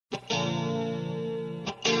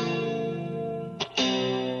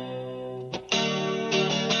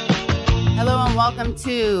and welcome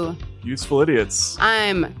to Useful Idiots.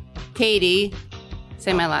 I'm Katie.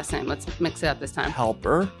 Say my last name. Let's mix it up this time.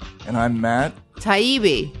 Halper. And I'm Matt.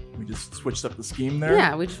 Taibbi. We just switched up the scheme there.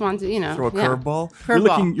 Yeah, we just wanted to, throw a curveball.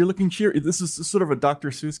 Curveball. You're looking cheery. This is sort of a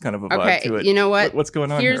Dr. Seuss kind of a vibe to it. You know what? What's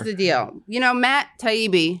going on here? Here's the deal. Matt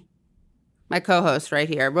Taibbi, my co-host right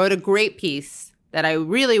here, wrote a great piece that I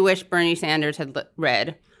really wish Bernie Sanders had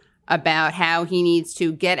read about how he needs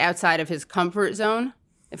to get outside of his comfort zone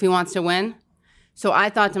if he wants to win. So I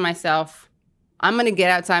thought to myself, I'm going to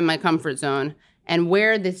get outside my comfort zone and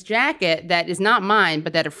wear this jacket that is not mine,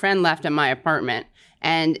 but that a friend left in my apartment.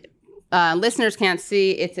 And listeners can't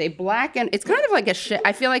see, it's a black and it's kind of like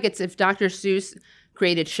I feel like it's if Dr. Seuss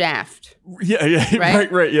created Shaft. Yeah,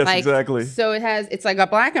 right, yes, exactly. So it's like a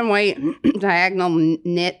black and white diagonal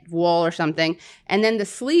knit wool or something. And then the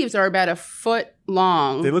sleeves are about a foot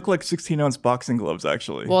long. They look like 16-ounce boxing gloves,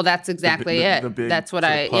 actually. Well, that's exactly it. The big, that's what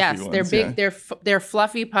ones, they're big. Yeah. They're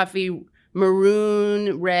fluffy, puffy,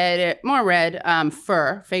 maroon, more red,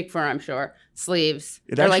 fake fur, I'm sure. Sleeves.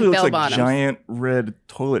 It They're actually like looks bell-bottoms. like giant red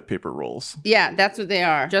toilet paper rolls. Yeah, that's what they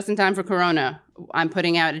are. Just in time for Corona, I'm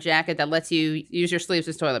putting out a jacket that lets you use your sleeves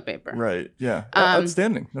as toilet paper. Right, yeah.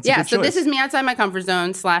 Outstanding. That's a good so choice. This is me outside my comfort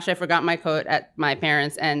zone / I forgot my coat at my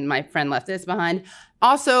parents' and my friend left this behind.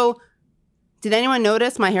 Also, did anyone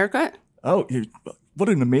notice my haircut? Oh, what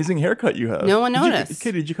an amazing haircut you have. No one noticed.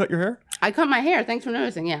 Katie, did you cut your hair? I cut my hair. Thanks for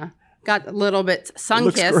noticing, yeah. Got a little bit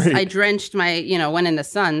sun-kissed. I drenched my, went in the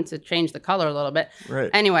sun to change the color a little bit. Right.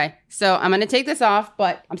 Anyway, so I'm going to take this off,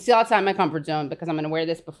 but I'm still outside my comfort zone because I'm going to wear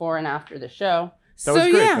this before and after the show. That was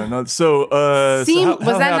great. Yeah. No, was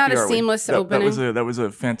that not a seamless opening? That was a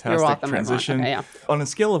fantastic transition. Okay, yeah. On a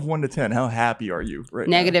scale of 1 to 10, how happy are you right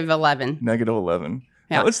now? -11. -11.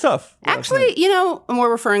 Yeah. Oh, it's tough. Actually, and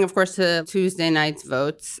we're referring, of course, to Tuesday night's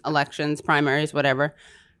votes, elections, primaries, whatever.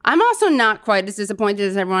 I'm also not quite as disappointed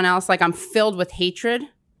as everyone else. Like, I'm filled with hatred.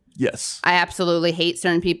 Yes. I absolutely hate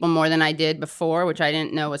certain people more than I did before, which I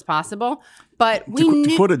didn't know was possible. But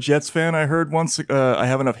to quote a Jets fan I heard once, I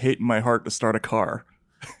have enough hate in my heart to start a car.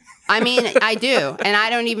 I mean, I do. And I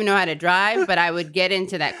don't even know how to drive, but I would get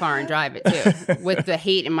into that car and drive it too with the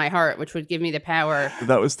hate in my heart, which would give me the power.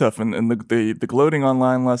 That was tough. And the gloating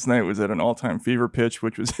online last night was at an all-time fever pitch,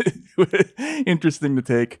 which was interesting to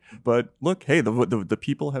take. But look, hey, the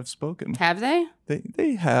people have spoken. Have they?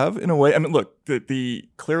 They have, in a way. I mean, look,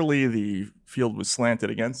 clearly the field was slanted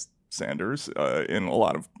against Sanders in a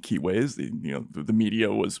lot of key ways. The media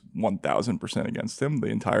was 1,000% against him. The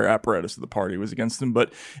entire apparatus of the party was against him,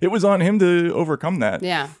 but it was on him to overcome that.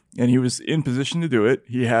 Yeah. And he was in position to do it.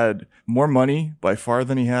 He had more money by far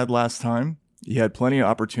than he had last time. He had plenty of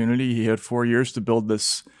opportunity. He had 4 years to build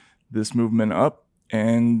this movement up,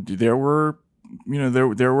 and there were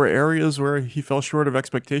areas where he fell short of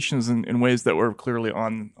expectations in ways that were clearly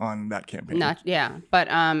on that campaign. But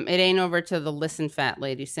it ain't over till the Listen Fat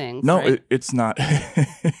lady sings. No, right? it's not.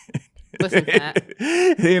 Listen Fat.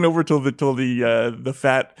 It ain't over till the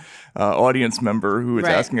fat audience member who is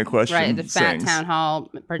asking a question. Right, the fat sings. town hall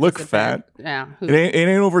participant. Look fat. Yeah. It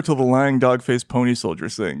ain't over till the lying dog-faced pony soldier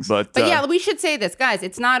sings. But yeah, we should say this, guys.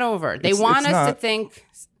 It's not over. They want us to think.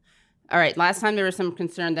 All right, last time there was some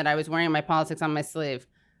concern that I was wearing my politics on my sleeve.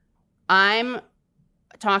 I'm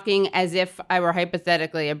talking as if I were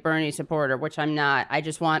hypothetically a Bernie supporter, which I'm not.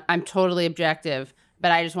 I'm totally objective,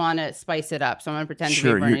 but I just want to spice it up. So I'm going to pretend to be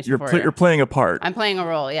a Bernie supporter. You're playing a part. I'm playing a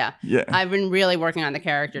role, yeah. Yeah. I've been really working on the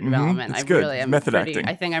character development. It's good. It's method acting.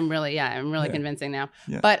 I think I'm really convincing now.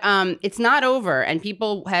 Yeah. But it's not over, and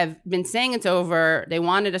people have been saying it's over. They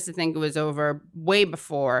wanted us to think it was over way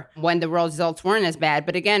before when the results weren't as bad.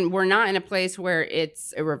 But again, we're not in a place where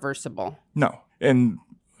it's irreversible. No. And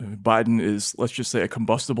Biden is, let's just say, a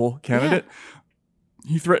combustible candidate. Yeah.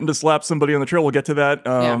 He threatened to slap somebody on the trail. We'll get to that.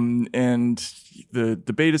 And the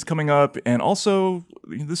debate is coming up. And also,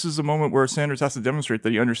 this is a moment where Sanders has to demonstrate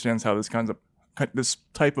that he understands how this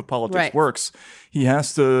type of politics works. He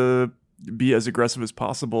has to be as aggressive as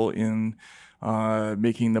possible in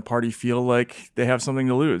making the party feel like they have something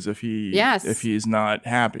to lose if he's not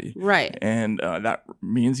happy. Right. And that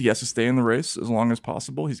means he has to stay in the race as long as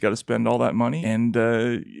possible. He's got to spend all that money. And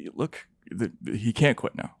look, he can't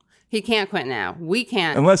quit now. He can't quit now. We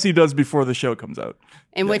can't. Unless he does before the show comes out.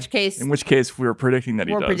 In which case we're predicting that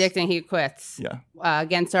he does. We're predicting he quits. Yeah.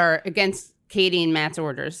 Against Katie and Matt's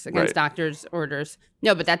orders, against doctor's orders.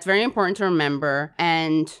 No, but that's very important to remember.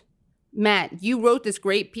 And Matt, you wrote this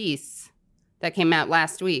great piece that came out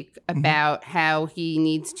last week about how he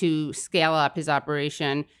needs to scale up his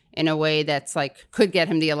operation in a way that's like could get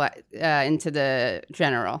him into the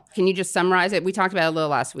general. Can you just summarize it? We talked about it a little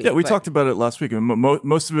last week. Yeah, we talked about it last week. And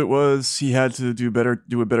most of it was he had to do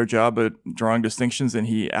a better job at drawing distinctions, and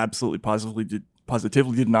he absolutely positively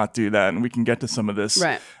did not do that. And we can get to some of this.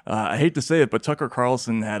 Right. I hate to say it, but Tucker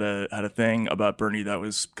Carlson had a thing about Bernie that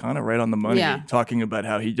was kind of right on the money, talking about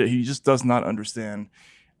how he just does not understand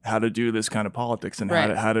how to do this kind of politics and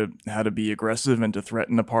how to be aggressive and to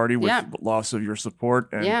threaten a party with loss of your support.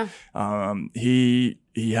 And he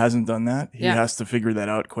hasn't done that. He has to figure that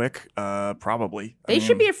out quick. Probably. They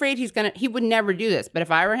should be afraid he would never do this. But if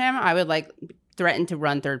I were him, I would threaten to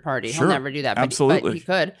run third party. Sure, he'll never do that. Absolutely. But he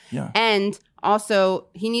could. Yeah. And also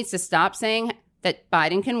he needs to stop saying that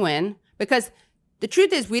Biden can win, because the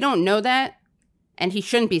truth is we don't know that. And he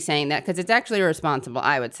shouldn't be saying that because it's actually irresponsible,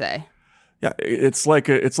 I would say. Yeah, it's like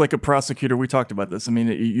a prosecutor. We talked about this. I mean,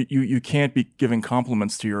 you can't be giving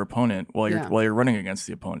compliments to your opponent while you're running against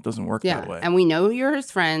the opponent. It doesn't work that way. And we know you're his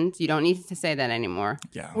friend. You don't need to say that anymore.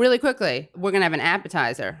 Yeah. Really quickly, we're gonna have an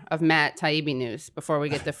appetizer of Matt Taibbi news before we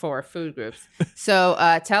get to 4 food groups. So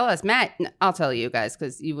tell us, Matt. I'll tell you guys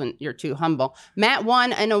because you're too humble. Matt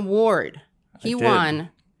won an award. He won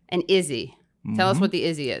an Izzy. Tell us what the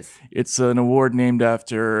Izzy is. It's an award named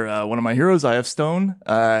after one of my heroes, I.F. Stone,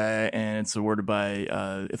 and it's awarded by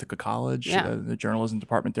Ithaca College, the journalism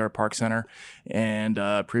department there at Park Center, and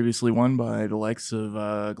previously won by the likes of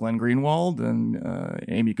Glenn Greenwald and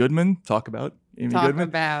Amy Goodman. Talk about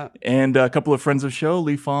and a couple of friends of the show.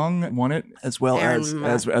 Lee Fong won it, as well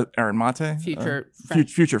as Aaron Mate, future friend of the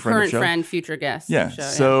show. Current friend, future guest. Yeah. Show,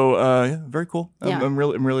 so very cool. I'm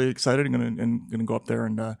really excited. I'm gonna go up there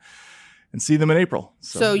and see them in April.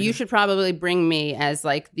 So you should probably bring me as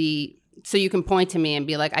so you can point to me and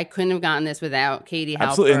be like, I couldn't have gotten this without Katie Halper.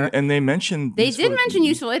 Absolutely. And they did mention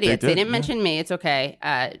Useful Idiots. They didn't mention me. It's okay.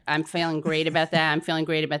 I'm feeling great about that. I'm feeling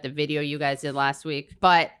great about the video you guys did last week.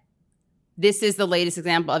 But this is the latest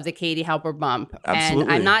example of the Katie Halper bump. Absolutely.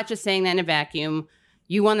 And I'm not just saying that in a vacuum.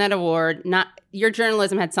 You won that award. Not your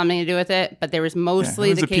journalism had something to do with it, but there was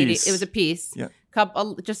mostly the Katie. It was a piece. Yeah.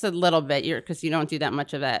 Just a little bit, because you don't do that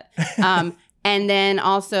much of that. And then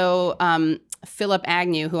also Philip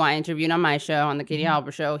Agnew, who I interviewed on my show, on the Katie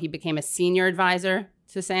Halper show, he became a senior advisor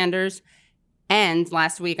to Sanders. And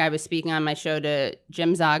last week I was speaking on my show to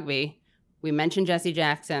Jim Zogby. We mentioned Jesse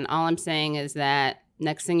Jackson. All I'm saying is that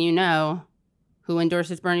next thing you know, who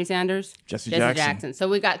endorses Bernie Sanders? Jesse Jackson. So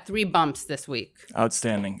we got 3 bumps this week.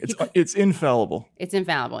 Outstanding. It's infallible. It's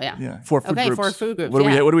infallible, yeah. Yeah. 4 food groups. 4 food groups. What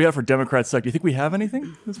do we have for Democrats Suck? Do you think we have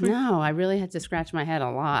anything this week? No, I really had to scratch my head a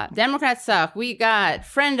lot. Democrats Suck. We got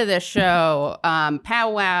friend of the show,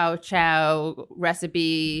 Pow Wow Chow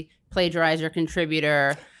recipe plagiarizer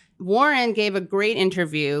contributor. Warren gave a great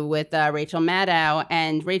interview with Rachel Maddow,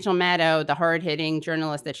 and Rachel Maddow, the hard-hitting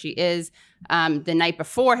journalist that she is, the night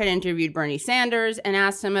before had interviewed Bernie Sanders and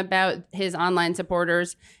asked him about his online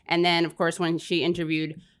supporters. And then, of course, when she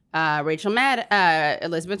interviewed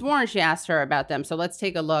Elizabeth Warren, she asked her about them. So let's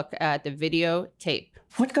take a look at the video tape.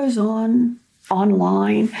 What goes on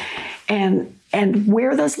online and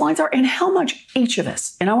where those lines are and how much each of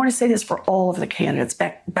us, and I want to say this for all of the candidates,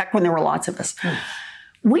 back when there were lots of us,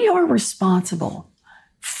 we are responsible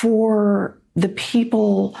for the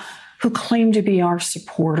people who claim to be our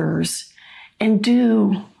supporters and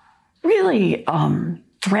do really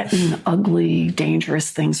threaten ugly,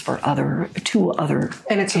 dangerous things for other and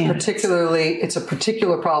it's candidates. a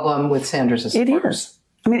particular problem with Sanders' supporters. It is.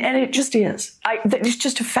 I mean, and it just is. It's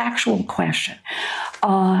just a factual question,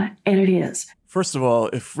 and it is. First of all,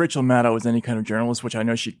 if Rachel Maddow is any kind of journalist, which I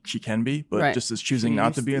know she can be, but just is choosing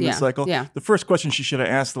not to be in this cycle, the first question she should have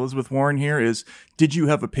asked Elizabeth Warren here is, did you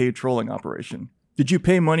have a paid trolling operation? Did you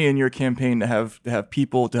pay money in your campaign to have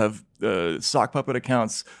sock puppet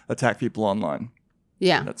accounts attack people online?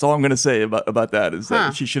 Yeah. That's all I'm going to say about that is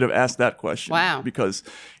that she should have asked that question. Wow. Because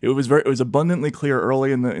it was abundantly clear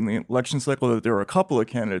early in the election cycle that there were a couple of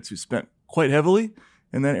candidates who spent quite heavily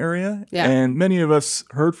in that area. Yeah. And many of us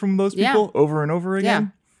heard from those people over and over again.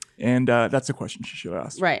 Yeah. And that's a question she should have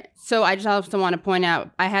asked. Right. So I just also want to point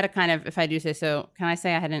out, I had a kind of, if I do say so, can I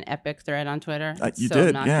say I had an epic thread on Twitter? You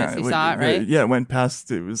did, yeah. You saw it, right? Yeah, it went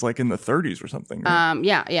past, it was like in the 30s or something. Right?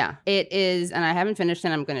 Yeah. It is, and I haven't finished it.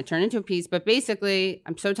 I'm going to turn into a piece. But basically,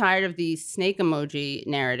 I'm so tired of the snake emoji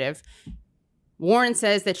narrative. Warren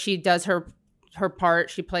says that she does her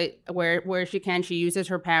part. She plays where she can. She uses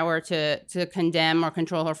her power to condemn or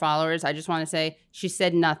control her followers. I just want to say she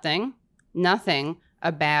said nothing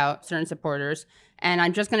about certain supporters. And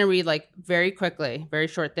I'm just going to read very quickly, very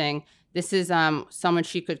short thing. This is someone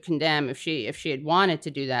she could condemn if she had wanted to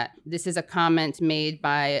do that. This is a comment made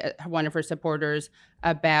by one of her supporters,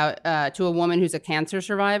 about to a woman who's a cancer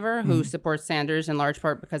survivor who supports Sanders in large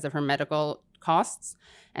part because of her medical costs.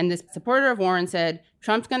 And this supporter of Warren said,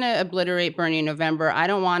 Trump's going to obliterate Bernie in November. I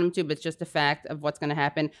don't want him to, but it's just a fact of what's going to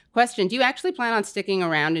happen. Question, do you actually plan on sticking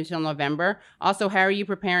around until November? Also, how are you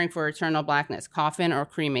preparing for eternal blackness, coffin or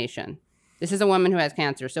cremation? This is a woman who has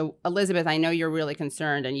cancer. So, Elizabeth, I know you're really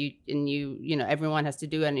concerned, and you know, everyone has to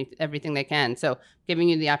do everything they can. So, giving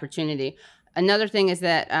you the opportunity. Another thing is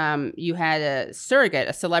that you had a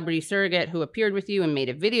celebrity surrogate who appeared with you and made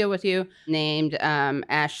a video with you named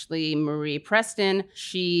Ashley Marie Preston.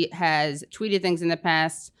 She has tweeted things in the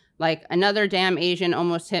past like, another damn Asian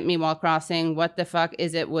almost hit me while crossing. What the fuck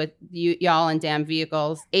is it with y'all and damn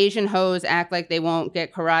vehicles? Asian hoes act like they won't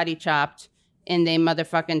get karate chopped in they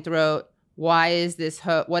motherfucking throat. What is this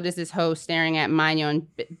hoe staring at mine on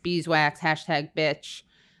beeswax, #bitch.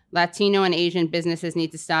 Latino and Asian businesses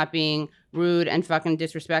need to stop being rude and fucking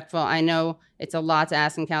disrespectful. I know it's a lot to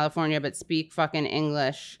ask in California, but speak fucking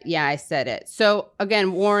English. Yeah, I said it. So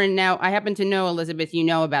again, Warren, now I happen to know, Elizabeth, you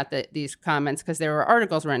know about these comments because there were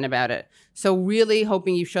articles written about it. So really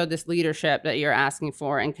hoping you showed this leadership that you're asking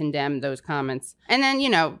for and condemn those comments. And then, you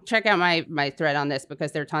know, check out my thread on this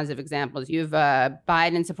because there are tons of examples. You have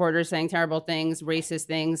Biden supporters saying terrible things, racist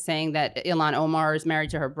things, saying that Ilhan Omar is married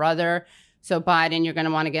to her brother. So Biden, you're going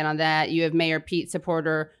to want to get on that. You have Mayor Pete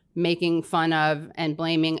supporter making fun of and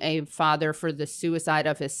blaming a father for the suicide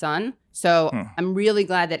of his son. So I'm really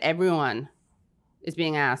glad that everyone is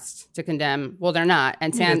being asked to condemn. Well, they're not.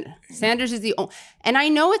 And Sanders is the only. And I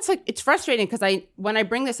know it's frustrating because when I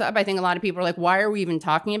bring this up, I think a lot of people are like, why are we even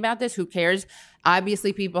talking about this? Who cares?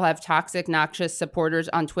 Obviously, people have toxic, noxious supporters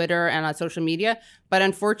on Twitter and on social media. But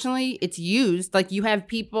unfortunately, it's used. Like, you have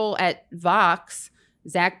people at Vox,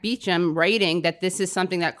 Zach Beecham, writing that this is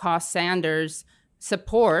something that costs Sanders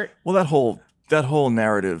support. Well, that whole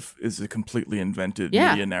narrative is a completely invented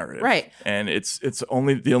media narrative, right? And it's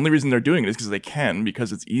only the only reason they're doing it is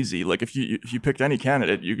because it's easy. Like, if you picked any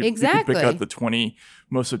candidate, you could pick out the 20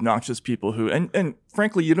 most obnoxious people who, and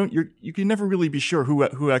frankly, you can never really be sure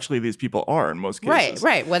who actually these people are in most cases,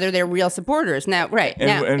 right? Whether they're real supporters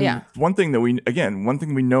One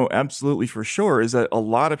thing we know absolutely for sure is that a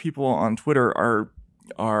lot of people on Twitter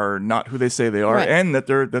are not who they say they are, and that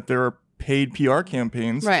there are paid PR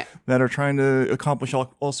campaigns that are trying to accomplish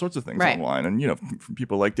all sorts of things online. And, you know, from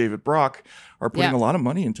people like David Brock are putting a lot of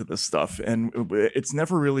money into this stuff. And it's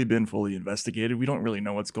never really been fully investigated. We don't really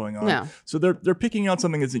know what's going on. No. So they're picking out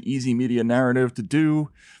something that's an easy media narrative to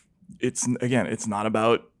do. It's not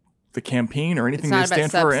about the campaign or anything they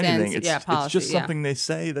stand for or anything. It's just something they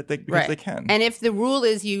say that because they can. And if the rule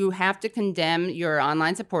is you have to condemn your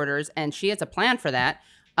online supporters, and she has a plan for that,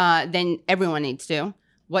 then everyone needs to.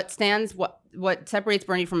 What separates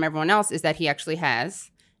Bernie from everyone else is that he actually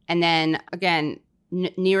has. And then, again,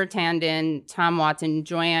 Neera Tanden, Tom Watson,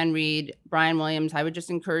 Joyanne Reid, Brian Williams, I would just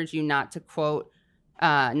encourage you not to quote,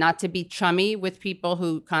 not to be chummy with people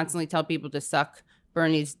who constantly tell people to suck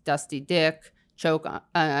Bernie's dusty dick,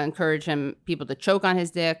 encourage people to choke on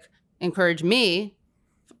his dick, encourage me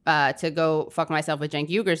to go fuck myself with Cenk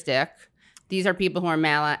Uygur's dick. These are people who are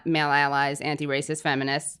male allies, anti-racist,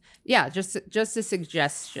 feminists. Yeah, just a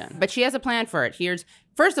suggestion. But she has a plan for it.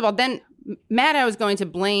 First of all, then Maddow is going to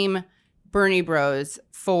blame Bernie Bros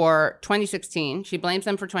for 2016. She blames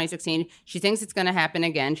them for 2016. She thinks it's going to happen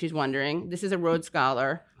again. She's wondering. This is a Rhodes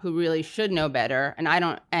Scholar who really should know better. And I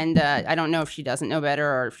don't know if she doesn't know better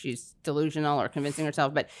or if she's delusional or convincing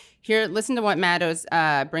herself. But here, listen to what Maddows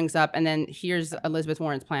brings up, and then here's Elizabeth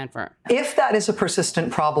Warren's plan for it. If that is a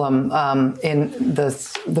persistent problem in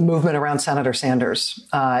the movement around Senator Sanders,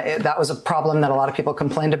 that was a problem that a lot of people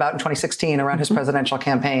complained about in 2016 around his presidential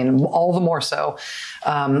campaign, all the more so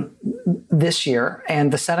this year.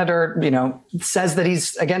 And the senator, says that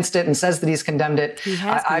he's against it and says that he's condemned it.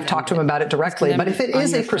 I've talked to him about it directly. But if it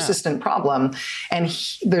is a persistent problem, and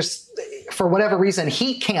for whatever reason,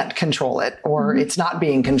 he can't control it, or it's not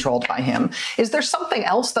being controlled by him, is there something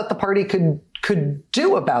else that the party could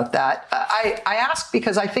do about that? I ask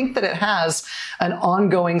because I think that it has an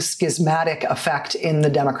ongoing schismatic effect in the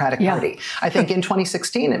Democratic Party. I think in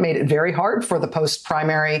 2016, it made it very hard for the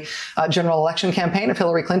post-primary general election campaign of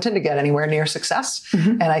Hillary Clinton to get anywhere near success.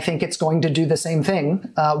 And I think it's going to do the same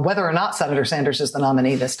thing, whether or not Senator Sanders is the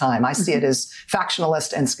nominee this time. I see it as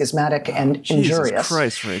factionalist and schismatic and injurious. Jesus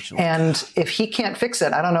Christ, Rachel. And if he can't fix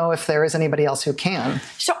it, I don't know if there is anybody else who can.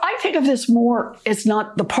 So I think of this more as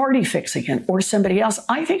not the party fixing it or somebody else.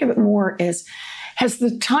 I think of it more as has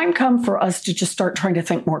the time come for us to just start trying to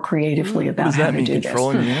think more creatively about how to do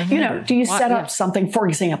this? Do you set up something, for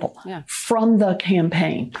example, from the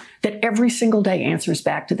campaign that every single day answers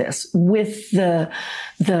back to this with the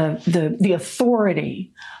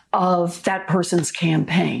authority of that person's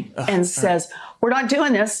campaign and says, we're not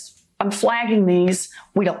doing this. I'm flagging these.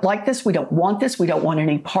 We don't like this. We don't want this. We don't want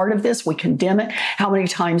any part of this. We condemn it. How many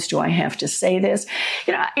times do I have to say this?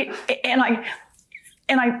 I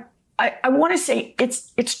want to say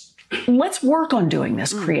it's let's work on doing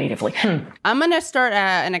this creatively. I'm going to start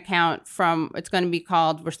an account it's going to be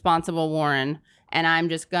called Responsible Warren, and I'm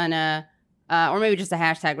just going to, or maybe just a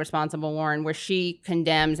hashtag Responsible Warren, where she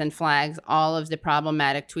condemns and flags all of the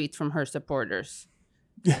problematic tweets from her supporters.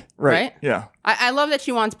 Yeah, right. Yeah. I love that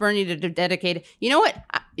she wants Bernie to dedicate. You know what?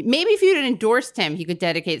 Maybe if you'd endorsed him, he could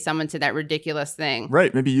dedicate someone to that ridiculous thing.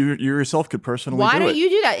 Right. Maybe you yourself could personally Why do don't it.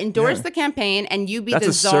 you do that? Endorse the campaign and you be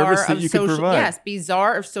the czar of social. Yes, be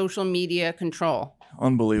czar of social media control.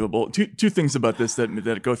 Unbelievable. Two things about this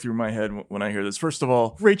that go through my head when I hear this. First of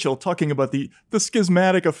all, Rachel talking about the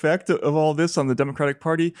schismatic effect of all this on the Democratic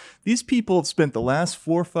Party. These people have spent the last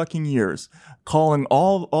 4 fucking years calling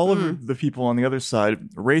all of the people on the other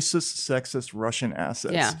side racist, sexist, Russian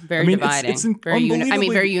assets. Yeah, very dividing. It's very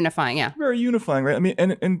unifying. Yeah, very unifying, right? I mean,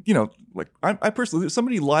 and you know, like I personally,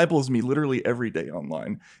 somebody libels me literally every day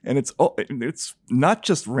online, and it's not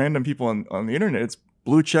just random people on the internet. It's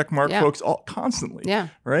blue check mark folks all constantly. Yeah.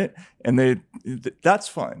 Right. And that's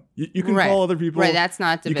fine. You can call other people. Right. That's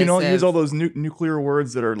not divisive. You can all use all those nuclear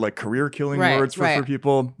words that are like career killing words for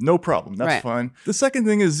people. No problem. That's fine. The second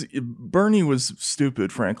thing is Bernie was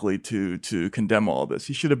stupid, frankly, to condemn all this.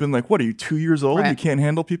 He should have been like, what are you, 2 years old? You can't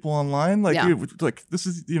handle people online? Like, this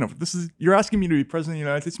is you're asking me to be president of the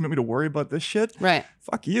United States. You want me to worry about this shit? Right.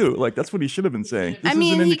 Fuck you. Like, that's what he should have been saying. This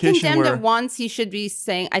he condemned it once. He should be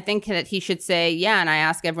saying, I think that he should say, and I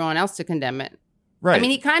ask everyone else to condemn it. Right. I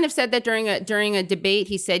mean, he kind of said that during a debate.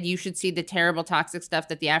 He said you should see the terrible toxic stuff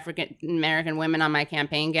that the African American women on my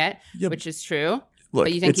campaign get, which is true. Look,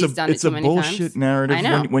 but you think he's done it too many times? It's a bullshit narrative. I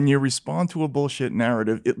know. When you respond to a bullshit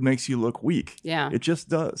narrative, it makes you look weak. Yeah. It just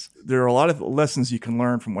does. There are a lot of lessons you can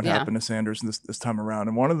learn from what happened to Sanders this time around.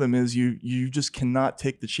 And one of them is you just cannot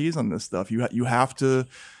take the cheese on this stuff. You have to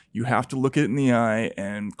look it in the eye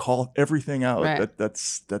and call everything out. Right.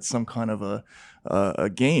 That's some kind of a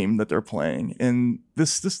game that they're playing, and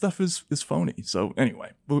this stuff is phony. So anyway,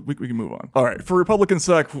 we can move on. All right, for Republican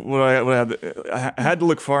suck, I had to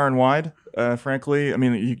look far and wide. Frankly, I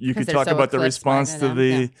mean, you could talk about the response to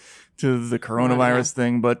the coronavirus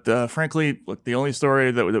thing, but frankly, look, the only story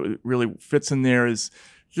that really fits in there is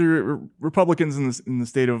the Republicans in the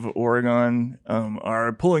state of Oregon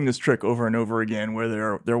are pulling this trick over and over again,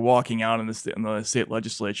 where they're walking out in the state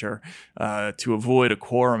legislature to avoid a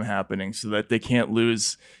quorum happening, so that they can't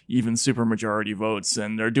lose even supermajority votes,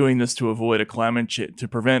 and they're doing this to avoid to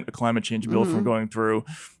prevent a climate change bill from going through.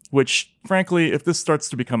 Which, frankly, if this starts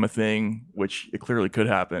to become a thing, which it clearly could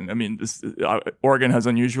happen, I mean, Oregon has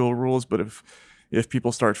unusual rules, but if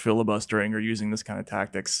people start filibustering or using this kind of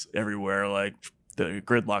tactics everywhere, like, the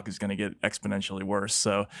gridlock is going to get exponentially worse.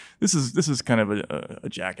 So this is kind of a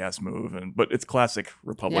jackass move, but it's classic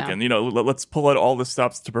Republican. Yeah. You know, let's pull out all the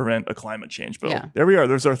stops to prevent a climate change bill. Yeah. There we are.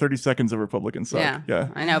 There's our 30 seconds of Republican suck. Yeah.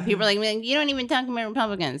 I know. People are like, you don't even talk about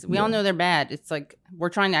Republicans. We all know they're bad. It's like we're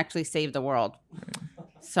trying to actually save the world. Right.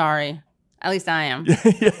 Sorry. At least I am.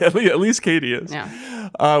 At least Katie is. Yeah.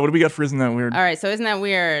 What do we got for Isn't That Weird? All right, so Isn't That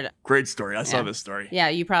Weird? Great story. I saw this story. Yeah,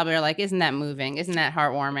 you probably are like, isn't that moving? Isn't that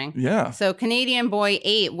heartwarming? Yeah. So Canadian boy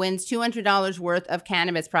 8 wins $200 worth of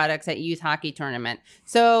cannabis products at youth hockey tournament.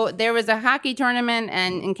 So there was a hockey tournament,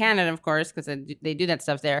 and in Canada, of course, because they do that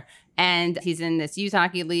stuff there. And he's in this youth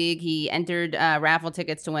hockey league. He entered raffle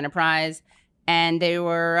tickets to win a prize. And they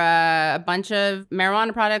were a bunch of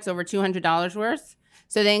marijuana products, over $200 worth.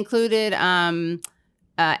 So they included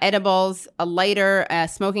edibles, a lighter, a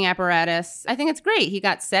smoking apparatus. I think it's great. He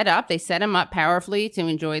got set up. They set him up powerfully to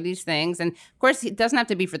enjoy these things. And of course, it doesn't have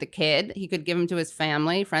to be for the kid. He could give them to his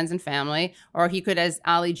family, friends and family. Or he could, as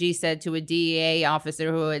Ali G said to a DEA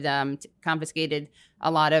officer who had confiscated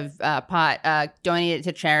a lot of pot, donate it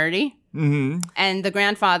to charity. Mm-hmm. And the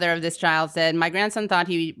grandfather of this child said, my grandson thought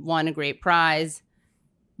he won a great prize.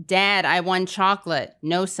 Dad, I won chocolate.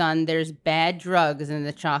 No, son, there's bad drugs in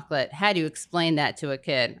the chocolate. How do you explain that to a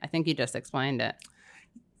kid? I think you just explained it.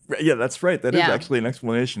 Yeah, that's right. That is actually an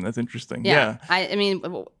explanation. That's interesting. Yeah. I mean,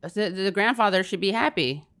 the grandfather should be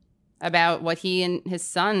happy about what he and his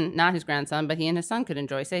son, not his grandson, but he and his son could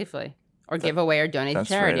enjoy safely. or give away or donate to That's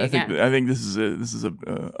charity. right. I think this is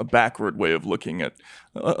a backward way of looking at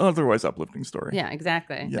otherwise uplifting story. Yeah,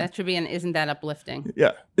 exactly. Yeah. That should be an isn't that uplifting?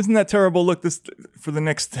 Yeah. Isn't that terrible? Look, this for the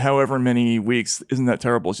next however many weeks, isn't that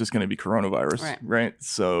terrible? It's just going to be coronavirus, right?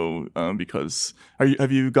 So, because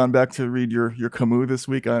have you gone back to read your Camus this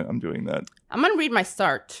week? I'm doing that. I'm going to read my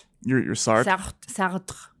Sartre. Your Sartre?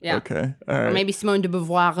 Sartre. Yeah. Okay. All right. Or maybe Simone de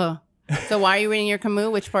Beauvoir. So why are you reading your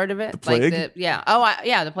Camus? Which part of it? The plague?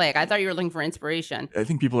 The plague. I thought you were looking for inspiration. I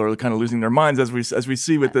think people are kind of losing their minds as we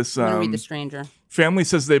see with this. I'm going to read The Stranger. Family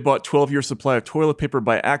says they bought 12-year supply of toilet paper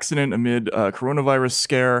by accident amid coronavirus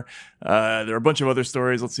scare. There are a bunch of other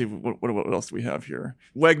stories. Let's see what else do we have here.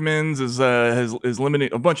 Wegmans is limiting.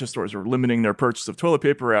 A bunch of stores are limiting their purchase of toilet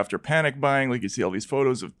paper after panic buying. Like you see all these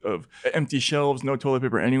photos of empty shelves, no toilet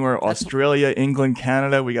paper anywhere. Australia, England,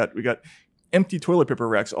 Canada. We got empty toilet paper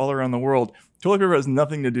racks all around the world. Toilet paper has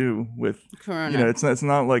nothing to do with Corona. It's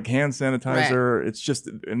not like hand sanitizer. Right. It's just,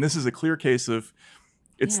 and this is a clear case of.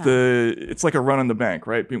 It's like a run on the bank,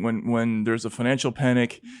 right? When there's a financial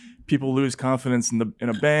panic, people lose confidence in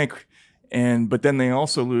a bank, but then they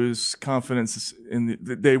also lose confidence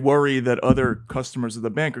they worry that other customers of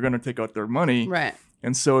the bank are going to take out their money, right?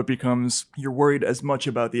 And so it becomes you're worried as much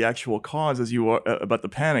about the actual cause as you are about the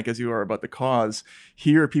panic as you are about the cause.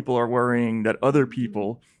 Here, people are worrying that other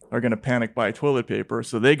people are going to panic buy toilet paper,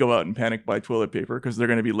 so they go out and panic buy toilet paper because they're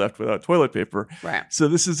going to be left without toilet paper. Right. So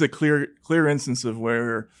this is a clear instance of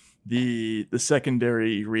where the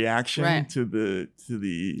secondary reaction to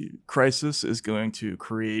the crisis is going to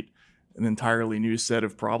create an entirely new set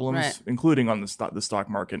of problems, including on the stock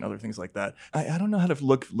market and other things like that. I don't know how to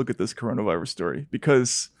look at this coronavirus story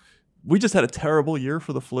because we just had a terrible year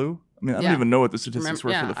for the flu. I mean, I don't even know what the statistics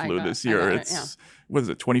were for the flu this year. What is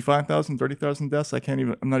it, 25,000, 30,000 deaths?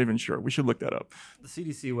 I'm not even sure. We should look that up. The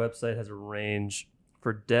CDC website has a range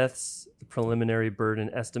for deaths, the preliminary burden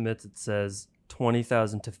estimates. It says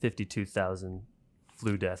 20,000 to 52,000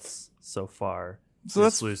 flu deaths so far. So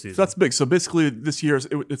that's big. So basically this year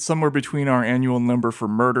it's somewhere between our annual number for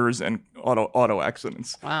murders and auto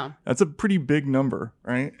accidents. Wow. That's a pretty big number,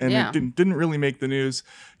 right? And it didn't really make the news.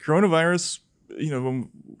 Coronavirus,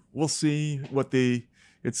 we'll see what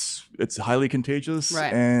it's highly contagious,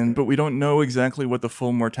 but we don't know exactly what the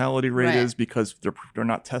full mortality rate is because they're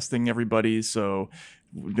not testing everybody. So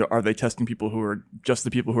are they testing people who are just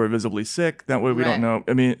the people who are visibly sick? That way we don't know.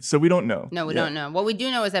 I mean, so we don't know. No, we don't know. What we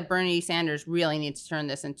do know is that Bernie Sanders really needs to turn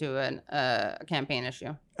this into a campaign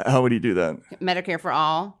issue. How would he do that? Medicare for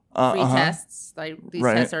all, free tests. Like these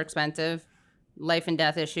tests are expensive. Life and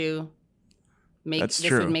death issue.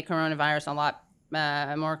 This would make coronavirus a lot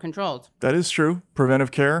more controlled. That is true.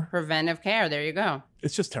 Preventive care. There you go.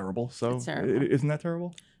 It's just terrible. So isn't that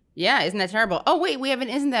terrible? Yeah, isn't that terrible? Oh, wait, we have an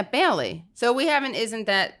Isn't That Bailey. So we have an Isn't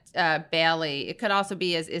That Bailey. It could also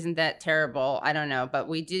be as Isn't That Terrible. I don't know. But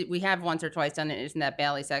we have once or twice done an Isn't That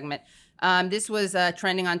Bailey segment. This was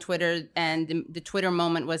trending on Twitter, and the Twitter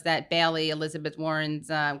moment was that Bailey, Elizabeth Warren's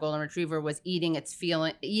golden retriever, was eating his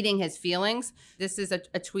feelings. This is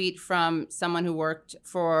a tweet from someone who worked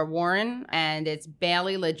for Warren, and it's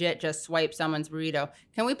Bailey legit just swiped someone's burrito.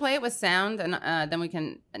 Can we play it with sound, and then we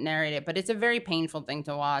can narrate it? But it's a very painful thing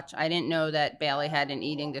to watch. I didn't know that Bailey had an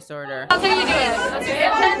eating disorder. I'll take you do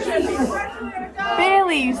it.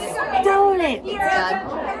 Bailey, you stole it.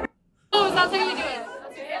 I'll take you do it.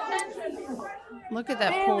 Look at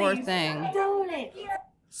that poor thing.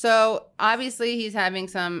 So obviously he's having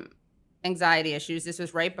some anxiety issues. This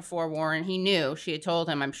was right before Warren. He knew. She had told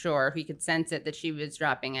him, I'm sure. He could sense it that she was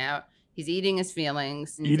dropping out. He's eating his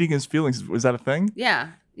feelings. Eating his feelings? Was that a thing? Yeah.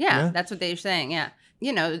 That's what they're saying. Yeah.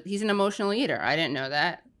 He's an emotional eater. I didn't know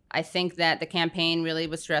that. I think that the campaign really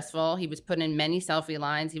was stressful. He was put in many selfie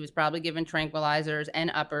lines. He was probably given tranquilizers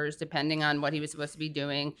and uppers, depending on what he was supposed to be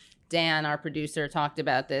doing. Dan, our producer, talked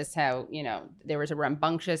about this, how, there was a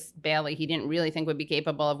rambunctious Bailey he didn't really think would be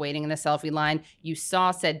capable of waiting in the selfie line. You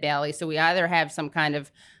saw said Bailey. So we either have some kind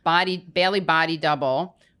of Bailey body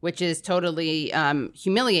double, which is totally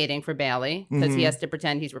humiliating for Bailey because he has to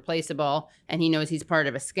pretend he's replaceable and he knows he's part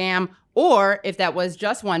of a scam. Or if that was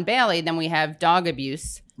just one Bailey, then we have dog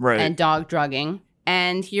abuse and dog drugging.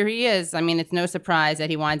 And here he is. I mean, it's no surprise that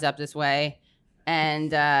he winds up this way.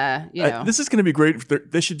 And, this is going to be great.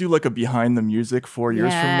 They should do like a behind the music 4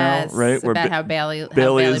 years from now, right? Where about how Bailey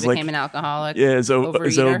became an alcoholic. Yeah, is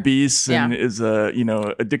obese and is,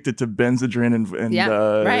 addicted to Benzedrine and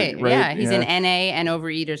right. Yeah, he's in NA and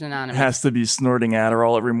Overeaters Anonymous. Has to be snorting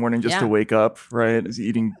Adderall every morning just to wake up, right? Is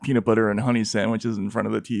eating peanut butter and honey sandwiches in front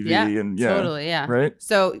of the TV. Totally, right?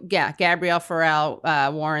 So, Gabrielle Farrell,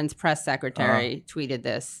 Warren's press secretary, tweeted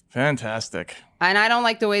this. Fantastic. And I don't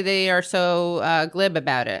like the way they are so glib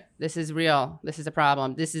about it. This is real. This is a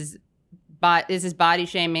problem. This is body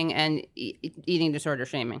shaming and eating disorder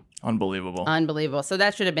shaming. Unbelievable. So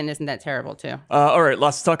that should have been, isn't that terrible too? All right,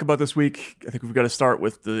 lots to talk about this week. I think we've got to start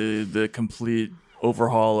with the complete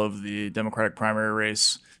overhaul of the Democratic primary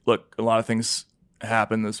race. Look, a lot of things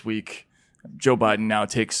happened this week. Joe Biden now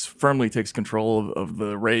firmly takes control of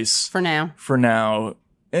the race. For now.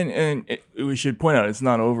 And we should point out, it's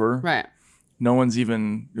not over. Right.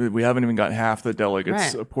 We haven't even got half the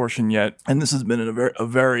delegates apportioned yet. And this has been a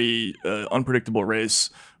very unpredictable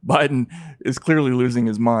race. Biden is clearly losing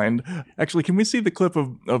his mind. Actually, can we see the clip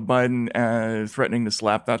of Biden threatening to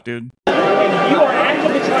slap that dude? You are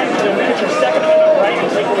actively trying to limit your Second Amendment right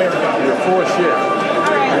and take away our gun. You're full of shit.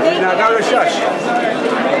 Now, no, shush.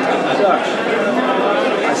 Shush.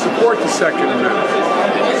 I support the Second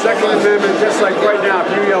Amendment. Second Amendment, just like right now,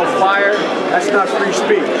 if you yell fire, that's not free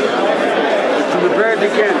speech. From the very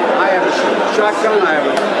beginning, I have a shotgun, I have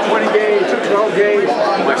a 20 gauge, a 12 gauge,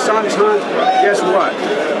 my son's hunt. Guess what?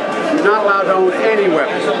 You're not allowed to own any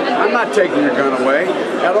weapon. I'm not taking your gun away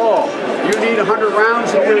at all. You need 100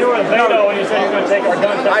 rounds. So when you were a veto and you said you're going to take our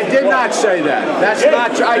guns, I did not say that. That's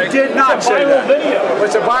not true. I did not say that.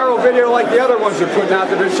 It's a viral video like the other ones they're putting out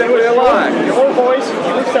that are simply a lie. Your own voice,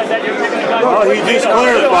 you said that you're taking the guns. Oh, he just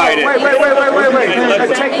clarified it.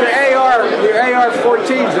 Wait. Take your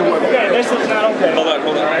AR-14s and what? Okay, this is not okay. Hold on.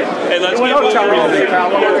 Right? Hey, let's Don't tell me anything, pal.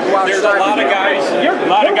 There's a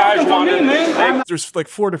lot of guys wanting. There's like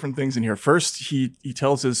 4 different things in here. First, he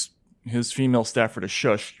tells his female staffer to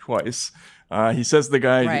shush twice. He says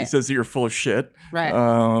he says that you're full of shit. Right.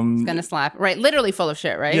 He's gonna slap. Right. Literally full of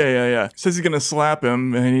shit. Right. Yeah. Says he's gonna slap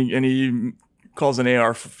him, and he calls an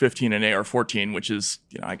AR-15 an AR-14, which is,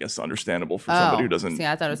 I guess, understandable for somebody who doesn't. See,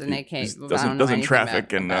 I thought it was an AK.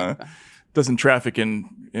 Doesn't traffic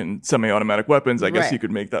in semi-automatic weapons. I guess you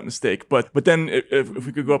could make that mistake. But then if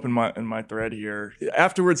we could go up in my thread here,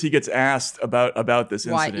 afterwards he gets asked about this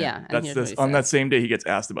incident. Yeah, that's this on that same day he gets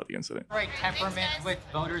asked about the incident. Right temperament with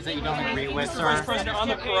voters that you don't agree with, Mr. Vice President, on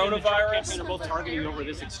the coronavirus, they're both targeting you over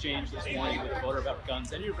this exchange this morning with the voter about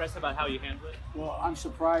guns. Any regrets about how you handled it? Well, I'm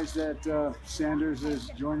surprised that Sanders is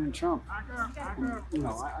joining Trump.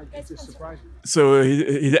 It's just surprising. So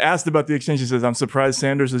he asked about the exchange. He says, "I'm surprised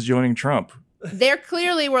Sanders is joining Trump." There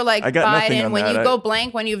clearly were like, Biden, when you go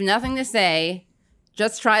blank, when you have nothing to say,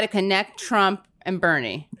 just try to connect Trump and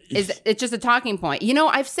Bernie. It's just a talking point.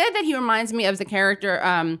 I've said that he reminds me of the character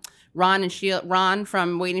Ron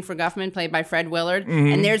from Waiting for Guffman, played by Fred Willard.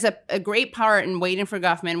 Mm-hmm. And there's a great part in Waiting for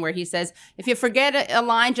Guffman where he says, if you forget a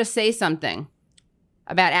line, just say something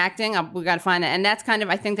about acting. We got to find that. And that's kind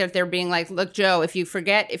of, I think that they're being like, look, Joe, if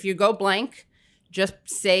you go blank, just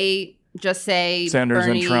say Sanders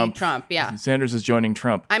Bernie, and Trump. Yeah. Sanders is joining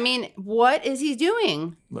Trump. I mean, what is he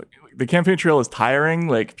doing? Look, the campaign trail is tiring.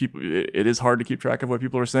 Like it is hard to keep track of what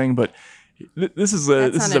people are saying, but this is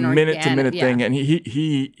a minute to minute thing. And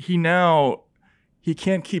he now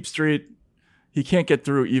can't keep straight. He can't get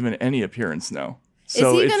through even any appearance now.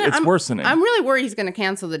 So it's worsening. I'm really worried he's going to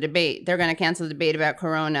cancel the debate. They're going to cancel the debate about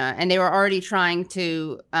Corona, and they were already trying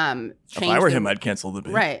to change. If I were him, I'd cancel the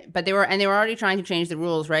debate. Right, but they were already trying to change the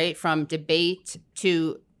rules, right, from debate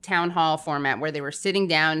to town hall format, where they were sitting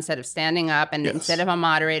down instead of standing up, and instead of a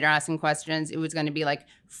moderator asking questions, it was going to be like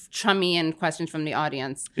chummy and questions from the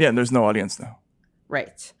audience. Yeah, and there's no audience now.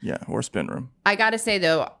 Right. Yeah, or spin room. I got to say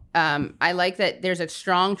though. I like that there's a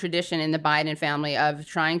strong tradition in the Biden family of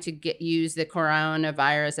trying to use the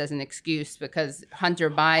coronavirus as an excuse because Hunter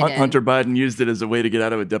Biden used it as a way to get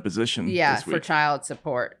out of a deposition. Yeah, for child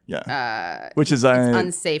support. Yeah, which is it's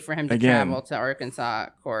unsafe for him to travel to Arkansas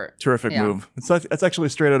court. Terrific move. It's actually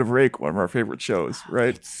straight out of Rake, one of our favorite shows,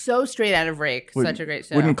 right? So straight out of Rake, such a great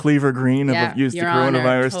show. Wouldn't Cleaver Green have used the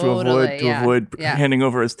coronavirus to avoid handing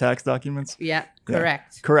over his tax documents? Yeah.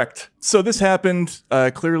 Correct. So this happened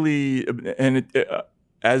clearly, and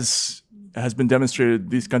as has been demonstrated,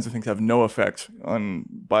 these kinds of things have no effect on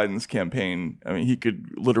Biden's campaign. I mean, he could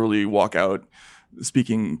literally walk out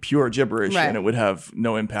speaking pure gibberish, and it would have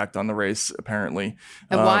no impact on the race, apparently.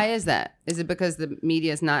 And why is that? Is it because the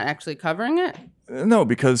media is not actually covering it? No,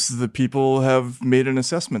 because the people have made an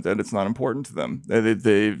assessment that it's not important to them.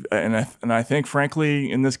 And I think,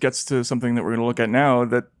 frankly, and this gets to something that we're going to look at now,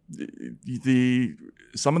 that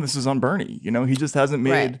some of this is on Bernie. He just hasn't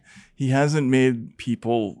made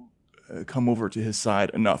people come over to his side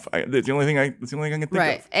enough. That's the only thing I can think of.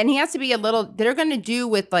 Right, and he has to be a little. They're going to do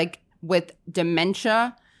with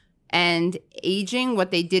dementia and aging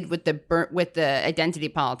what they did with the identity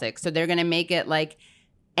politics. So they're going to make it like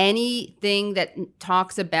anything that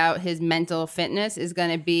talks about his mental fitness is going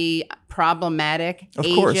to be problematic, Of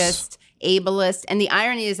course. ageist, ableist. And the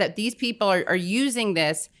irony is that these people are using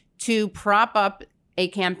this to prop up a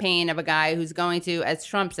campaign of a guy who's going to, as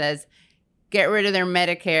Trump says, get rid of their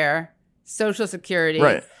Medicare, Social Security,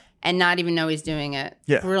 Right. and not even know he's doing it.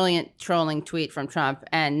 Yeah. Brilliant trolling tweet from Trump,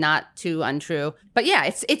 and not too untrue. But yeah,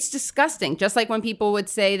 it's disgusting. Just like when people would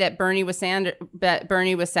say that Bernie was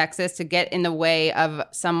sexist to get in the way of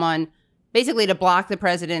someone, basically to block the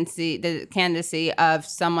candidacy of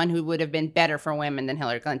someone who would have been better for women than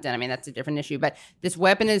Hillary Clinton. I mean, that's a different issue. But this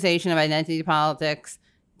weaponization of identity politics,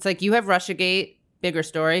 it's like you have Russiagate, bigger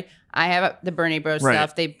story. I have the Bernie Bros Right.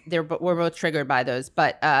 stuff. We're both triggered by those,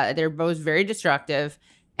 but they're both very destructive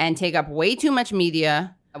and take up way too much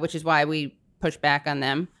media, which is why we push back on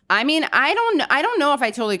them. I mean, I don't know if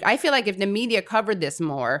I feel like if the media covered this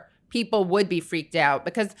more, people would be freaked out,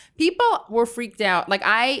 because people were freaked out. Like,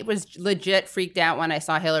 I was legit freaked out when I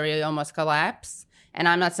saw Hillary almost collapse. And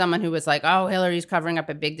I'm not someone who was like, oh, Hillary's covering up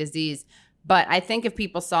a big disease. But I think if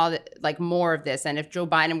people saw that, like, more of this, and if Joe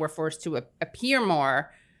Biden were forced to appear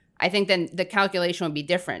more, I think then the calculation would be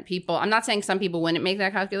different. I'm not saying some people wouldn't make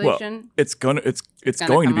that calculation. Well, it's going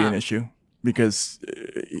to be an issue, because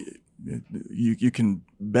you can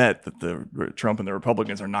bet that the Trump and the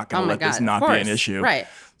Republicans are not going to let this not be an issue. Right.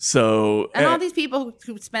 So, and all these people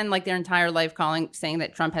who spend like their entire life saying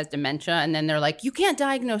that Trump has dementia, and then they're like, you can't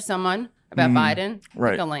diagnose someone about Biden.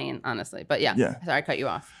 Right. Like Elaine, honestly. But yeah. Sorry, I cut you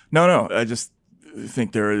off. No. I just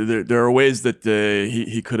think there are ways that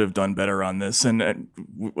he could have done better on this, and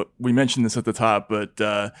we mentioned this at the top,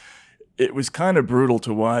 but it was kind of brutal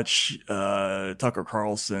to watch Tucker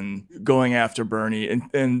Carlson going after Bernie, and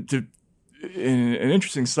in an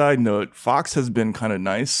interesting side note, Fox has been kind of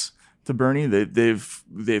nice to Bernie. They've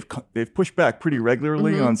pushed back pretty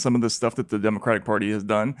regularly on some of the stuff that the Democratic Party has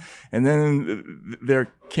done, and then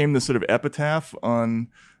there came this sort of epitaph on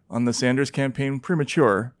the Sanders campaign,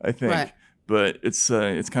 premature, I think. Right. But it's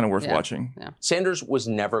kind of worth watching. Yeah. Sanders was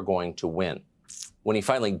never going to win. When he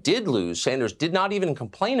finally did lose, Sanders did not even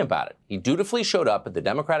complain about it. He dutifully showed up at the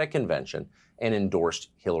Democratic convention and endorsed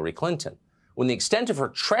Hillary Clinton. When the extent of her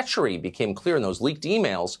treachery became clear in those leaked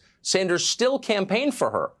emails, Sanders still campaigned for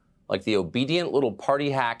her, like the obedient little party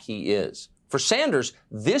hack he is. For Sanders,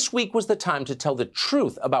 this week was the time to tell the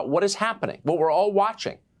truth about what is happening, what we're all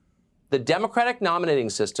watching. The Democratic nominating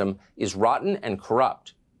system is rotten and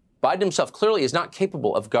corrupt. Biden himself clearly is not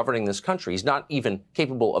capable of governing this country. He's not even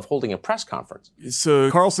capable of holding a press conference.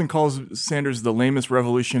 So Carlson calls Sanders the lamest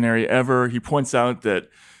revolutionary ever. He points out that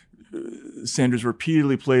Sanders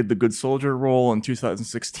repeatedly played the good soldier role in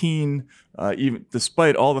 2016, even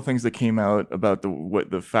despite all the things that came out about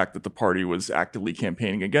the fact that the party was actively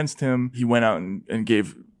campaigning against him. He went out and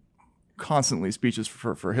gave constantly speeches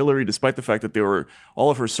for Hillary, despite the fact that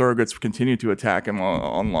all of her surrogates continued to attack him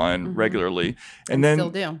online regularly, and then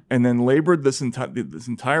still do. And then labored this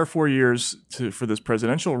entire 4 years for this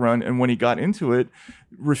presidential run. And when he got into it,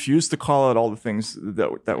 refused to call out all the things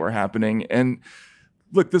that were happening. And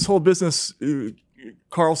look, this whole business.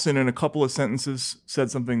 Carlson, in a couple of sentences,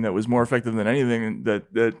 said something that was more effective than anything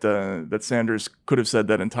that Sanders could have said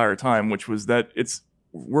that entire time, which was that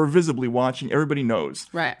we're visibly watching. Everybody knows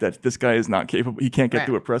that this guy is not capable. He can't get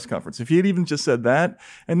to a press conference. If he had even just said that,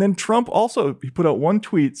 and then Trump also, he put out one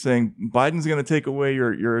tweet saying Biden's going to take away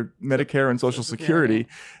your Medicare and Social Security,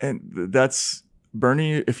 and that's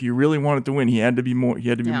Bernie. If he really wanted to win, he had to be more. He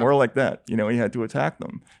had to be more like that. He had to attack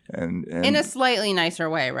them, and in a slightly nicer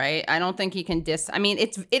way, right? I don't think he can I mean,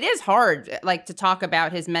 it is hard, like, to talk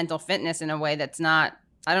about his mental fitness in a way that's not.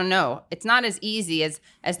 I don't know. It's not as easy as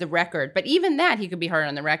the even that he could be hard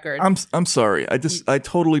on the record. I'm sorry. I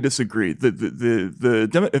totally disagree.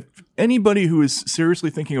 If anybody who is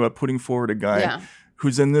seriously thinking about putting forward a guy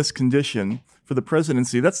who's in this condition for the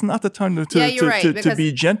presidency, that's not the time to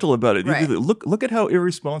be gentle about it. Right. Look at how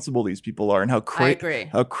irresponsible these people are, and how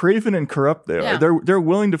craven and corrupt they are. They're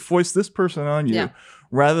willing to foist this person on you.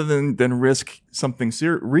 Rather than risk something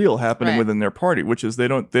real happening within their party, which is they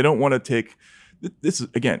don't want to take. This is,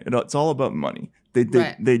 again, it's all about money.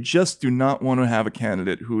 They just do not want to have a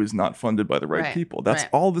candidate who is not funded by the right people. That's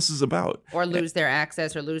all this is about. Or lose their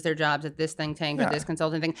access, or lose their jobs at this think tank or this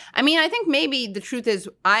consulting thing. I mean, I think maybe the truth is,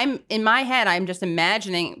 in my head, I'm just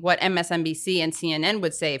imagining what MSNBC and CNN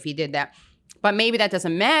would say if he did that. But maybe that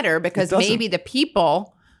doesn't matter, because maybe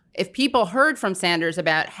if people heard from Sanders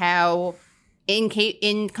about how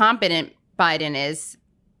incompetent Biden is,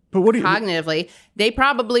 but cognitively, they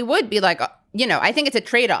probably would be like, I think it's a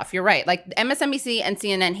trade-off. You're right. Like MSNBC and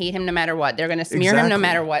CNN hate him no matter what. They're going to smear him no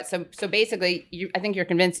matter what. So basically, I think you're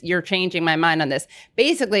convinced. You're changing my mind on this.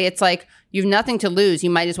 Basically, it's like you've nothing to lose. You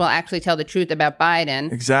might as well actually tell the truth about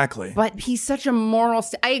Biden. Exactly. But he's such a moral.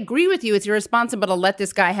 I agree with you. It's irresponsible to let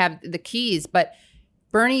this guy have the keys. But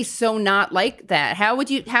Bernie's so not like that. How could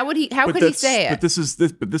he say it? But this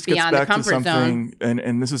gets Beyond back to something,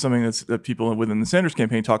 and this is something that people within the Sanders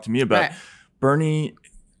campaign talk to me about. Right. Bernie,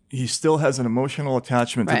 he still has an emotional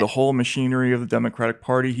attachment to the whole machinery of the Democratic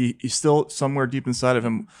Party. He still, somewhere deep inside of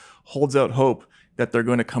him, holds out hope that they're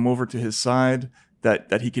going to come over to his side,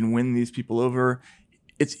 that he can win these people over.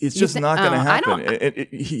 It's just not going to happen.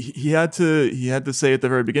 He had to say at the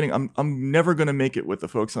very beginning, I'm never going to make it with the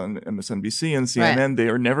folks on MSNBC and CNN. Right. They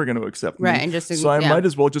are never going to accept me. And so I might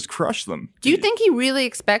as well just crush them. Do you think he really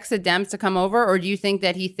expects the Dems to come over, or do you think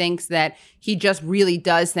that he thinks that he just really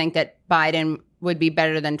does think that Biden would be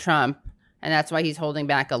better than Trump, and that's why he's holding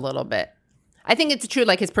back a little bit? I think it's true,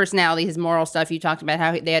 like his personality, his moral stuff. You talked about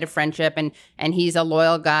how they had a friendship, and he's a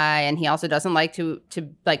loyal guy, and he also doesn't like to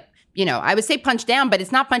like. I would say punch down, but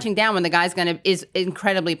it's not punching down when the guy's is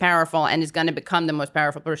incredibly powerful and is going to become the most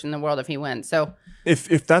powerful person in the world if he wins. So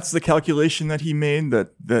if that's the calculation that he made,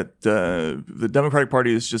 that the Democratic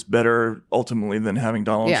Party is just better ultimately than having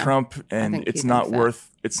Donald Trump, and it's not worth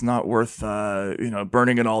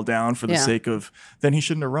burning it all down for the sake of, then he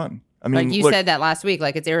shouldn't have run. I mean, like you said that last week,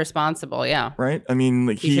 like it's irresponsible, right? I mean,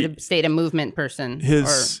 like he should have stayed a movement person.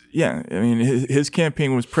 His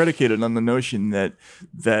campaign was predicated on the notion that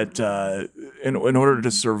in order to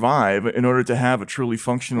survive, in order to have a truly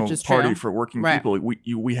functional party for working people,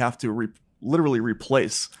 we have to literally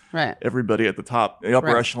replace everybody at the top, the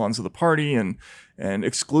upper echelons of the party, and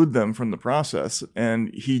exclude them from the process.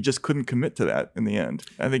 And he just couldn't commit to that in the end.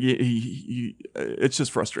 I think it's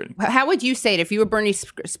just frustrating. How would you say it if you were Bernie's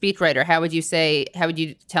speechwriter? How would you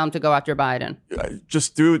tell him to go after Biden?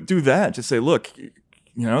 Just do that. Just say, look,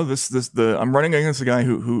 I'm running against a guy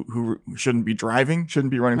who shouldn't be driving,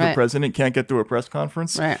 shouldn't be running for president, can't get to a press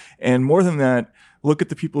conference. Right. And more than that, look at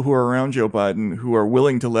the people who are around Joe Biden who are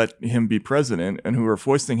willing to let him be president and who are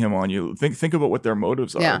foisting him on you. Think about what their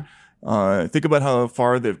motives are. Yeah. Think about how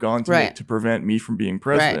far they've gone to prevent me from being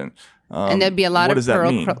president. And there'd be a lot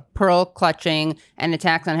of pearl clutching and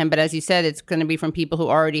attacks on him. But as you said, it's going to be from people who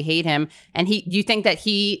already hate him. And do you think that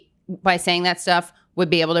he, by saying that stuff, would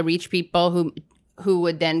be able to reach people who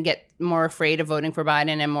would then get more afraid of voting for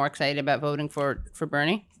Biden and more excited about voting for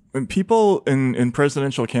Bernie? When people in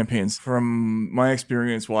presidential campaigns, from my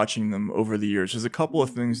experience watching them over the years, there's a couple of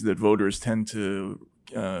things that voters tend to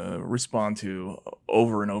respond to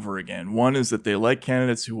over and over again. One is that they like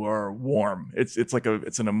candidates who are warm. It's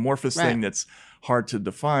an amorphous thing that's hard to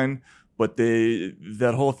define. But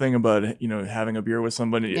that whole thing about having a beer with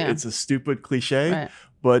somebody, it's a stupid cliche. Right.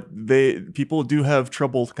 But people do have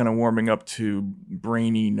trouble kind of warming up to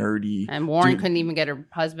brainy, nerdy. And Warren couldn't even get her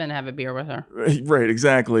husband to have a beer with her. Right,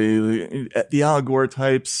 exactly. The Al Gore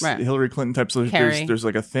types, the Hillary Clinton types. There's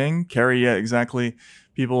like a thing. Kerry, yeah, exactly.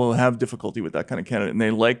 People have difficulty with that kind of candidate, and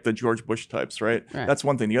they like the George Bush types, right? That's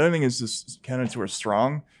one thing. The other thing is this candidates who are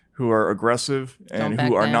strong, who are aggressive, and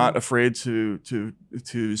who are not afraid to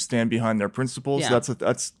stand behind their principles. Yeah.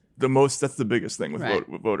 That's the biggest thing with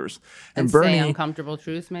voters. And Bernie, say uncomfortable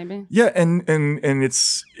truths, maybe. Yeah, and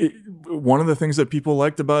it's one of the things that people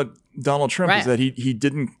liked about Donald Trump is that he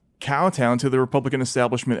didn't kowtow to the Republican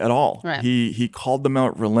establishment at all. Right. He called them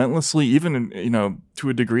out relentlessly, even to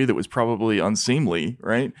a degree that was probably unseemly.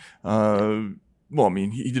 Right. Well, I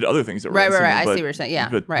mean, he did other things that were unseemly, I see what you're saying. Yeah.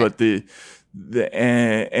 But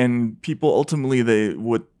and people ultimately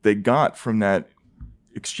what they got from that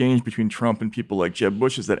exchange between Trump and people like Jeb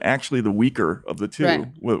Bush is that actually the weaker of the two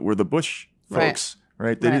were the Bush folks,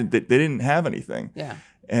 right? They didn't have anything. Yeah.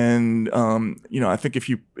 And I think if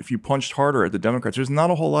you punched harder at the Democrats, there's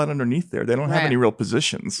not a whole lot underneath there. They don't have any real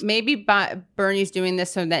positions. Maybe Bernie's doing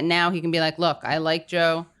this so that now he can be like, look, I like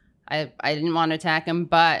Joe. I didn't want to attack him,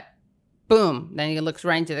 but boom. Then he looks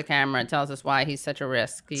right into the camera and tells us why he's such a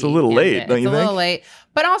risk. It's a little late, don't you think? It's a little late.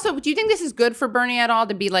 But also, do you think this is good for Bernie at all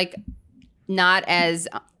to be like not as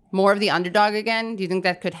more of the underdog again? Do you think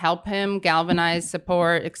that could help him galvanize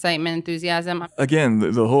support, excitement, enthusiasm? Again,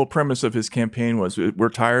 the whole premise of his campaign was we're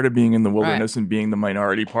tired of being in the wilderness and being the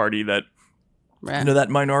minority party that, that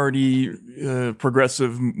minority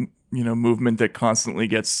progressive movement that constantly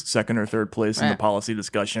gets second or third place in the policy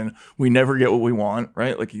discussion. We never get what we want,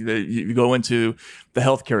 right? Like you go into the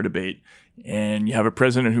healthcare debate. and you have a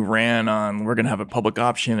president who ran on, we're going to have a public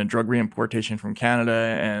option, a drug reimportation from Canada,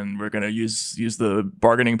 and we're going to use the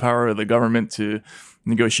bargaining power of the government to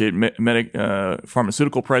negotiate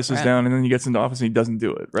pharmaceutical prices down, and then he gets into office and he doesn't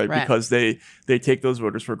do it, right? Because they take those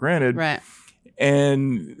voters for granted. Right.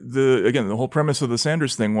 And the whole premise of the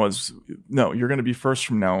Sanders thing was, no, you're going to be first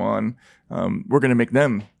from now on. We're going to make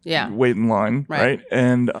them wait in line, right?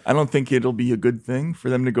 And I don't think it'll be a good thing for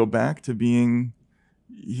them to go back to being,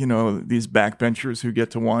 these backbenchers who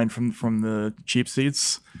get to whine from the cheap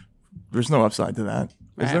seats. There's no upside to that,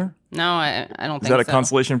 is there? No, I don't think so. Is that a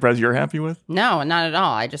consolation prize you're happy with? No, not at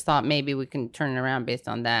all. I just thought maybe we can turn it around based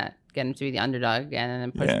on that, get him to be the underdog again, and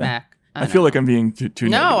then push back. I feel like I'm being too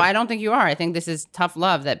No, negative. I don't think you are. I think this is tough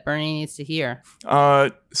love that Bernie needs to hear.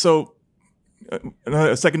 So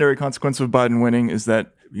a secondary consequence of Biden winning is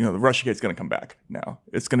that, the Russiagate's going to come back now.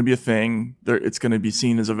 It's going to be a thing. It's going to be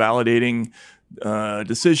seen as a validating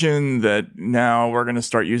decision that now we're going to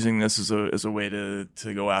start using this as a way to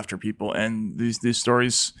go after people. And these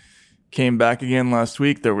stories came back again last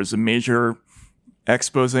week. There was a major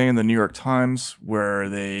expose in the New York Times where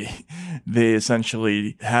they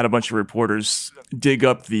essentially had a bunch of reporters dig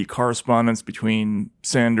up the correspondence between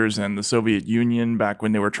Sanders and the Soviet Union back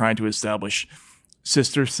when they were trying to establish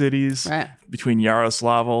sister cities between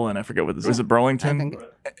Yaroslavl and I forget what this is. It Burlington?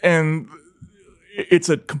 And it's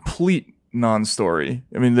a complete non-story.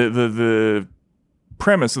 I mean, the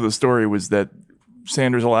premise of the story was that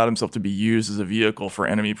Sanders allowed himself to be used as a vehicle for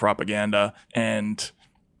enemy propaganda, and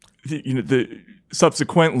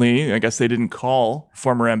subsequently, I guess they didn't call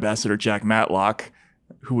former Ambassador Jack Matlock,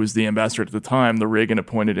 who was the ambassador at the time, the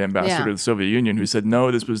Reagan-appointed ambassador to the Soviet Union, who said,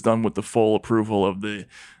 no, this was done with the full approval of the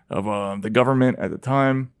government at the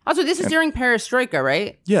time. Also, this is during Perestroika,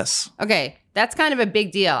 right? Yes. Okay, that's kind of a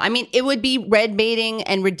big deal. I mean, it would be red baiting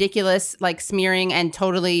and ridiculous, like smearing and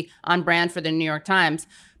totally on brand for the New York Times.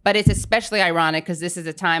 But it's especially ironic because this is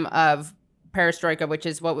a time of Perestroika, which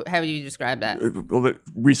is how do you describe that? Well,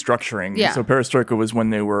 restructuring. Yeah. So Perestroika was when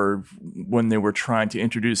they were trying to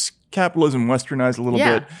introduce capitalism, westernize a little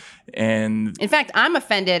bit, and in fact, I'm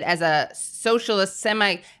offended as a socialist,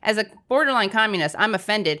 as a borderline communist. I'm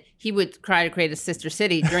offended he would try to create a sister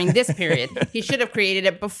city during this period. He should have created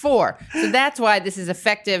it before. So that's why this is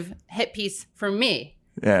effective hit piece for me.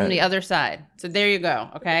 From the other side. So there you go.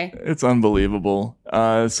 Okay. It's unbelievable.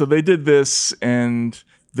 So they did this, and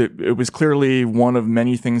it was clearly one of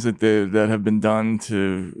many things that have been done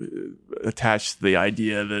to attach the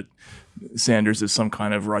idea that Sanders is some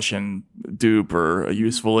kind of Russian dupe or a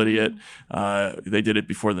useful idiot. They did it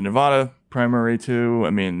before the Nevada primary too.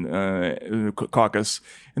 I mean, caucus.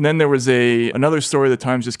 And then there was another story the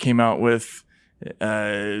Times just came out with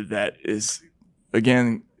that is,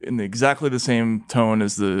 again, in exactly the same tone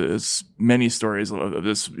as many stories of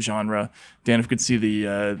this genre. Dan, if you could see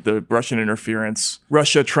the Russian interference,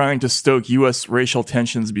 Russia trying to stoke U.S. racial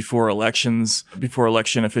tensions before elections, before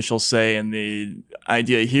election officials say, and the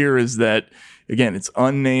idea here is that, again, it's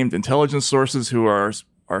unnamed intelligence sources who are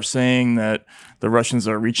saying that the Russians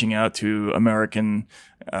are reaching out to American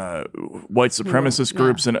white supremacist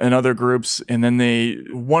groups and other groups, and then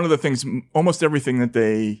one of the things, almost everything that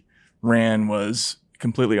they ran was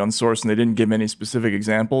completely unsourced, and they didn't give any specific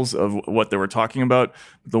examples of what they were talking about.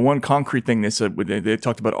 The one concrete thing they said, they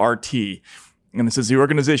talked about RT, and it says the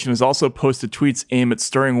organization has also posted tweets aimed at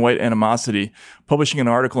stirring white animosity, publishing an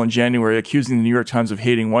article in January accusing the New York Times of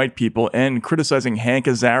hating white people and criticizing Hank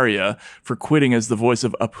Azaria for quitting as the voice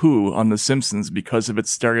of Apu on The Simpsons because of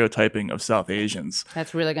its stereotyping of South Asians.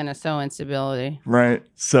 That's really going to sow instability. Right.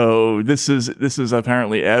 So this is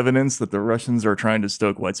apparently evidence that the Russians are trying to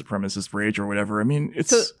stoke white supremacist rage or whatever. I mean,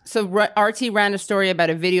 it's... So RT ran a story about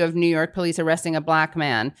a video of New York police arresting a black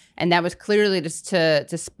man, and that was clearly just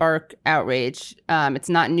to spark outrage. It's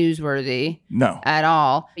not newsworthy at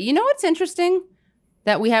all. You know what's interesting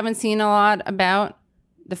that we haven't seen a lot about?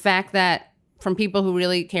 The fact that from people who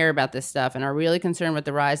really care about this stuff and are really concerned with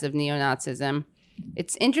the rise of neo-Nazism,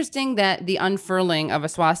 it's interesting that the unfurling of a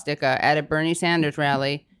swastika at a Bernie Sanders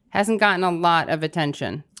rally hasn't gotten a lot of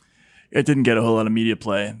attention. It didn't get a whole lot of media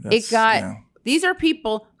play. These are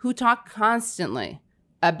people who talk constantly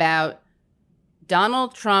about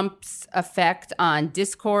Donald Trump's effect on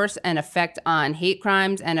discourse and effect on hate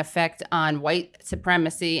crimes and effect on white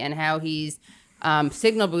supremacy and how he's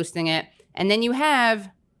signal boosting it. And then you have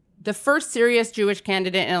the first serious Jewish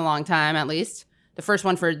candidate in a long time, at least, the first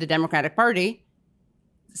one for the Democratic Party,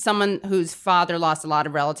 someone whose father lost a lot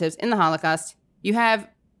of relatives in the Holocaust. You have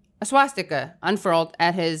a swastika unfurled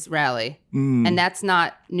at his rally, and that's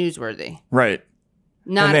not newsworthy. Right.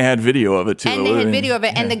 And they had video of it, too. And they had video of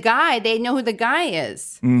it. And the guy, they know who the guy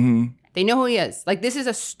is. Mm-hmm. They know who he is. Like, this is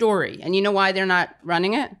a story. And you know why they're not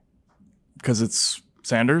running it? Because it's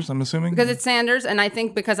Sanders, I'm assuming? Because it's Sanders. And I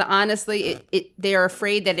think because, honestly, they are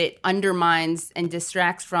afraid that it undermines and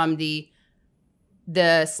distracts from the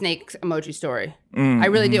snake emoji story. I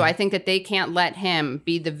really do. I think that they can't let him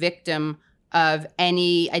be the victim of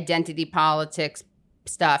any identity politics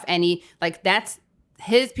stuff. That's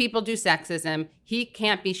his people do sexism. He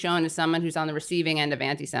can't be shown as someone who's on the receiving end of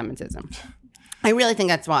anti-Semitism. I really think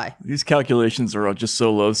that's why. These calculations are just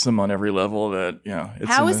so loathsome on every level that,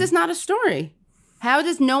 How is this not a story? How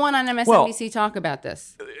does no one on MSNBC talk about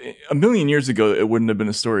this? A million years ago, it wouldn't have been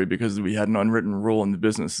a story because we had an unwritten rule in the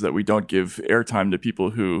business that we don't give airtime to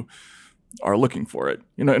people who are looking for it.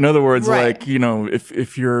 In other words, right.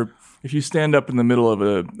 if you stand up in the middle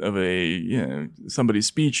of somebody's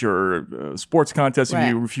speech or a sports contest,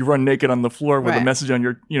 right. if you run naked on the floor with right. a message on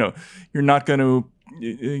your, you're not going to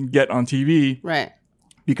get on TV, right?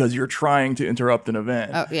 Because you're trying to interrupt an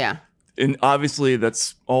event. Oh yeah. And obviously,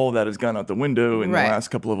 that's all that has gone out the window in right. the last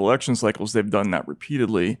couple of election cycles. They've done that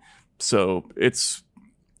repeatedly, so it's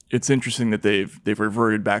interesting that they've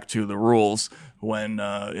reverted back to the rules when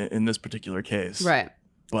in this particular case, right?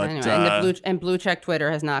 But anyway, and blue check Twitter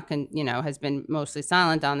has not, has been mostly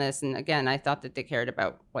silent on this. And again, I thought that they cared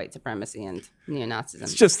about white supremacy and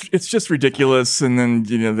neo-Nazism. It's just ridiculous. And then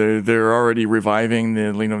they're already reviving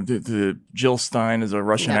the Jill Stein as a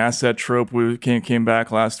Russian asset trope. Came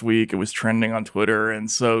back last week. It was trending on Twitter, and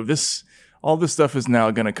so all this stuff is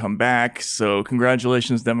now going to come back. So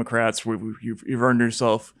congratulations, Democrats. You've earned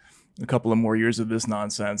yourself a couple of more years of this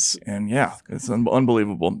nonsense, and it's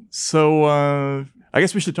unbelievable. So. I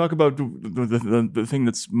guess we should talk about the thing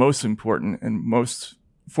that's most important and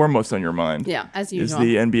foremost on your mind. Yeah, as usual. Is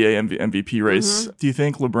the NBA MVP race. Mm-hmm. Do you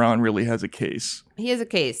think LeBron really has a case? He has a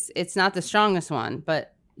case. It's not the strongest one,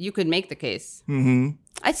 but you could make the case. Mm-hmm.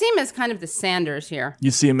 I see him as kind of the Sanders here.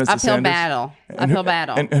 You see him as the Sanders? Uphill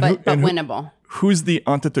battle, but winnable. Who's the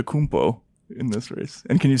Antetokounmpo in this race?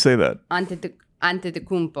 And can you say that?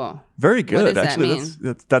 Antetokounmpo. Very good. What does actually, that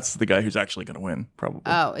mean? That's the guy who's actually going to win, probably.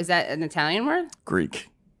 Oh, is that an Italian word? Greek.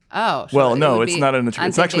 Oh, sure. Well, no, it's not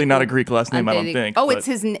it's actually not a Greek last name, I don't think. Oh,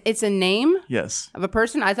 it's a name? Yes. Of a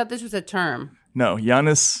person? I thought this was a term. No,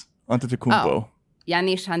 Giannis Antetokounmpo. Oh,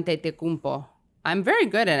 Giannis Antetokounmpo. I'm very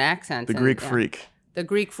good at accents. The Greek freak. The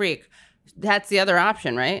Greek freak. That's the other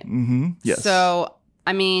option, right? Mm-hmm. Yes. So,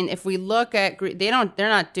 I mean, if we look at Greece, they're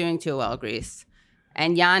not doing too well, Greece.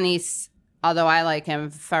 And Giannis, although I like him,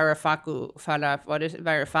 Varoufakis,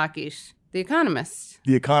 The Economist.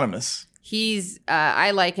 The Economist.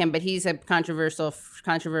 I like him, but he's a controversial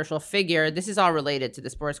figure. This is all related to the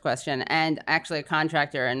sports question. And actually a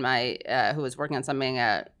contractor in my, who was working on something,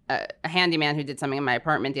 a handyman who did something in my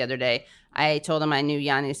apartment the other day, I told him I knew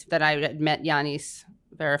Giannis, that I had met Giannis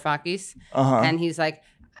Varoufakis. Uh-huh. And he's like,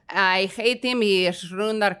 I hate him. He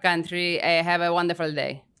ruined our country. Have a wonderful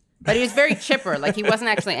day. But he was very chipper. Like, he wasn't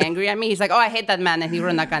actually angry at me. He's like, oh, I hate that man and he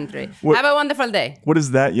ruined our country. Have a wonderful day. What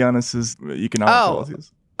is that, Giannis's economic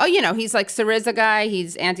policies? Oh, he's like Syriza guy.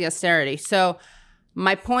 He's anti-austerity. So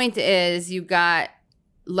my point is you got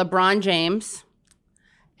LeBron James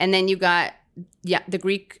and then you got the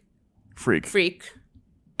Greek freak.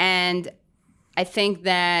 And I think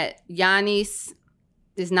that Giannis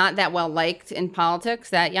is not that well liked in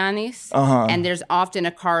politics, Giannis. Uh-huh. And there's often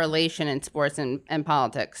a correlation in sports and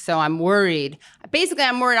politics. So I'm worried. Basically,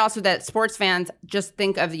 I'm worried also that sports fans just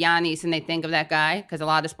think of Giannis and they think of that guy because a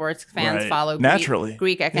lot of sports fans follow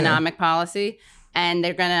Greek economic policy. And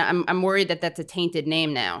they're I'm worried that that's a tainted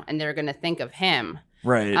name now and they're going to think of him.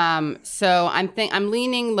 Right. So I'm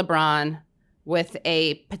leaning LeBron with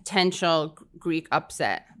a potential Greek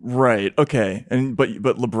upset. Right. Okay. But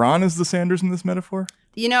LeBron is the Sanders in this metaphor?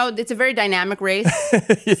 It's a very dynamic race.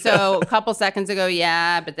 Yeah. So a couple seconds ago,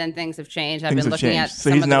 but then things have changed. I've been looking at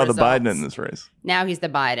so he's now the Biden in this race. Now he's the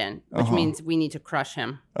Biden, which means we need to crush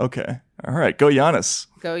him. Okay. All right. Go Giannis.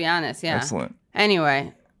 Go Giannis, yeah. Excellent.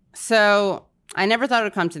 Anyway, so I never thought it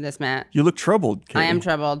would come to this, Matt. You look troubled, Katie. I am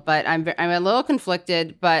troubled, but I'm a little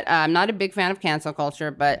conflicted, but I'm not a big fan of cancel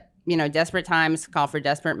culture, but desperate times call for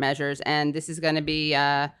desperate measures, and this is going to be.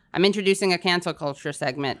 I'm introducing a cancel culture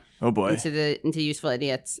segment. Oh boy! Into Useful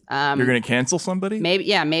Idiots. You're going to cancel somebody?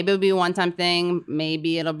 Maybe it'll be a one-time thing.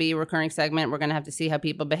 Maybe it'll be a recurring segment. We're going to have to see how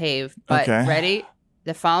people behave. But ready?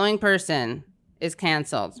 The following person is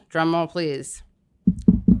canceled. Drum roll, please.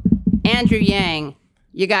 Andrew Yang,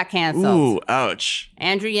 you got canceled. Ooh, ouch!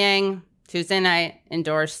 Andrew Yang Tuesday night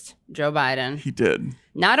endorsed Joe Biden. He did.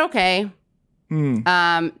 Not okay.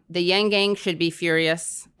 The Yang gang should be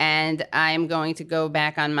furious, and I'm going to go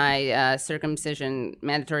back on my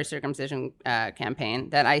mandatory circumcision campaign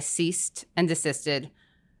that I ceased and desisted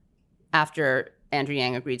after Andrew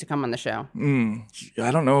Yang agreed to come on the show.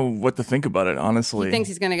 I don't know what to think about it, honestly. He thinks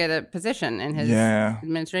he's going to get a position in his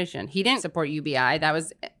administration. He didn't support UBI. That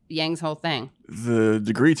was Yang's whole thing. The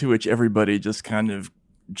degree to which everybody just kind of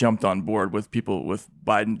jumped on board with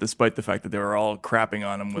Biden, despite the fact that they were all crapping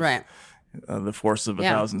on him with the force of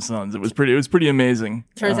 1,000 suns. It was pretty amazing.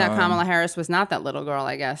 Turns out Kamala Harris was not that little girl,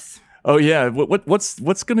 I guess. Oh yeah,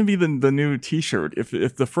 what's going to be the new T-shirt?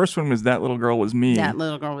 If the first one was "That little girl was me," that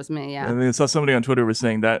little girl was me. Yeah, I saw somebody on Twitter was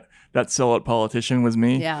saying that sellout politician was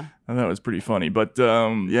me. Yeah, I thought it was pretty funny, but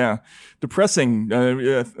depressing.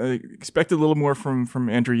 I expected a little more from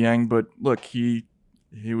Andrew Yang, but look, he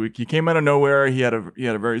came out of nowhere. He had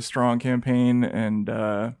a very strong campaign, and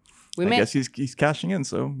I guess he's cashing in.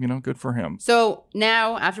 So good for him. So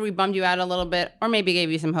now, after we bummed you out a little bit, or maybe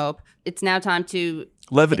gave you some hope, it's now time to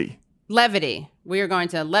levity. We are going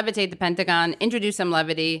to levitate the Pentagon, introduce some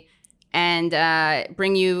levity, and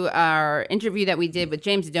bring you our interview that we did with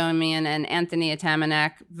James Adomian and Anthony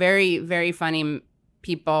Atamaniuk. Very, very funny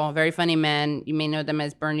people, very funny men. You may know them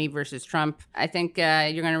as Bernie versus Trump. I think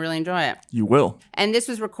you're going to really enjoy it. You will. And this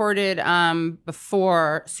was recorded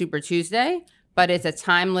before Super Tuesday, but it's a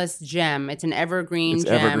timeless gem. It's an evergreen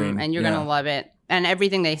gem, and you're going to love it. And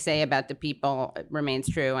everything they say about the people remains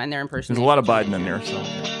true, and they're impersonating. There's a lot of Biden in there, so.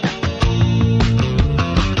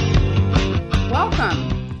 Welcome.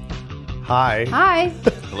 Hi. Hi.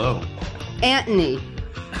 Hello. Anthony.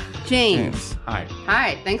 James. Hi.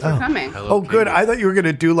 Hi. Thanks for coming. Hello, good. I thought you were going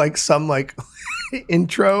to do some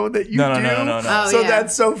intro that you do. No. Oh, so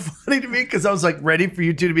that's so funny to me because I was ready for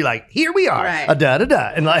you two to be here we are. Right.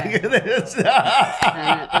 Da-da-da. And this.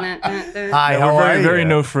 Hi, how we're are you? very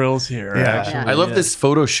no frills here. Yeah. Actually. I love this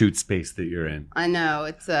photo shoot space that you're in. I know.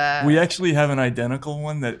 It's We actually have an identical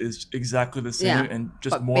one that is exactly the same and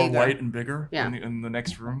just more bigger. white and bigger Yeah. in the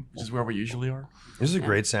next room, which is where we usually are. This is a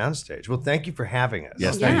great soundstage. Well, thank you for having us.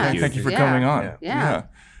 Yes, thank you. Thank you for coming on. Yeah.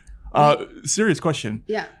 Serious question.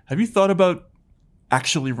 Yeah. Have you thought about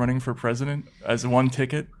actually running for president as one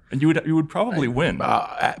ticket? And you would probably win.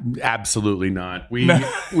 Absolutely not. We have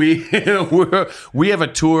a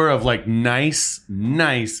tour of nice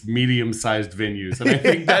medium-sized venues, and I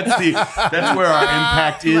think that's where our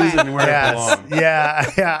impact is and where it belongs.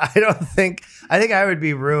 Yeah. I think I would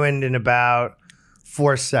be ruined in about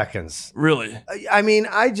 4 seconds. Really? I mean,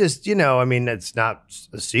 it's not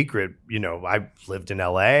a secret. I lived in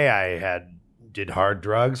LA. I did hard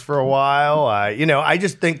drugs for a while. I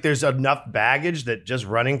just think there's enough baggage that just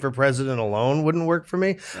running for president alone wouldn't work for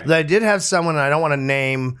me. Right. But I did have someone, and I don't want to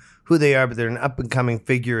name who they are, but they're an up-and-coming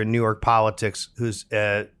figure in New York politics who's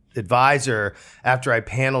advisor, after I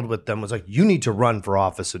paneled with them, was like, "You need to run for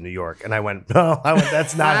office in New York." And I went, "No,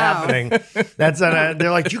 that's not happening. That's not."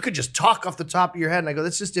 They're like, "You could just talk off the top of your head." And I go,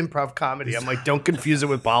 "That's just improv comedy." I'm like, "Don't confuse it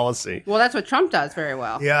with policy." Well, that's what Trump does very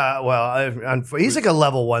well. Yeah, well, he's like a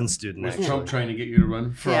level 1 student. Was Trump trying to get you to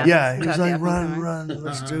run for office? Yeah, he was like, "Run,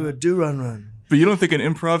 let's do it. Run." But you don't think an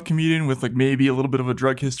improv comedian with maybe a little bit of a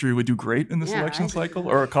drug history would do great in this election cycle,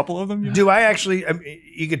 or a couple of them? Do I actually,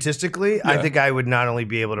 egotistically, I think I would not only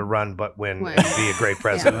be able to run, but win and be a great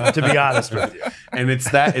president, to be honest with you. And it's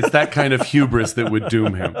that kind of hubris that would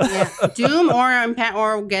doom him. Yeah. Doom or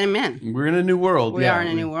get him in. We're in a new world. We are in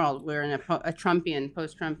a new world. We're in a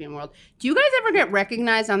post-Trumpian world. Do you guys ever get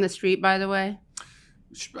recognized on the street, by the way?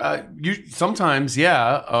 Sometimes,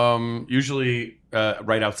 yeah. Usually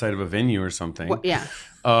right outside of a venue or something. Well, yeah.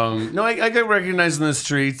 No, I get recognized in the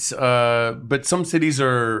streets, but some cities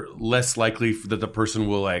are less likely that the person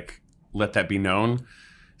will let that be known.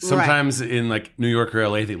 Sometimes in New York or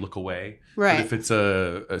LA, they look away. Right. But if it's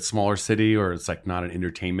a smaller city or it's not an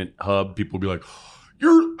entertainment hub, people will be like,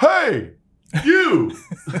 "Hey, you."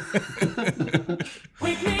 No,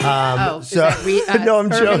 I'm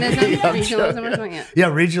joking. Regionalism or something? Yeah,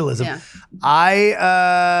 regionalism. Yeah.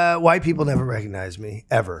 White people never recognize me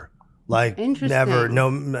ever. Never. No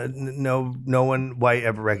one white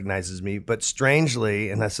ever recognizes me. But strangely,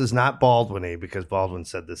 and this is not Baldwin-y, because Baldwin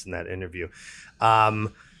said this in that interview.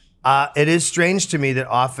 It is strange to me that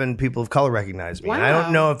often people of color recognize me. Wow. And I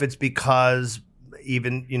don't know if it's because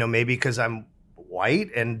maybe because I'm white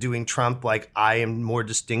and doing Trump, I am more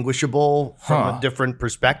distinguishable from a different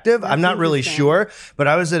perspective. I'm not really sure, but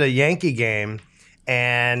I was at a Yankee game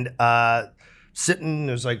and sitting,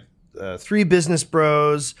 there's 3 business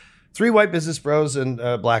bros, 3 white business bros and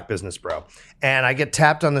a black business bro. And I get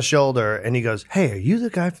tapped on the shoulder and he goes, "Hey, are you the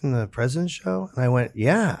guy from the President's Show?" And I went,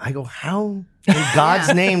 "Yeah." I go, "How in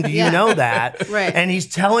God's name do you know that?" Right. And he's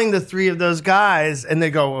telling the 3 of those guys and they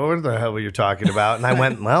go, "Well, what the hell were you talking about?" And I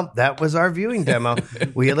went, "Well, that was our viewing demo.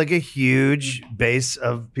 We had like a huge base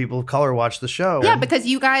of people of color watch the show." Yeah, because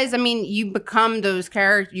you guys, I mean, you become those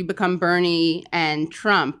characters. You become Bernie and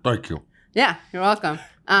Trump. Thank you. Yeah, you're welcome.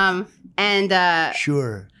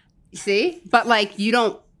 Sure. See? But like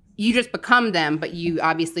you just become them, but you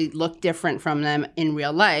obviously look different from them in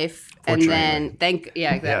real life. And then exactly.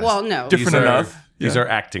 Yes. Well, no. Different enough. These are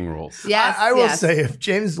acting roles. Yes. I will say, if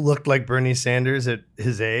James looked like Bernie Sanders at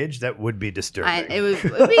his age, that would be disturbing. It would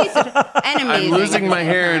be an amazing. I'm losing my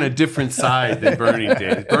hair in a different side than Bernie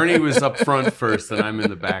did. Bernie was up front first, and I'm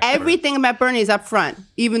in the back. Everything about Bernie is up front,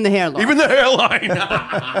 even the hairline. Even the hairline.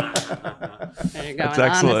 There you go. That's an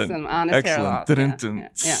excellent. Honest hair loss.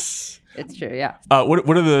 Excellent. Yeah. It's true. Yeah. What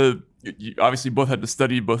are the? You obviously both had to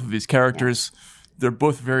study both of these characters. Yeah. They're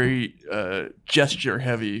both very gesture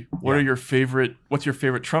heavy. What's your favorite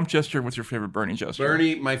Trump gesture? What's your favorite Bernie gesture?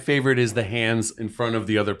 Bernie, my favorite is the hands in front of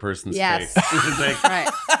the other person's face. Like,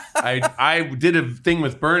 right. I did a thing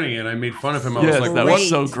with Bernie and I made fun of him. I was like, that was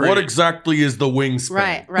so great. What exactly is the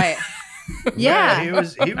wingspan? Right. Yeah. he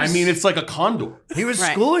was. I mean, it's like a condor. He was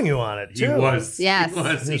schooling you on it, too. He was. Yes.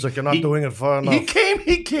 He was like, "You're not doing it far enough." He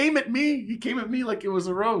came at me. He came at me like it was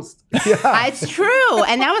a roast. It's true.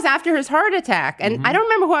 And that was after his heart attack. And I don't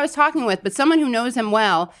remember who I was talking with, but someone who knows him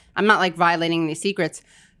well, I'm not like violating any secrets,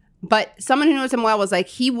 but someone who knows him well was like,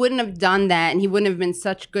 he wouldn't have done that and he wouldn't have been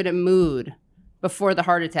such good a mood before the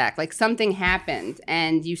heart attack. Like something happened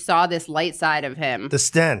and you saw this light side of him. The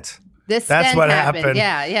stent. That's what happened.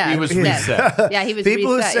 Yeah. He was reset. Yeah, he was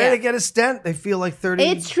People reset, who say to get a stent, they feel like 10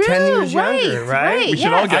 it's true, 10 years younger, right? We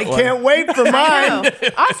should all get one. I can't wait for mine.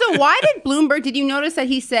 Also, why did Bloomberg, did you notice that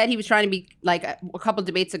he said he was trying to be, like a couple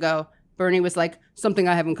debates ago, Bernie was like, something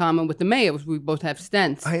I have in common with the mayor was we both have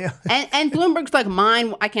stents. And Bloomberg's like,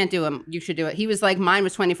 mine, I can't do him. You should do it. He was like, mine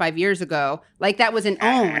was 25 years ago. Like that was an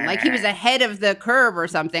own. Like he was ahead of the curve or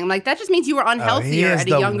something. Like that just means you were unhealthier at a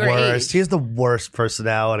younger age. He has the worst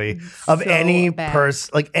personality of any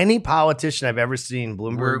person, like any politician I've ever seen.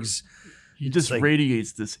 Bloomberg's. He just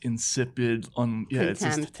radiates this insipid, it's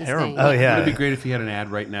just terrible. Oh yeah. Would it be great if he had an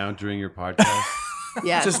ad right now during your podcast?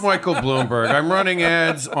 Yes. Just Michael Bloomberg. I'm running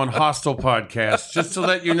ads on hostile podcasts just to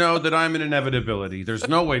let you know that I'm an inevitability. There's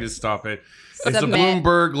no way to stop it. It's a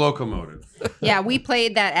Bloomberg locomotive. Yeah, we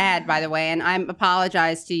played that ad, by the way, and I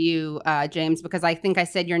apologize to you, James, because I think I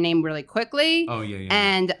said your name really quickly. Oh, yeah.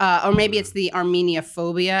 And, or maybe it's the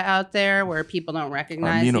Armenophobia out there where people don't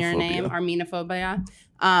recognize your name. Armenophobia.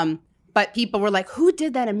 But people were like, who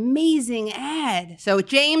did that amazing ad? So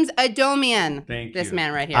James Adomian. Thank this you.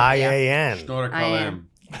 man right here. IAN. Shnor Kalem.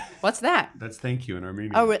 What's that? That's thank you in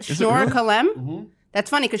Armenian. Oh, Shnor Kalem? Mm-hmm. That's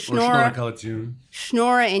funny because Shnor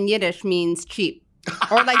Shnora in Yiddish means cheap.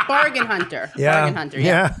 Or like bargain hunter. Yeah. Bargain hunter,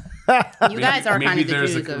 yeah. You guys are kind of the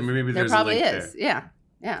Jews of... Maybe there there's probably a link is. there. Yeah.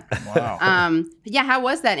 Wow. Yeah, how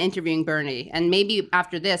was that interviewing Bernie? And maybe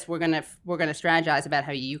after this, we're gonna strategize about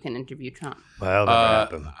how you can interview Trump. Well,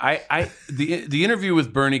 that'll happen. The interview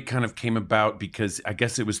with Bernie kind of came about because I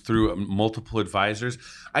guess it was through multiple advisors.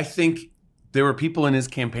 I think there were people in his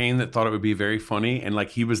campaign that thought it would be very funny, and like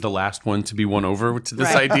he was the last one to be won over to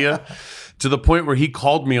this idea, to the point where he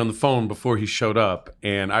called me on the phone before he showed up,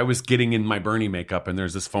 and I was getting in my Bernie makeup, and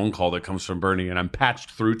there's this phone call that comes from Bernie, and I'm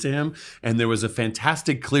patched through to him, and there was a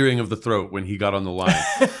fantastic clearing of the throat when he got on the line.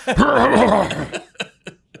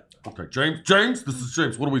 Okay, James, this is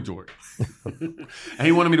James. What are we doing? And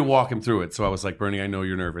he wanted me to walk him through it. So I was like, Bernie, I know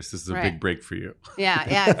you're nervous. This is a big break for you. Yeah,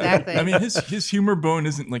 exactly. I mean, his humor bone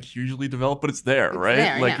isn't like hugely developed, but it's there, right?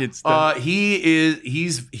 There, like yeah.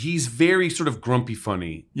 it's he's very sort of grumpy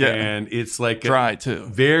funny. Yeah. And it's like dry too.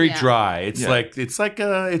 Very dry. It's like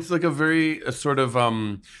a very sort of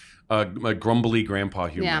a grumbly grandpa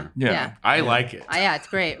humor. Yeah. I like it. Yeah, it's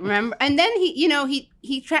great. Remember, and then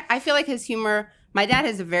I feel like his humor. My dad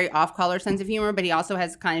has a very off-color sense of humor, but he also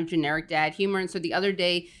has kind of generic dad humor. And so the other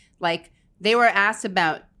day, like they were asked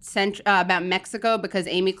about Mexico because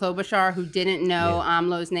Amy Klobuchar, who didn't know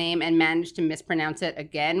AMLO's name and managed to mispronounce it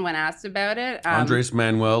again when asked about it. Andres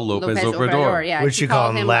Manuel Lopez Obrador. Yeah, would she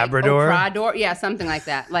call him Labrador? Like, Obrador? Yeah, something like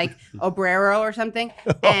that. Like Obrero or something.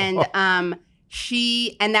 And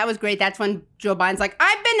and that was great. That's when Joe Biden's like,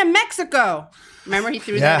 I've been to Mexico. Remember he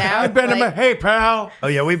threw that out? I've been to hey, pal. Oh,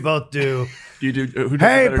 yeah, we both do. You do. Who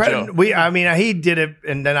does a better Joe? I mean, he did it,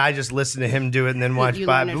 and then I just listened to him do it, and then watch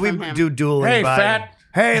Bob. We do dueling. Hey, Biden. fat.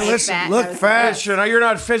 Hey, listen, look fat. Listen, you're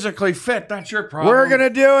not physically fit. That's your problem. We're going to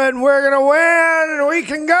do it, and we're going to win, and we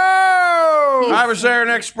can go. I was there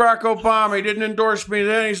next Barack Obama. He didn't endorse me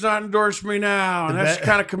then. He's not endorsed me now. And that's the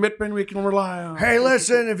kind of commitment we can rely on. Hey,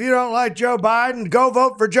 listen, if you don't like Joe Biden, go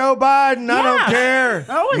vote for Joe Biden. I don't care.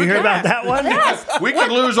 You hear about that one? Yes. We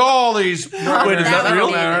could lose all these. Wait, is that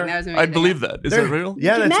real? Amazing. I believe that. Is that real?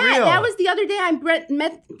 Yeah, that's Matt, real. that was the other day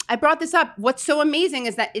I brought this up. What's so amazing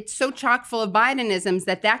is that it's so chock full of Bidenisms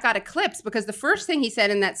that got eclipsed, because the first thing he said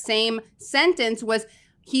in that same sentence was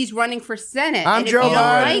he's running for Senate. I'm and Joe if you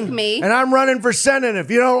Biden, don't like me, and I'm running for Senate. If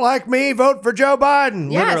you don't like me, vote for Joe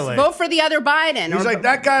Biden. yes, Literally. vote for the other Biden. He's like,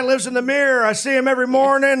 that guy lives in the mirror. I see him every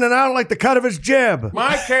morning, and I don't like the cut of his jib.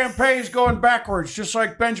 My campaign's going backwards, just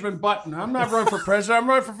like Benjamin Button. I'm not running for president. I'm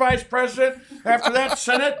running for vice president. After that,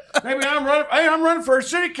 Senate. Maybe I'm running for a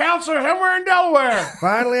city councilor somewhere in Delaware.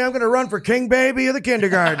 Finally, I'm going to run for King Baby of the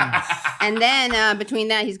kindergarten. And then between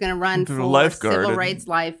that, he's going to run for lifeguard. civil rights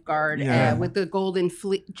lifeguard with the golden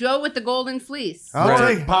fleece. Joe with the golden fleece. I'll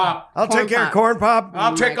take Corn care of Pop. Corn Pop.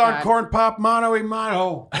 I'll take on God. Corn Pop mano a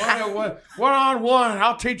mano. One on one.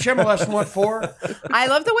 I'll teach him a lesson what for. I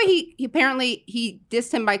love the way he apparently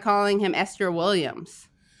dissed him by calling him Esther Williams.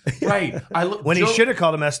 Right. When he should have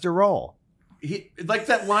called him Esther Roll. He, like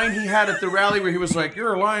that line he had at the rally where he was like,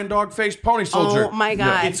 "You're a lion dog faced pony soldier." Oh my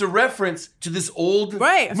God! It's a reference to this old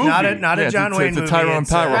right. movie. Not a John Wayne movie. It's a Tyrone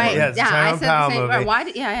Power movie. Right. Yeah, it's a I Tyrone said Power the same. movie.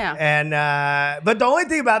 Why? Yeah. And but the only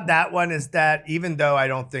thing about that one is that even though I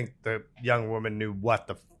don't think the young woman knew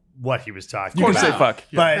what he was talking You about. can say fuck.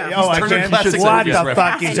 But, Yeah. I can't. What the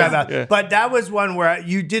fuck he's talking about? Yeah. But that was one where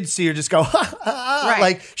you did see her just go, Right.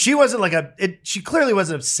 like, she wasn't like she clearly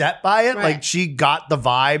wasn't upset by it. Right. Like, she got the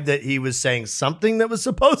vibe that he was saying something that was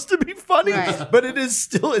supposed to be funny, Right. but it is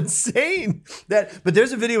still insane. But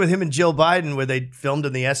there's a video with him and Jill Biden where they filmed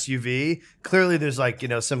in the SUV. Clearly there's like,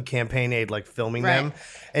 some campaign aide like filming Right. them.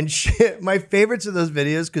 And my favorites of those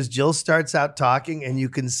videos, because Jill starts out talking and you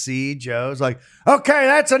can see Joe's like, okay,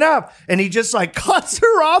 that's enough. And he just like cuts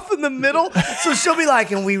her off in the middle. So she'll be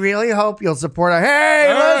like, and we really hope you'll support her.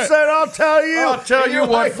 Hey, listen, I'll tell you. I'll tell And you you're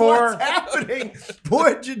what like, for. What's happening?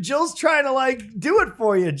 Boy, Jill's trying to like do it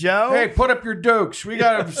for you, Joe. Hey, put up your dukes. We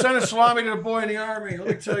got to send a salami to the boy in the army. Let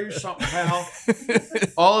me tell you something, pal.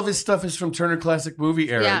 All of his stuff is from Turner Classic Movie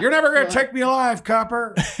era. Yeah. You're never going to take me alive,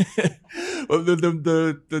 copper. Well,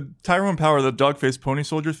 the Tyrone Power, the dog-faced pony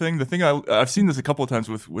soldier thing, the thing I've seen this a couple of times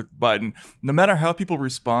with Biden, no matter how people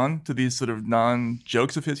respond to these sort of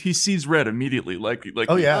non-jokes of his, he sees red immediately. Like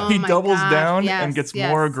Oh, yeah. he Oh my doubles gosh, down yes, and gets yes.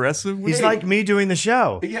 more aggressive. with He's it. like me doing the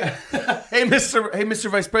show. Yeah. Hey, Mr.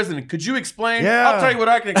 Vice President, could you explain? Yeah. I'll tell you what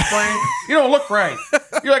I can explain. You don't look right.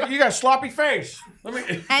 You got a sloppy face. Let me.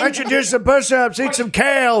 Why don't you do some push-ups, eat some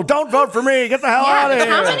kale? Don't vote for me. Get the hell out of here.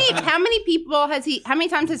 How many people how many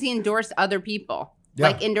times has he endorsed other people? Yeah.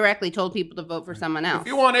 Like indirectly told people to vote for someone else. If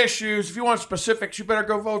you want issues, if you want specifics, you better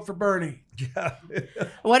go vote for Bernie.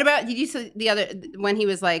 What about, did you see the other, when he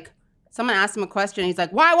was like, someone asked him a question, he's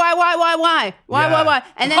like, why?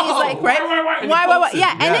 And then he's like, right? Why?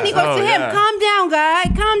 Yeah. And then he goes to him, calm down, guy.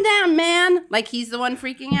 Calm down, man. Like he's the one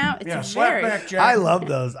freaking out. It's Slap very, back, Jack. I love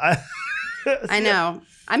those. I know.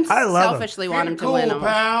 I love selfishly him. want him to cool, win them.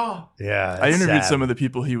 pal. Yeah. I interviewed sad. some of the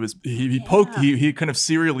people he poked. He kind of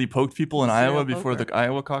serially poked people in Iowa before the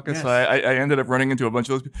Iowa caucus. Yes. So I ended up running into a bunch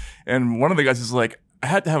of those people. And one of the guys is like, I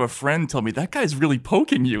had to have a friend tell me, that guy's really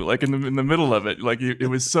poking you, like in the middle of it. Like it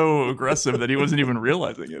was so aggressive that he wasn't even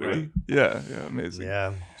realizing it. Yeah, amazing.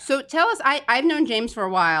 Yeah. So tell us, I've known James for a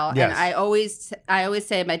while, Yes. and I always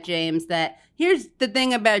say about James that here's the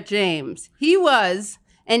thing about James. He was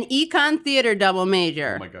an econ theater double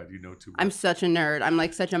major. Oh my God, you know too much. I'm such a nerd. I'm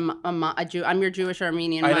like such a Jew. I'm your Jewish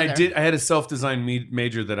Armenian And mother. I had a self-designed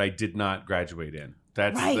major that I did not graduate in.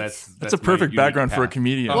 That's a perfect background for a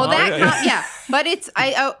comedian. Well, but it's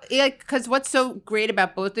because what's so great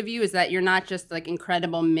about both of you is that you're not just like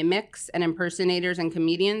incredible mimics and impersonators and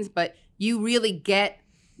comedians, but you really get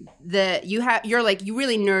you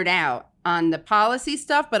really nerd out on the policy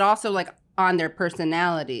stuff, but also like on their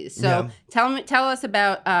personalities. So tell us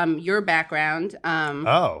about your background. And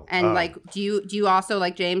do you also,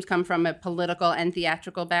 like James, come from a political and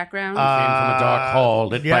theatrical background? Came from a dark hall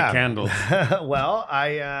lit by candles. Well,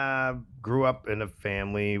 I grew up in a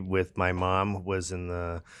family with my mom who was in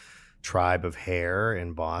the tribe of Hare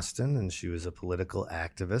in Boston, and she was a political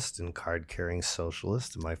activist and card-carrying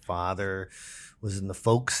socialist. And my father was in the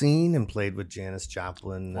folk scene and played with Janis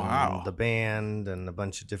Joplin Wow. and the band and a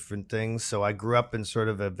bunch of different things. So I grew up in sort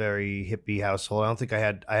of a very hippie household. I don't think I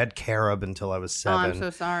had carob until I was 7. Oh, I'm so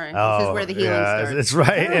sorry. This is where the healing starts. That's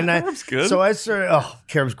right. And Carob's good. So I started.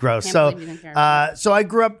 Carob's gross. Can't believe you think carob. So I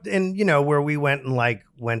grew up in where we went and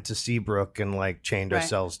went to Seabrook and chained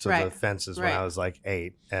ourselves to the fences when I was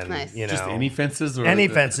 8. And Nice. Just any fences or any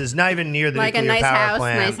fences, not even near the Like a nuclear nice power house,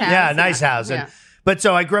 plant. nice house. Yeah, nice house. Yeah. But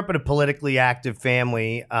so I grew up in a politically active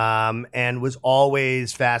family and was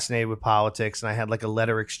always fascinated with politics. And I had a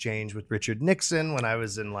letter exchange with Richard Nixon when I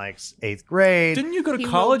was in 8th grade. Didn't you go to He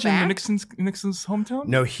college moved in back? Nixon's hometown?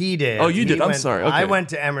 No, he did. Oh, you He did. I'm went- sorry. Okay. I went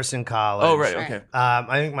to Emerson College. Oh, right. Okay.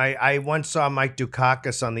 I think I once saw Mike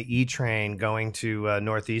Dukakis on the E train going to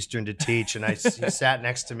Northeastern to teach, and he sat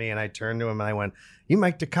next to me, and I turned to him and I went, "You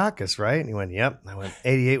Mike Dukakis, right?" And he went, "Yep." I went,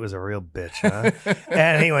 "88 was a real bitch, huh?"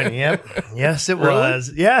 And he went, "Yep, yes, it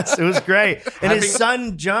was. Yes, it was great." And his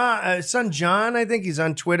son John, I think he's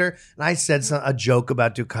on Twitter, and I said a joke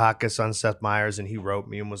about Dukakis on Seth Meyers, and he wrote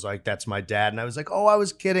me and was like, "That's my dad," and I was like, "Oh, I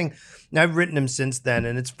was kidding." And I've written him since then,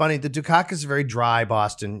 and it's funny. The Dukakis is very dry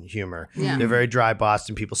Boston humor. Yeah. They're very dry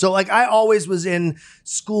Boston people. So I always was in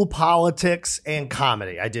school politics and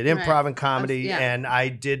comedy. I did improv and comedy, and I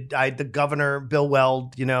did the governor Bill Weld.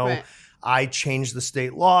 Right. I changed the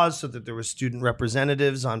state laws so that there were student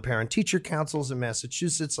representatives on parent-teacher councils in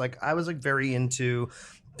Massachusetts. I was very into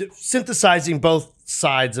synthesizing both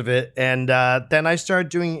sides of it, and then I started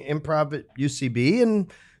doing improv at UCB,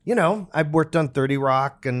 and I worked on 30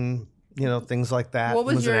 Rock and things like that. What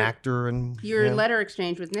was an your- actor and Your letter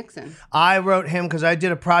exchange with Nixon. I wrote him because I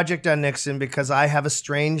did a project on Nixon because I have a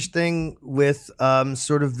strange thing with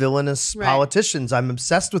sort of villainous politicians. I'm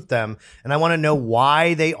obsessed with them, and I want to know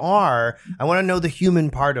why they are. I want to know the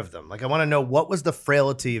human part of them. I want to know what was the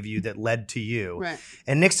frailty of you that led to you. Right.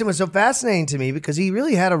 And Nixon was so fascinating to me because he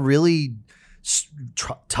really had a really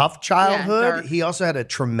tough childhood. dark. He also had a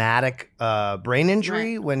traumatic brain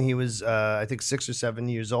injury when he was, I think, 6 or 7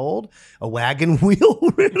 years old. A wagon wheel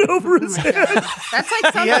ran over his head. That's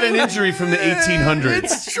like something. He had an injury from the 1800s.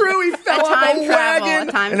 It's true. He fell off time a travel, wagon,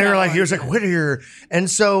 a time and they were travel. he was like Whittier, and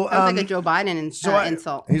so Sounds like a Joe Biden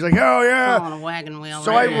insult. he's like, oh yeah. Fall on a wagon wheel.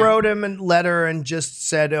 So right I now. wrote him a letter and just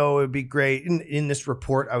said, oh, it'd be great in this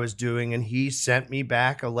report I was doing. And he sent me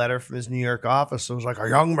back a letter from his New York office. So it was like, a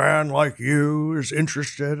young man like you is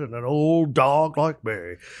interested in an old dog like me.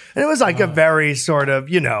 And it was like a very sort of,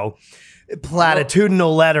 platitudinal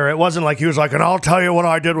letter. It wasn't like he was like, and I'll tell you what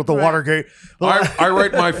I did with the Watergate. I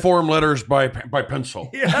write my form letters by pencil,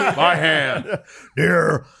 by hand.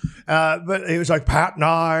 Dear. But it was like Pat and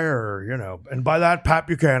I, and by that, Pat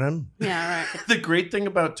Buchanan. Yeah, right. The great thing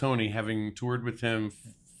about Tony, having toured with him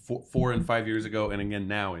 4 and 5 years ago, and again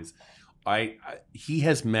now, is he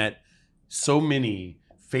has met so many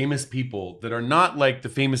famous people that are not like the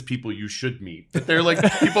famous people you should meet, but they're like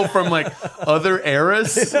people from other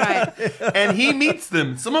eras. Right. And he meets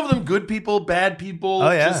them. Some of them good people, bad people,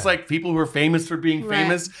 just like people who are famous for being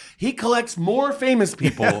famous. He collects more famous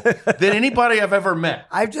people than anybody I've ever met.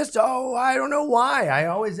 I don't know why. I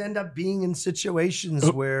always end up being in situations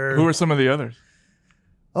where. Who are some of the others?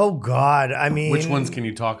 Oh God! I mean, which ones can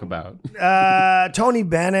you talk about? Tony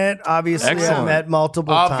Bennett, obviously, Excellent. I've met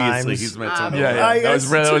multiple times. Obviously, he's met Tony. Yeah, I that was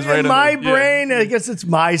guess right. That was right in my brain. I guess it's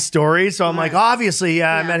my story, so I'm like, obviously,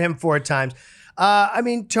 I met him 4 times. I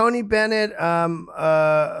mean, Tony Bennett. Well,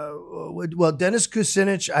 Dennis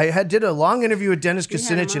Kucinich. I did a long interview with Dennis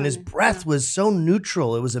Kucinich, and his breath was so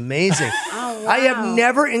neutral. It was amazing. Oh, wow. I have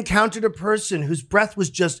never encountered a person whose breath was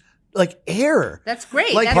just like air. That's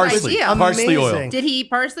great. Like That's parsley. ideal. Parsley oil. Did he eat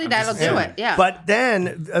parsley? That'll do it. Yeah. But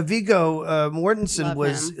then Viggo Mortensen Love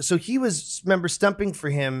was, him. so he was, remember, stumping for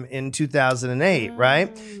him in 2008,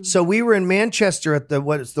 right? So we were in Manchester at the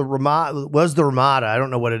Ramada. I don't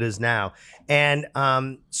know what it is now. And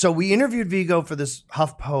so we interviewed Viggo for this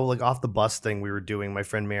HuffPo, off the bus thing we were doing, my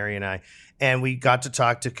friend Mary and I. And we got to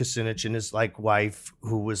talk to Kucinich and his wife,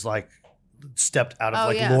 who was stepped out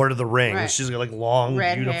of Lord of the Rings. Right. She's got long,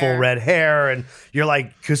 Red beautiful hair. red hair, and you're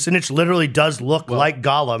like, Kucinich literally does look like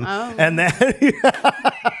Gollum. Oh. And then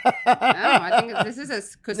I think this is a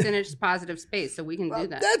Kucinich positive space, so we can do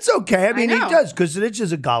that. that's okay. I mean, he know. does. Kucinich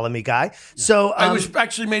is a Gollum-y guy. So I was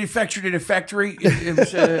actually manufactured in a factory. It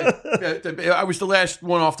was, I was the last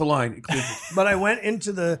one off the line. but I went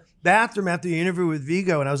into the bathroom after the interview with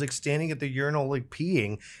Vigo, and I was like standing at the urinal like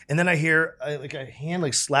peeing, and then I hear like a hand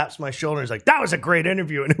like slaps my shoulder. He's like, "That was a great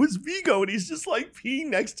interview," and it was Vigo, and he's just like peeing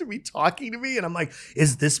next to me, talking to me, and I'm like,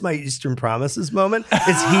 "Is this my Eastern Promises moment?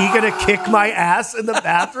 Is he gonna kick my ass in the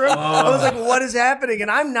bathroom?" I was like, "What is happening?"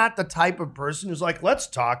 And I'm not the type of person who's like, "Let's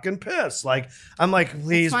talk and piss." Like I'm like,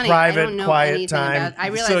 "Please, private, quiet time." I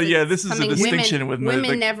realize so yeah, this is a distinction with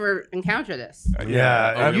women never encounter this.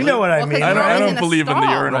 You know what I mean. I don't believe in the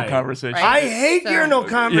urinal conversation. Right? I hate urinal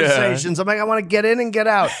conversations. I'm like, I want to get in and get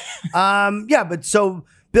out. But so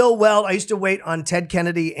Bill Weld, I used to wait on Ted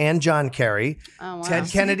Kennedy and John Kerry. Oh, wow. Ted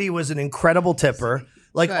Kennedy was an incredible tipper,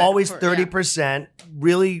 like always 30%,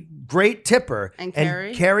 really great tipper. And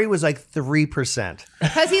Kerry was like 3%.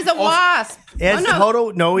 Because he's a wasp. He's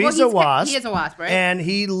a wasp. He is a wasp, right? And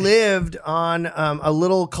he lived on a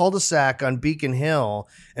little cul-de-sac on Beacon Hill.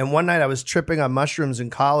 And one night I was tripping on mushrooms in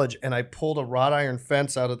college, and I pulled a wrought iron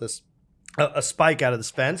fence out of this, a spike out of this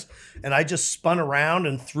fence, and I just spun around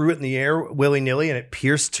and threw it in the air willy-nilly, and it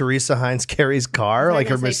pierced Teresa Heinz Kerry's car, like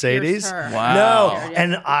her Mercedes. Wow. No,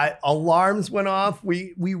 and alarms went off.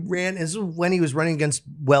 We ran. This is when he was running against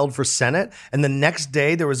Weld for Senate, and the next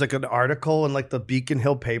day there was like an article in like the Beacon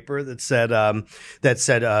Hill paper that said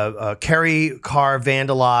Kerry car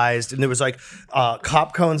vandalized, and there was like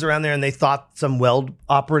cop cones around there, and they thought some Weld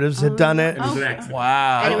operatives had done it. It was an accident.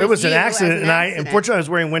 Wow. It was an accident, and unfortunately I was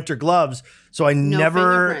wearing winter gloves. So I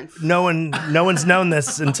never, no one's known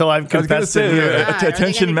this until I've confessed it here.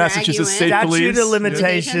 Attention, Massachusetts State Police. Statute of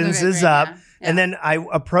limitations is up. Yeah. And then I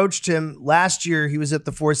approached him last year. He was at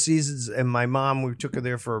the Four Seasons, and my mom, we took her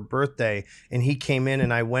there for her birthday, and he came in,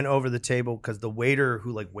 and I went over the table because the waiter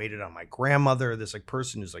who like waited on my grandmother, this like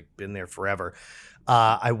person who's like been there forever.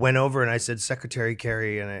 I went over and I said, "Secretary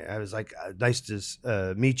Kerry," and I was like, "Nice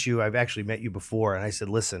to meet you. I've actually met you before." And I said,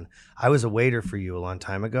 "Listen, I was a waiter for you a long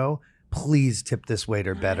time ago. Please tip this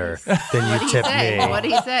waiter better than you tipped me." What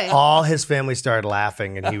did he say? All his family started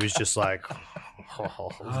laughing, and he was just like,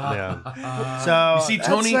 yeah. So you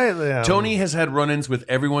see, Tony has had run-ins with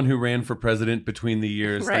everyone who ran for president between the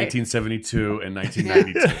years 1972 and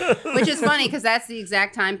 1992. Which is funny because that's the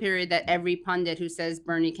exact time period that every pundit who says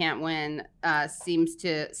Bernie can't win seems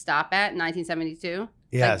to stop at, 1972.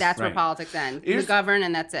 Yes, like that's where politics end. McGovern,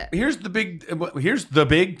 and that's it. Here's the big,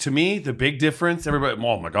 to me, the big difference. Everybody,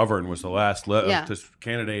 McGovern was the last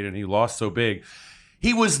candidate, and he lost so big.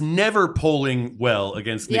 He was never polling well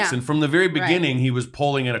against Nixon. From the very beginning, he was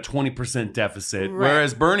polling at a 20% deficit,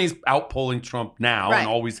 whereas Bernie's outpolling Trump now and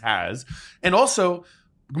always has. And also,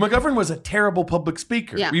 McGovern was a terrible public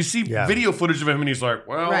speaker. Yeah. You see video footage of him, and he's like,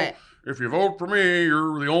 well... If you vote for me,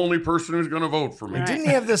 you're the only person who's going to vote for me. Right. Didn't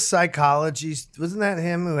he have the psychology? Wasn't that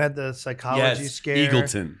him who had the psychology scare?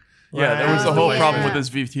 Eagleton. Yeah, there was a whole problem with his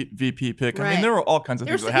VP pick. I mean, there were all kinds of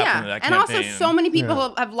things that happened in that campaign. And also, so many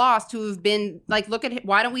people have lost who have been like, look at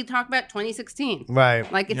why don't we talk about 2016? Right.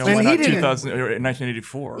 Like it's why not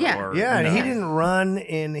 1984? Yeah. And he didn't run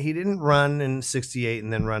in 68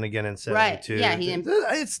 and then run again in 72. Right. Yeah,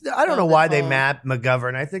 I don't know why they mapped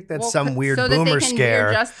McGovern. I think that's some weird boomer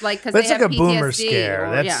scare. Just like that's like a PTSD boomer scare.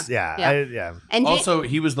 That's And also,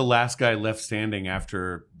 he was the last guy left standing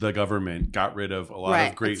after the government got rid of a lot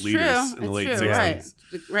of great leaders in the late 60s.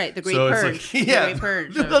 Right, the Great Purge. The Great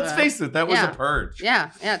Purge. Let's face it, that was a purge.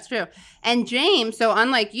 Yeah, it's true. And James, so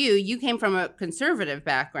unlike you came from a conservative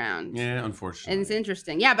background. Yeah, unfortunately. And it's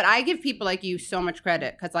interesting. Yeah, but I give people like you so much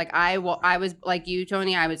credit because like I was like you,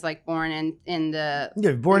 Tony. I was like born in the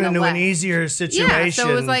born into an easier situation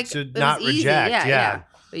so it was like, to not reject. Yeah.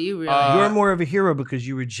 But you really you're more of a hero because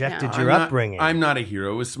you rejected your upbringing. I'm not a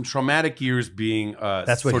hero. It was some traumatic years being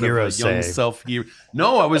that's what sort heroes of a young say.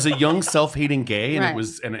 No, I was a young self-hating gay, and it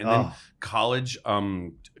was and then college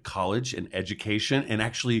and education, and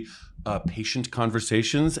actually patient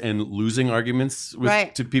conversations and losing arguments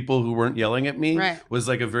to people who weren't yelling at me was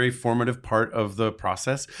like a very formative part of the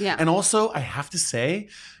process. Yeah. And also, I have to say,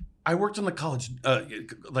 I worked on the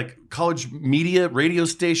college media, radio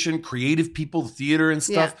station, creative people, theater and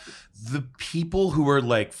stuff. Yeah. The people who were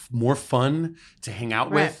like more fun to hang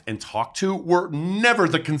out with and talk to were never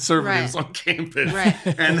the conservatives on campus. Right.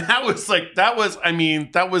 And that was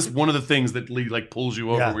one of the things that like pulls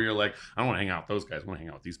you over where you're like, I don't want to hang out with those guys. I want to hang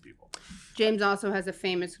out with these people. James also has a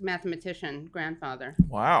famous mathematician grandfather.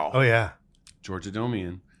 Wow. Oh, yeah. George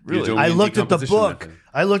Adomian. Really? I looked at the book.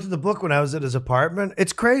 I looked at the book when I was at his apartment.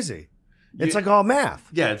 It's crazy. It's like all math.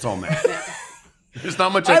 Yeah, it's all math. There's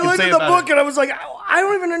not much I can say about it. I looked at the book and I was like, I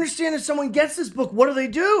don't even understand if someone gets this book. What do they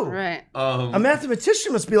do? Right. A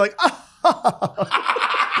mathematician must be like,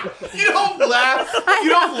 You don't laugh. You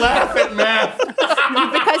don't laugh at math.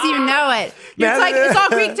 because you know it. It's like it's all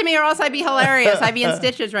Greek to me, or else I'd be hilarious. I'd be in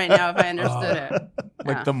stitches right now if I understood it.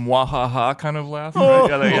 Like the mwahaha kind of laugh. Oh,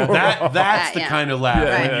 Right? that's the yeah. kind of laugh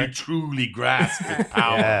Yeah, when yeah. you truly grasp its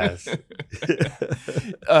power. Yes.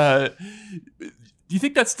 Do you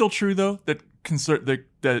think that's still true though? That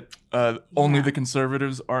only the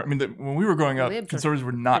conservatives are. I mean, when we were growing up, Libs are conservatives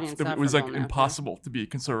were not. pretty It was like insufferable now, impossible to be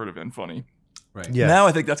conservative and funny. Right. Yes. Now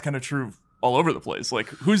I think that's kind of true all over the place. Like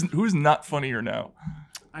who's not funnier now?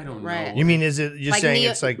 I don't Right. know. You mean, is it you're Like saying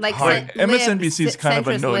neo- it's like like hard? MSNBC is kind of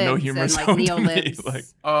a centrist no libs humor and, like, zone to me. neo-libs. Like,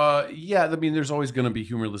 Yeah, I mean, there's always going to be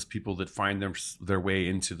humorless people that find their way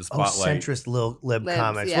into the Oh, spotlight. centrist lib Libs,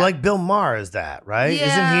 comics. yeah. Well, like Bill Maher is that, right?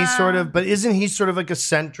 Yeah. Isn't he sort of like a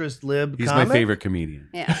centrist lib He's comic? my favorite comedian.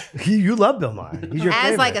 Yeah. You love Bill Maher. He's your As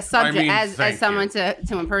favorite. like a subject, I mean, as thank someone to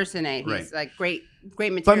impersonate. He's Right. like great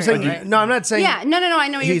material. But I'm saying, right? no, I'm not saying. Yeah, no. I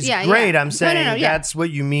know you're. He's Yeah, great. yeah. I'm saying no, yeah. that's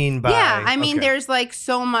what you mean by. Yeah, I mean, okay. there's like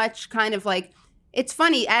so much kind of like. It's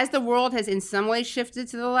funny, as the world has in some ways shifted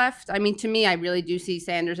to the left. I mean, to me, I really do see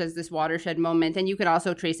Sanders as this watershed moment, and you could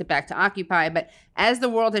also trace it back to Occupy. But as the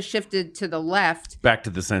world has shifted to the left, Back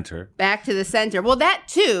to the center. well, that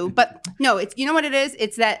too. But no, it's you know what it is.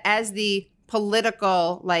 It's that as the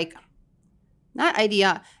political like, not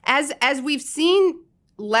idea, as we've seen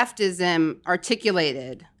leftism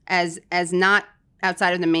articulated as not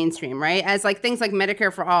outside of the mainstream, right? As like things like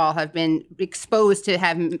Medicare for All have been exposed to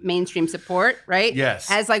have mainstream support, right?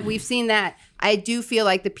 Yes. As like we've seen that, I do feel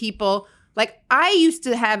like the people, like I used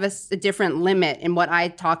to have a different limit in what I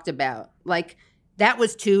talked about. Like that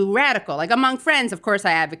was too radical. Like among friends, of course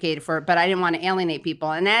I advocated for it, but I didn't want to alienate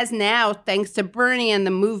people. And as now, thanks to Bernie and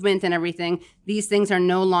the movement and everything, these things are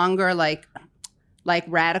no longer like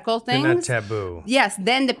radical things. They're not taboo. Yes,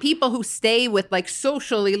 then the people who stay with like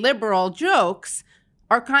socially liberal jokes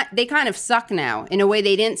they kind of suck now in a way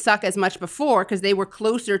they didn't suck as much before because they were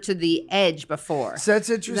closer to the edge before. So that's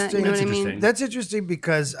interesting. You know what I mean? That's interesting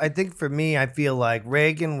because I think for me, I feel like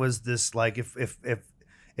Reagan was this like if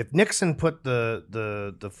Nixon put the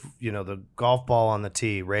golf ball on the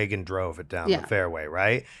tee, Reagan drove it down the fairway,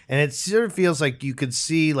 right? And it sort of feels like you could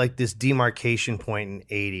see like this demarcation point in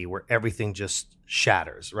 80 where everything just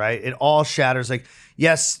shatters, right? It all shatters. Like,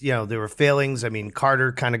 yes, there were failings. I mean,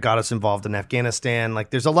 Carter kind of got us involved in Afghanistan. Like,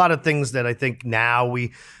 there's a lot of things that I think now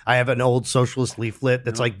I have an old socialist leaflet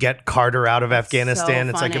that's like, get Carter out of Afghanistan.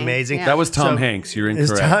 It's like amazing. Yeah. That was Tom Hanks. You're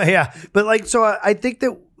incorrect. Yeah. But like, so I think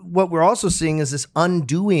that what we're also seeing is this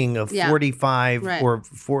undoing of 45 or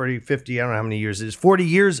 40, 50, I don't know how many years it is, 40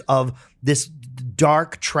 years of this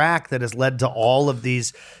dark track that has led to all of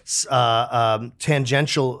these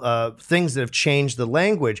tangential things that have changed the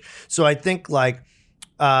language. So I think like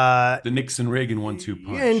the Nixon Reagan 1-2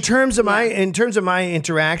 punch. in terms of my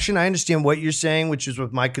interaction, I understand what you're saying, which is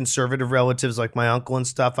with my conservative relatives like my uncle and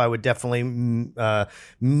stuff. I would definitely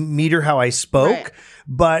meter how I spoke. Right.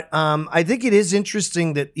 But I think it is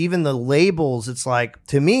interesting that even the labels, it's like,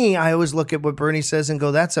 to me, I always look at what Bernie says and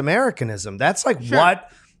go, that's Americanism. That's like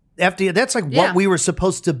what FDR, that's like what we were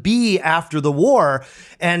supposed to be after the war,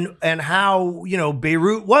 and how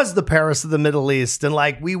Beirut was the Paris of the Middle East, and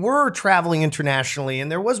like we were traveling internationally,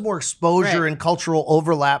 and there was more exposure and cultural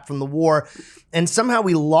overlap from the war, and somehow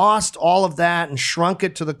we lost all of that and shrunk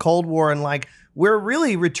it to the Cold War, and like we're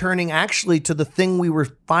really returning actually to the thing we were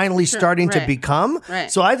finally starting to become.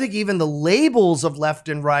 Right. So I think even the labels of left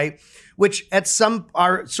and right, which at some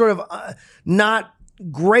are sort of not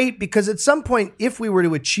great, because at some point, if we were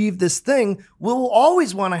to achieve this thing, we'll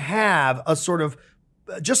always want to have a sort of,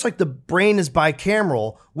 just like the brain is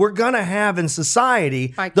bicameral, we're going to have in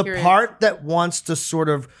society the part that wants to sort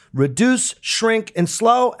of reduce, shrink, and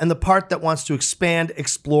slow, and the part that wants to expand,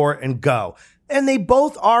 explore, and go. And they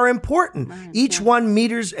both are important. Each one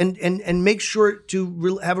meters and makes sure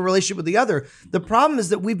to have a relationship with the other. The problem is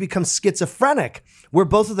that we've become schizophrenic, where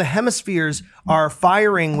both of the hemispheres are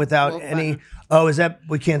firing without any... Oh, is that,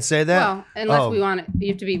 we can't say that? Well, unless we want it, you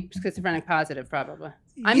have to be schizophrenic positive, probably.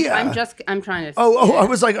 I'm trying to. I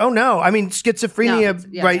was like, oh no. I mean,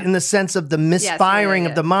 schizophrenia, right, in the sense of the misfiring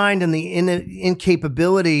of the mind and the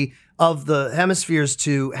incapability of the hemispheres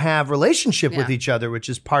to have relationship with each other, which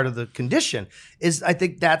is part of the condition, I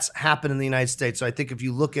think that's happened in the United States. So I think if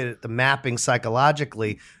you look at it, the mapping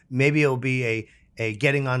psychologically, maybe it'll be a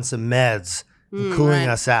getting on some meds and cooling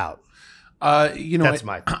us out. That's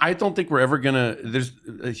I don't think we're ever gonna. There's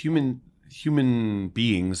human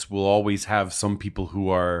beings will always have some people who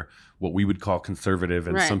are what we would call conservative,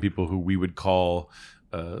 and some people who we would call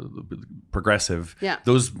progressive. Yeah.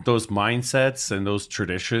 Those mindsets and those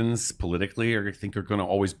traditions politically, I think, are going to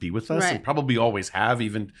always be with us, and probably always have,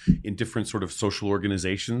 even in different sort of social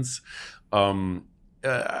organizations.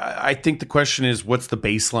 I think the question is, what's the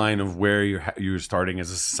baseline of where you're starting as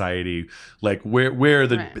a society? Like where are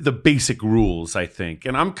the basic rules? I think,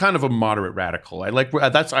 and I'm kind of a moderate radical. I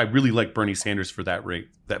really like Bernie Sanders for that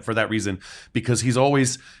reason, because he's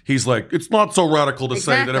like, it's not so radical to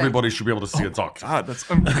say that everybody should be able to see a talk. God, that's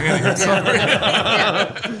uncanny. I'm sorry.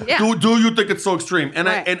 Do you think it's so extreme? And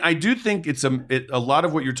I do think it's a lot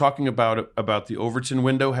of what you're talking about the Overton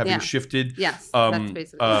window having shifted. Yes, that's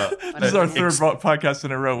basically. This is our third podcast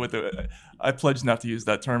in a row with it. I pledge not to use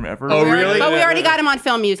that term ever. Oh, really? But we already got him on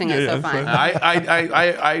film using it, so fine. I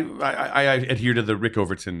adhere to the Rick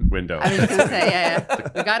Overton window. I was going to say,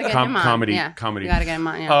 we got to get him on. Comedy. We got to get him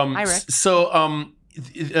on. Hi, Rick. So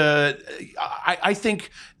I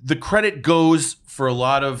think the credit goes for a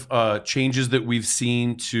lot of changes that we've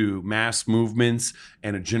seen to mass movements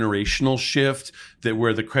and a generational shift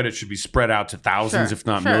where the credit should be spread out to thousands, if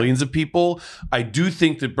not millions of people. I do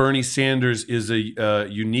think that Bernie Sanders is a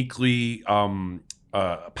uniquely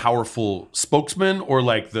powerful spokesman, or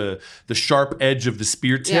like the sharp edge of the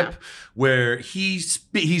spear tip, where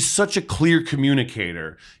he's such a clear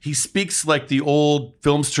communicator. He speaks like the old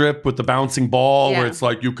film strip with the bouncing ball, where it's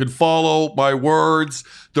like, you can follow my words,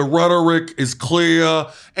 the rhetoric is clear,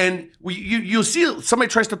 and you'll see somebody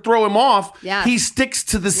tries to throw him off, he sticks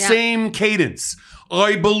to the same cadence.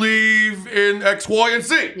 I believe in X, Y, and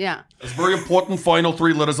Z. Yeah. It's very important final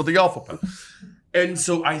 3 letters of the alphabet. And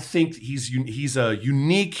so I think he's a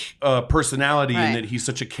unique personality in that he's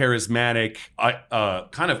such a charismatic,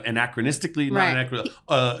 kind of anachronistically, not anachronistic.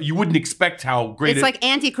 You wouldn't expect how great it's like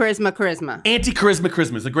anti-charisma.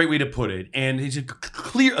 Anti-charisma is a great way to put it. And he's a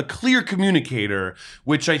clear communicator,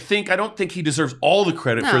 which I don't think he deserves all the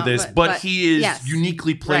credit for this, but he is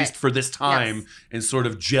uniquely placed for this time and sort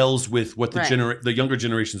of gels with what the younger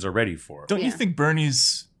generations are ready for. Don't you think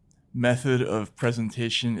Bernie's method of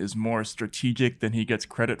presentation is more strategic than he gets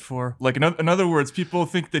credit for? Like, in other words, people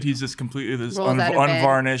think that he's just completely this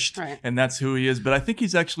unvarnished and that's who he is, but I think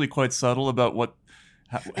he's actually quite subtle about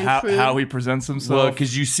how he presents himself. Well,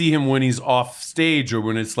 because you see him when he's off stage or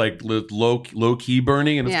when it's like low key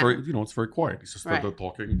Bernie, and it's very quiet. He's just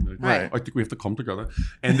talking. I think we have to come together.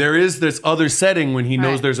 And there is this other setting when he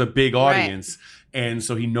knows there's a big audience. And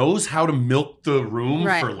so he knows how to milk the room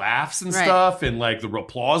for laughs and stuff and like the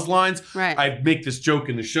applause lines. I make this joke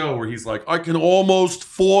in the show where he's like, I can almost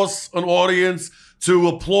force an audience to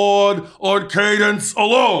applaud on cadence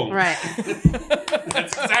alone.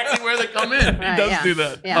 That's exactly where they come in. He does do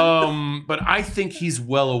that. But I think he's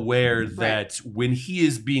well aware that when he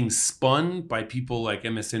is being spun by people like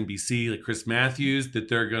MSNBC, like Chris Matthews, that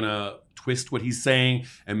they're going to twist what he's saying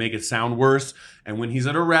and make it sound worse. And when he's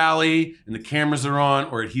at a rally and the cameras are on,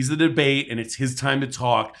 or he's at a debate and it's his time to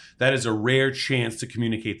talk, that is a rare chance to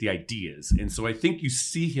communicate the ideas. And so I think you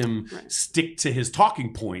see him stick to his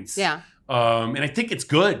talking points. And I think it's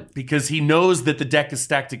good because he knows that the deck is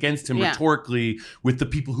stacked against him rhetorically with the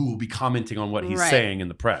people who will be commenting on what he's saying in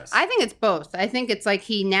the press. I think it's both. I think it's like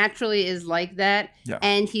he naturally is like that,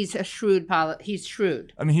 and he's a shrewd. He's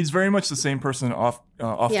shrewd. I mean, he's very much the same person off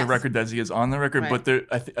the record as he is on the record, but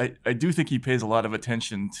I do think he pays a lot of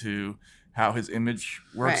attention to how his image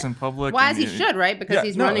works in public. Well, as he should, right? Because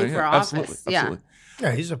he's running for office. Absolutely.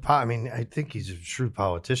 Yeah, I think he's a shrewd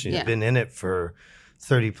politician. He's been in it for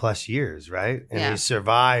 30 plus years, right? And he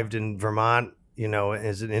survived in Vermont,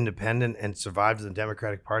 as an independent, and survived in the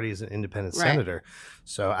Democratic Party as an independent senator.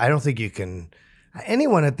 So I don't think you can,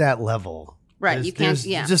 anyone at that level. You can't. There's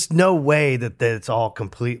just no way that it's all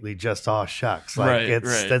completely just all shucks. Like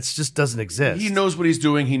that's just doesn't exist. He knows what he's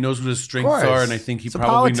doing. He knows what his strengths are, and I think he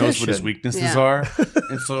probably knows what his weaknesses are.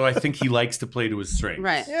 And so I think he likes to play to his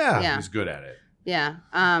strengths. He's good at it.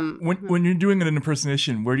 When you're doing an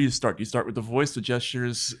impersonation, where do you start? Do you start with the voice, the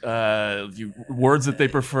gestures, words that they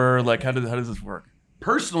prefer? Like, how does this work?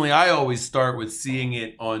 Personally, I always start with seeing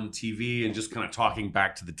it on TV and just kind of talking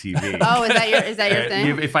back to the TV. Oh, is that your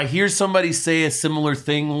thing? If I hear somebody say a similar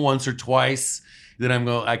thing once or twice, then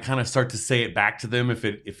I kind of start to say it back to them if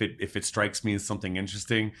it strikes me as something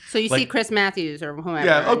interesting. So you see Chris Matthews or whoever.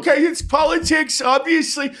 Yeah, okay, it's politics,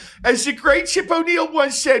 obviously. As the great Chip O'Neill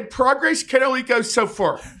once said, progress can only go so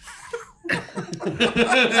far.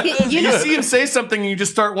 You see him say something and you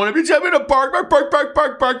just start wanting to I'm gonna bark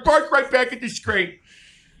right back at the screen.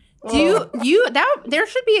 There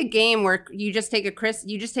should be a game where you just take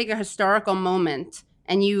a historical moment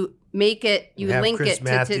and you make it, link Chris it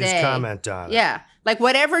Matthews to today. Comment on it. Yeah. Like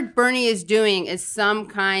whatever Bernie is doing is some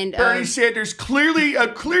kind Bernie Sanders, clearly,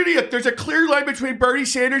 there's a clear line between Bernie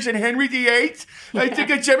Sanders and Henry VIII. I think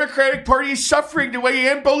the Democratic Party is suffering the way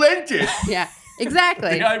Anne Boleyn did. Yeah.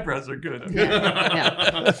 Exactly. The eyebrows are good.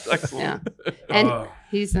 Yeah. Excellent. Yeah. And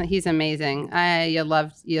he's amazing.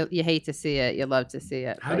 You hate to see it. You love to see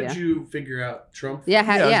it. How did you figure out Trump? Yeah.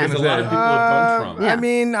 Because a lot of people have done Trump. I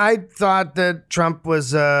mean, I thought that Trump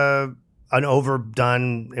was an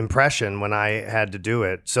overdone impression when I had to do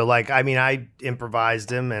it. So, like, I mean, I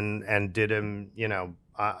improvised him and did him,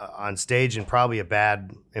 on stage, and probably a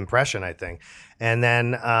bad impression, I think. And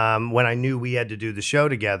then when I knew we had to do the show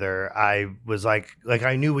together, I was like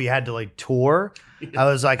I knew we had to like tour. I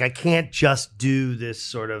was like, I can't just do this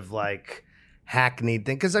sort of like hackneyed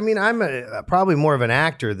thing, because I mean, I'm probably more of an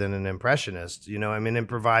actor than an impressionist. I'm an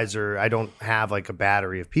improviser. I don't have like a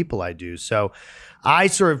battery of people I do. So I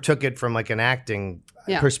sort of took it from like an acting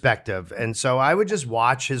perspective, and so I would just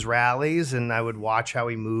watch his rallies, and I would watch how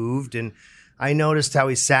he moved, and I noticed how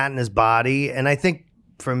he sat in his body. And I think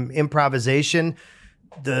from improvisation,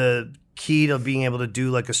 the key to being able to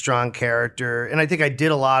do like a strong character, and I think I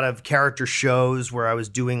did a lot of character shows where I was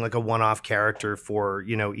doing like a one-off character for,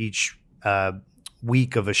 each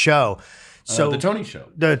week of a show. So the Tony Show.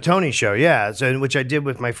 The Tony Show, yeah. So, which I did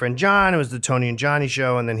with my friend John. It was the Tony and Johnny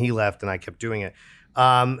Show, and then he left, and I kept doing it.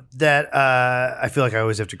 I feel like I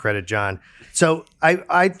always have to credit John. So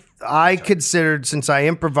I considered, since I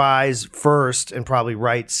improvise first and probably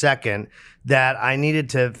write second, that I needed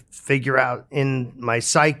to figure out in my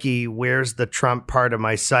psyche, where's the Trump part of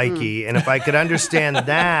my psyche. And if I could understand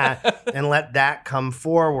that and let that come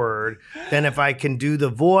forward, then if I can do the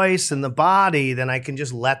voice and the body, then I can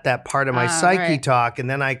just let that part of my psyche talk, and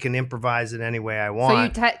then I can improvise it any way I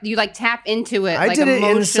want. So you like tap into it. I like did it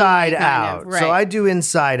inside kind out. of, right. So I do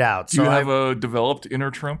inside out. Do you have a developed inner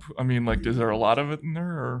Trump? I mean, like, is there a lot of it in there?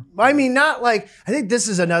 Or? I mean, not like, I think this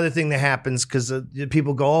is another thing that happens, because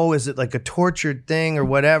people go, oh, is it like a tortured thing or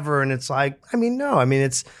whatever? And it's like, I mean, no. I mean,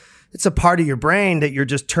 it's a part of your brain that you're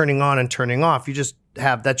just turning on and turning off. You just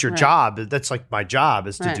have, that's your job. That's like my job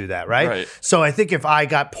is to do that, right? So I think if I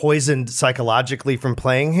got poisoned psychologically from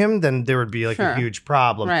playing him, then there would be like a huge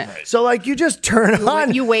problem. Right. So like you just turn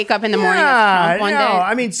on. You wake up in the morning as Trump one day.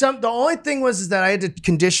 I mean, the only thing was that I had to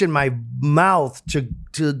condition my mouth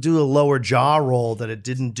to do a lower jaw roll that it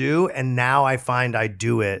didn't do, and now I find I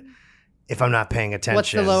do it if I'm not paying attention.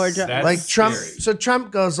 What's the lower jaw? That's like Trump. Scary. So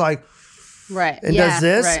Trump goes like, and does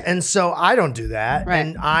this, and so I don't do that.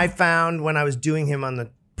 And I found when I was doing him on the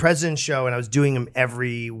President Show, and I was doing him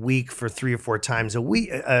every week for 3 or 4 times a week,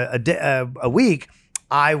 a week,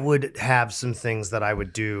 I would have some things that I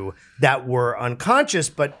would do that were unconscious,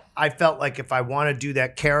 but I felt like if I want to do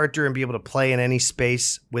that character and be able to play in any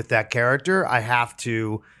space with that character, I have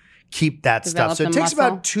to keep that stuff. So it takes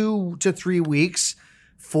about 2 to 3 weeks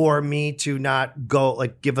for me to not go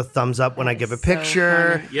like give a thumbs up when I give a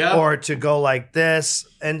picture, or to go like this.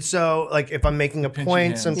 And so like if I'm making a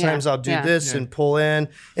point, sometimes I'll do this and pull in.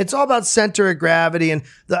 It's all about center of gravity. And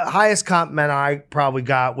the highest compliment I probably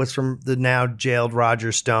got was from the now jailed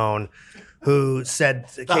Roger Stone, who said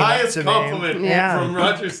the highest compliment from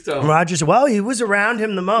Roger Stone. Well, he was around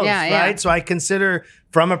him the most, right? So I consider,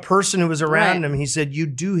 from a person who was around him, he said, you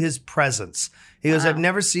do his presence. He goes, I've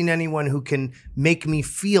never seen anyone who can make me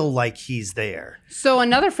feel like he's there. So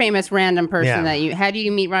another famous random person how do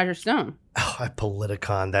you meet Roger Stone? Oh, at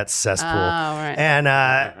Politicon, that cesspool. Oh, right. And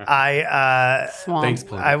Thanks,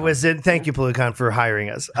 Politicon. I was in, thank you, Politicon, for hiring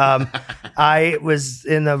us. I was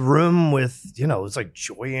in a room with, it was like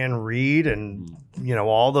Joy-Ann Reid and,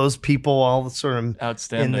 all those people, all sort of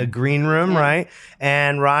outstanding in the green room, right?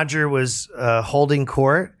 And Roger was holding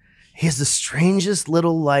court. He has the strangest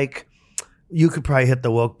little, like, you could probably hit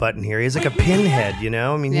the woke button here. He's like a pinhead,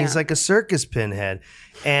 I mean, he's like a circus pinhead.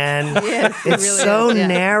 And it's really so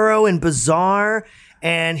narrow and bizarre.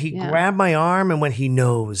 And he grabbed my arm and went, he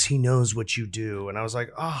knows what you do. And I was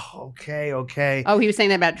like, oh, okay. Oh, he was saying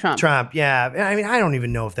that about Trump. Yeah. I mean, I don't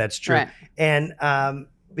even know if that's true. Right. And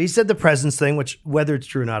he said the presence thing, which whether it's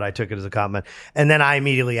true or not, I took it as a compliment. And then I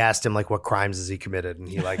immediately asked him, like, what crimes has he committed? And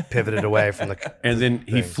he like pivoted away from the And then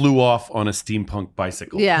he flew off on a steampunk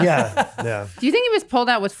bicycle. Yeah. Do you think he was pulled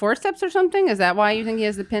out with forceps or something? Is that why you think he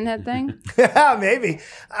has the pinhead thing? Yeah, maybe.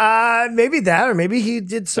 Maybe that, or maybe he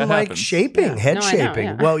did some like shaping, head shaping.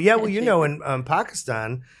 I know, Well, in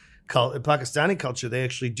Pakistani culture, they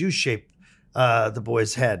actually do shape the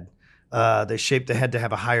boy's head. They shape the head to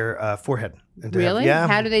have a higher forehead. Really?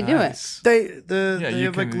 How do they do it? They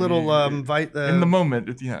have like little in the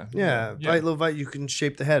moment. Little you can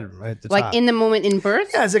shape the head right at the top. Like in the moment in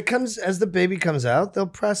birth? Yeah, as the baby comes out, they'll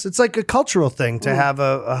press. It's like a cultural thing to have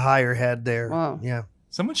a higher head there. Wow. Yeah.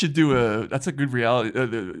 Someone should do that's a good reality,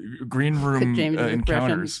 the green room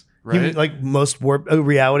encounters. right? You mean like most warped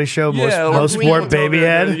reality show, Yeah, most warped baby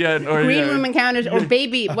head. Yeah, or, Green yeah. room encounters or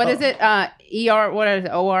baby. What is it? ER. What is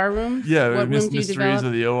it? OR room? Yeah, What room do you mysteries develop?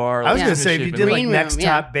 of the OR. I was like, gonna say if you did like Green room, Next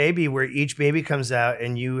yeah. Top Baby, where each baby comes out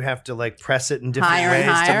and you have to like press it in different Higher and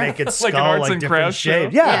ways to higher. make it Like skull an arts like and different crafts show?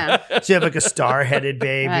 shapes. Yeah. So you have like a star-headed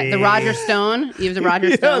baby. The Roger Stone. You have the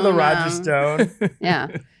Roger Stone. Yeah, the Roger Stone. Yeah.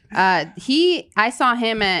 I saw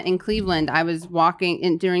him in Cleveland. I was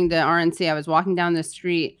walking during the RNC. I was walking down the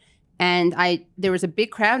street and there was a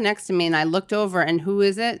big crowd next to me and I looked over and who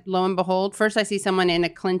is it? Lo and behold, first I see someone in a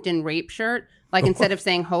Clinton rape shirt. Like instead of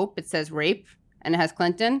saying hope, it says rape and it has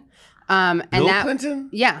Clinton. And Bill that, Clinton?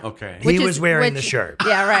 Yeah. Okay. He was wearing the shirt.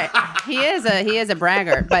 Yeah, right. He is a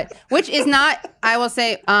braggart, but which is not, I will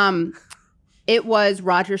say, it was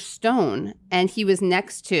Roger Stone and he was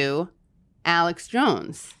next to Alex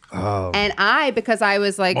Jones. Oh. And because I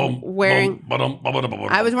was like wearing a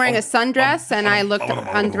sundress and I looked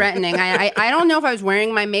unthreatening. I don't know if I was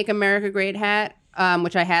wearing my Make America Great hat,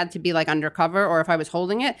 which I had to be like undercover, or if I was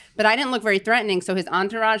holding it, but I didn't look very threatening. So his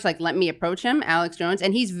entourage like let me approach him, Alex Jones,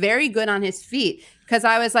 and he's very good on his feet because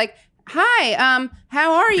I was like, "Hi,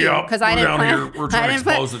 how are you?" Yep, Because we're I didn't down plan. here. We're trying to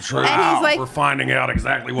expose the truth. And he's like, We're finding out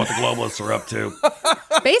exactly what the globalists are up to.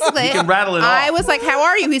 basically, You can rattle it I off. was like, "How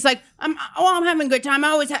are you?" He's like, I'm having a good time. I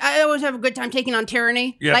always have a good time taking on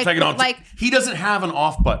tyranny." Yeah, like, taking on. He doesn't have an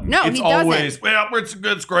off button. No, it's he doesn't. always, well,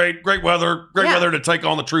 it's great weather, weather to take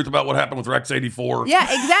on the truth about what happened with Rex 84. Yeah,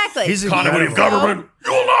 exactly. He's Continuity of government.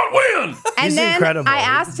 You'll not win. And He's then incredible. I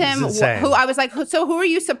asked him who I was like, so who are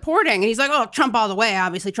you supporting? And he's like, oh, Trump all the way,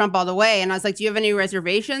 obviously Trump all the way. And I was like, do you have any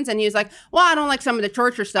reservations? And he was like, well, I don't like some of the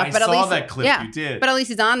torture stuff. I but at saw least that clip you did. But at least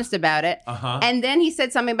he's honest about it. Uh-huh. And then he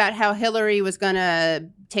said something about how Hillary was going to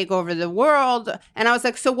take over the world. And I was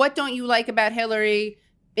like, so what don't you like about Hillary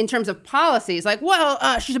in terms of policies? Like,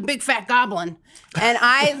 well, she's a big fat goblin. And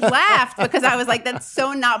I laughed because I was like, that's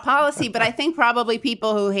so not policy. But I think probably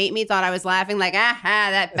people who hate me thought I was laughing like,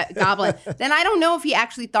 that goblin. Then I don't know if he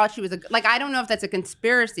actually thought she was I don't know if that's a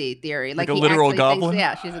conspiracy theory. Like a he literal actually goblin? Thinks,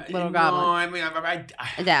 yeah, she's a little No, goblin. I mean,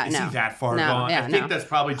 is he that far gone? Yeah, I think that's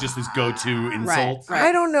probably just his go-to insult. Right.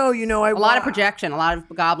 I don't know. A lot of projection, a lot of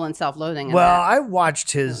goblin self-loathing. in Well, that. I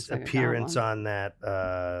watched his like a appearance on that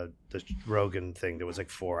the Rogan thing that was like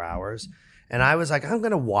 4 hours, and I was like, I'm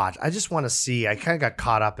gonna watch. I just want to see. I kind of got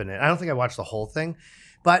caught up in it. I don't think I watched the whole thing,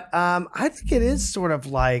 but I think it is sort of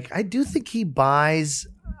like I do think he buys.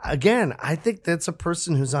 Again, I think that's a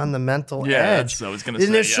person who's on the mental edge. That's what I was gonna say.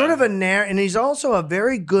 And there's sort of and he's also a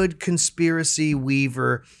very good conspiracy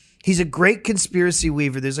weaver. He's a great conspiracy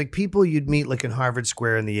weaver. There's like people you'd meet like in Harvard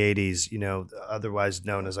Square in the 80s, otherwise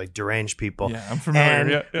known as like deranged people. Yeah, I'm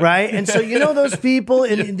familiar. And, right? And so those people,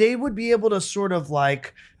 and they would be able to sort of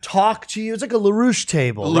like talk to you. It's like a LaRouche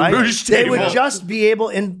table, right? They would just be able,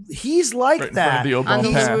 and he's like Right that. in front of the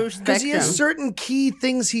on the LaRouche Because he has spectrum. certain key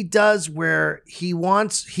things he does where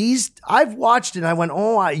I've watched it and I went,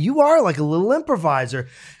 you are like a little improviser.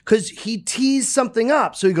 Because he teased something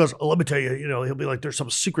up. So he goes, let me tell you, he'll be like, there's some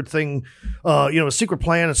secret thing, a secret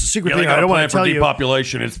plan. It's a secret thing. I don't want to tell you.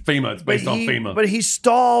 Depopulation. It's FEMA. It's based on FEMA. But he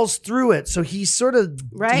stalls through it. So he sort of,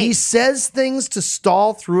 he says things to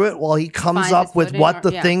stall through it while he comes Find up his with footing what or-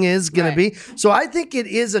 the yeah. thing is going Right. to be. So I think it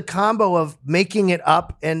is a combo of making it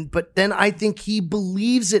up but then I think he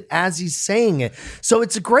believes it as he's saying it. So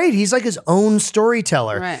it's great. He's like his own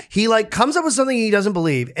storyteller. Right. He like comes up with something he doesn't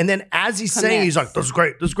believe. And then as he's saying, he's like, this is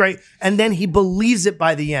great. This is great. And then he believes it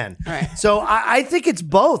by the end. Right. So I think it's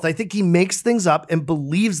both. I think he makes things up and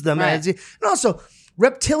believes them Right. and also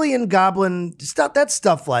reptilian goblin stuff. That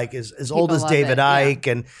stuff like is as old as love David it, yeah. Icke,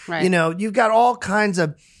 and Right. you've got all kinds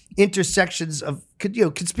of intersections of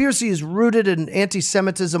conspiracy is rooted in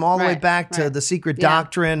anti-Semitism all the way Right, back to right. the Secret Yeah.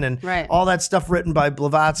 Doctrine and Right. all that stuff written by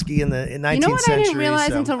Blavatsky in the 19th You know what century. I didn't realize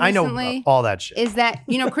So until I know recently? all that shit. Is that,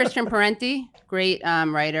 Christian Parenti, great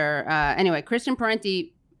writer. Anyway, Christian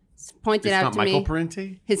Parenti pointed It's out not to Michael me.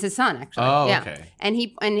 Parenti? His son, actually. Oh, yeah. okay. And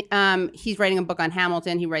he's writing a book on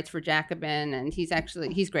Hamilton. He writes for Jacobin, and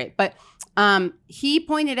he's great. But he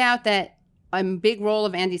pointed out that a big role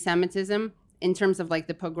of anti-Semitism in terms of like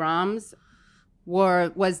the pogroms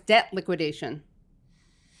was debt liquidation.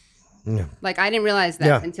 Yeah. Like I didn't realize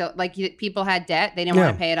that until like people had debt, they didn't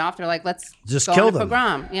want to pay it off. They're like, let's Just go kill on a them.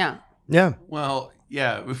 pogrom. Yeah. Yeah. Well,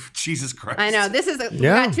 yeah. Jesus Christ. I know. We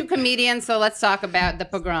got two comedians, so let's talk about the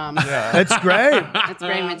pogrom. Yeah. That's great. It's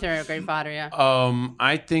great material, great fodder, yeah.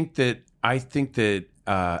 I think that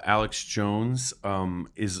Alex Jones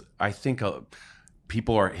is. I think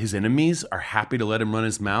people his enemies are happy to let him run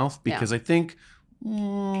his mouth because I think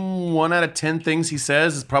 1 out of 10 things he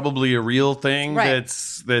says is probably a real thing. Right.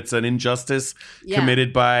 That's an injustice Yeah.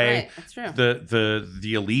 committed by Right. That's true.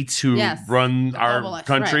 the elites who Yes. run The our globalists.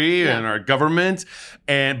 country Right. Yeah. and our government.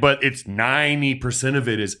 But it's 90% of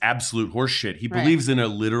it is absolute horseshit. He Right. believes in a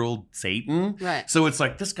literal Satan. Right. So it's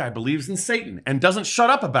like, this guy believes in Satan and doesn't shut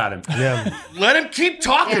up about him. Yeah. Let him keep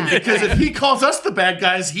talking, Yeah. because if he calls us the bad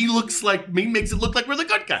guys, he makes it look like we're the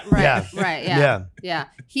good guy. Right. Yeah. Right. Yeah. Yeah. Yeah.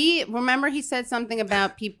 He said something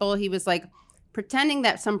about people. He was like pretending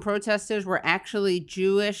that some protesters were actually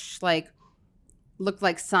Jewish, like looked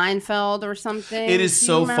like Seinfeld or something. It is Do you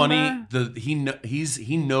so remember? funny.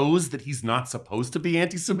 He knows that he's not supposed to be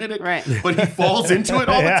anti-Semitic, Right. but he falls into it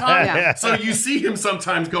all the time. Yeah. So you see him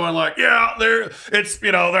sometimes going like, "Yeah, they're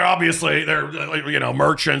obviously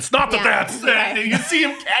merchants." Not that Yeah. that's. Right. And you see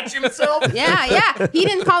him catch himself. Yeah. He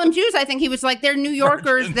didn't call them Jews. I think he was like, they're New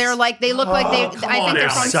Yorkers. They're like, they look like they. come I on think they're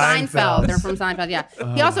now. from Seinfeld. Seinfeld. They're from Seinfeld.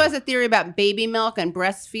 Yeah. He also has a theory about baby milk and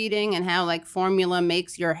breastfeeding and how like formula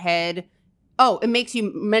makes your head. Oh, it makes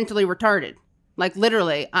you mentally retarded. Like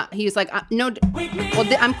literally, he's like, no.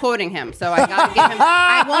 I'm quoting him, so I gotta give him.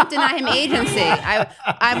 I won't deny him agency.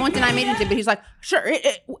 I won't deny him agency, but he's like, sure.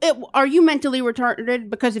 Are you mentally retarded?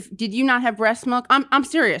 Because did you not have breast milk? I'm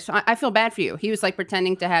serious. I feel bad for you. He was like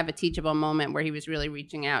pretending to have a teachable moment where he was really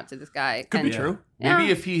reaching out to this guy. Could be true. Yeah.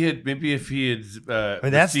 Maybe if he had. I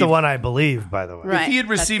mean, that's the one I believe, by the way. Right. If he had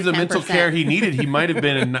That's received the the mental 10%. care he needed, he might have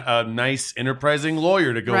been a nice, enterprising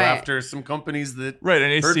lawyer to go Right. after some companies that Right,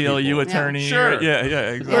 an hurt ACLU people. attorney. Sure.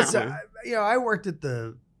 Yeah, exactly. I worked at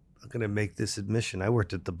I'm going to make this admission. I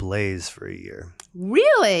worked at the Blaze for a year.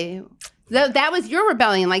 Really? That was your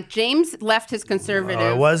rebellion. Like James left his conservative.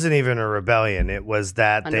 Oh, it wasn't even a rebellion. It was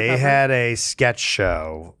that they Undercover? had a sketch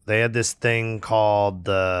show. They had this thing called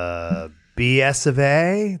the BS of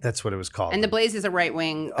A. That's what it was called. And the Blaze is a right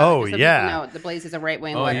wing. Oh, yeah. No, the Blaze is a right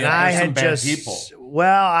wing. Oh, And yeah. I There's some had bad just people.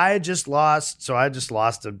 I had just lost. So I just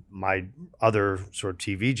lost my other sort of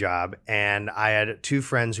TV job, and I had two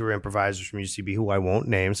friends who were improvisers from UCB who I won't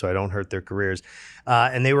name, so I don't hurt their careers.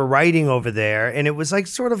 And they were writing over there, and it was like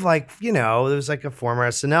sort of like there was like a former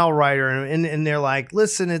SNL writer, and they're like,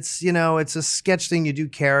 listen, it's it's a sketch thing. You do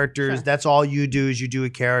characters. Sure. That's all you do is you do a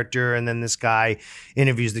character, and then this guy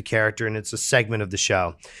interviews the character, and it's a segment of the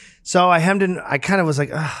show. So I hemmed and I kind of was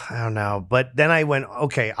like, I don't know. But then I went,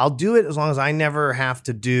 okay, I'll do it as long as I never have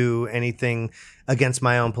to do anything against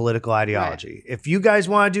my own political ideology. Right. If you guys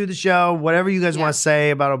want to do the show, whatever you guys want to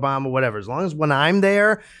say about Obama, whatever, as long as when I'm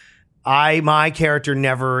there, my character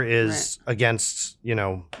never is against,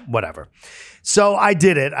 whatever. So I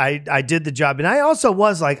did it. I did the job. And I also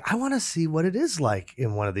was like, I want to see what it is like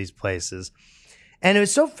in one of these places. And it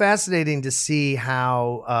was so fascinating to see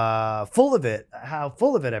how full of it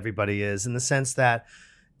everybody is, in the sense that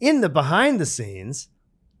in the behind the scenes,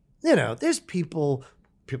 there's people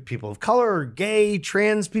of color, gay,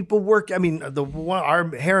 trans people work. I mean,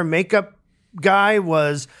 our hair and makeup guy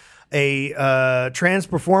was a trans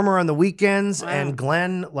performer on the weekends, and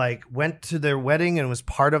Glenn went to their wedding and was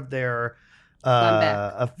part of their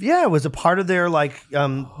it was a part of their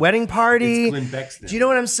wedding party. It's Glenn Beck's now. Do you know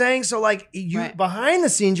what I'm saying? So behind the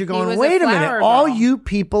scenes, you're going, was wait a a minute, flower all girl. you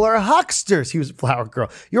people are hucksters. He was a flower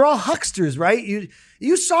girl. You're all hucksters, right?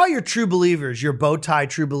 You saw your true believers, your bow tie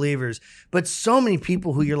true believers, but so many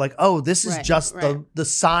people who you're like, oh, this is just the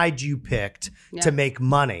side you picked to make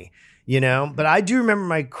money. But I do remember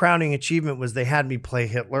my crowning achievement was they had me play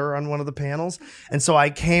Hitler on one of the panels. And so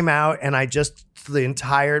I came out and the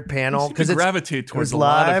entire panel, because you gravitate towards a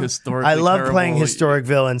live. lot of historically I love terrible- playing historic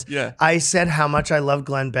villains. Yeah. I said how much I love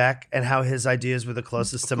Glenn Beck and how his ideas were the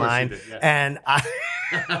closest to mine. did, yeah. And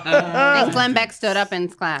And Glenn Beck stood up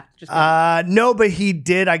and clapped. Just no, but he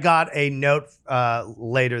did. I got a note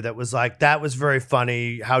later that was like, that was very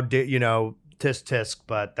funny. How did tisk tisk,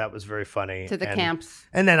 but that was very funny. to the camps.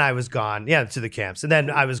 And then I was gone. Yeah, to the camps. And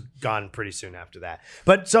then I was gone pretty soon after that.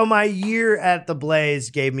 But so my year at the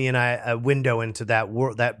Blaze gave me a window into that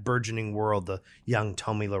world, that burgeoning world, the young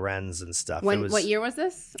Tommy Lorenz and stuff. What year was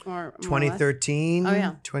this? Or more or less? 2013? Oh,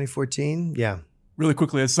 yeah. 2014? Yeah. Really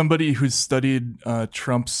quickly, as somebody who's studied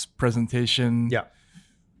Trump's presentation,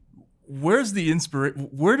 where's the inspiration?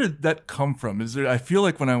 Where did that come from? Is there? I feel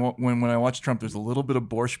like when I watch Trump, there's a little bit of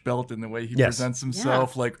Borscht Belt in the way he presents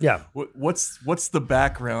himself. What's the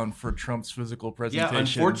background for Trump's physical presentation? Yeah,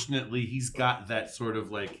 unfortunately, he's got that sort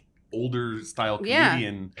of older style Yeah.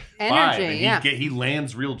 comedian Energy, vibe. And he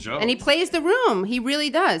lands real jokes. And he plays the room. He really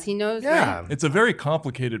does. He knows. Yeah. It's a very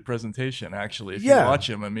complicated presentation, actually. If Yeah. you watch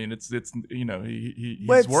him, I mean, it's he's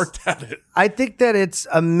Well, worked at it. I think that it's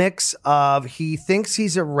a mix of he thinks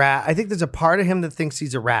he's a rat. I think there's a part of him that thinks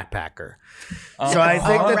he's a rat packer. So I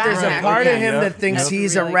think that there's a part of him that thinks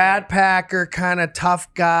he's a rat packer, kind of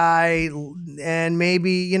tough guy, and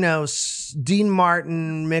maybe, Dean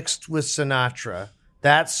Martin mixed with Sinatra.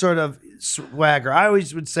 That sort of swagger. I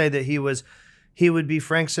always would say that he would be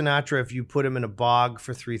Frank Sinatra if you put him in a bog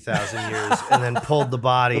for 3,000 years and then pulled the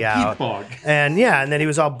body out. Bog. And then he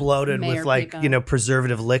was all bloated Mayor with Pico.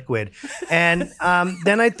 preservative liquid. And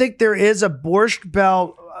then I think there is a Borscht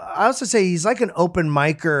Belt. I also say he's like an open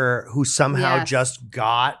micer who somehow Yes. just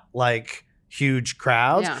got like huge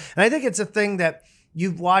crowds. Yeah. And I think it's a thing that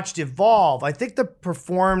you've watched evolve. I think the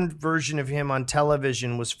performed version of him on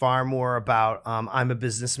television was far more about I'm a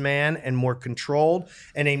businessman and more controlled,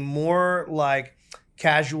 and a more like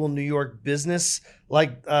casual New York business,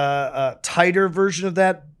 like tighter version of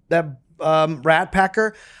that Rat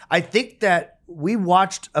Packer. I think that we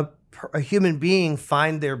watched a human being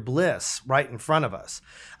find their bliss right in front of us.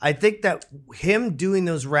 I think that him doing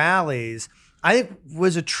those rallies, I think,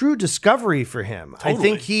 was a true discovery for him. Totally. I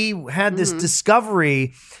think he had this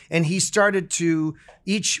discovery, and he started to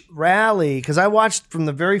each rally, because I watched from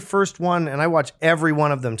the very first one, and I watched every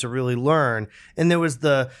one of them to really learn. And there was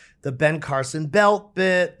the Ben Carson belt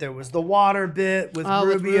bit, there was the water bit with Rubio,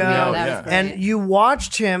 with Rubio, that was great. and you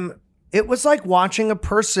watched him. It was like watching a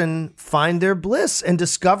person find their bliss and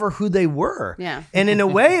discover who they were. Yeah. And in a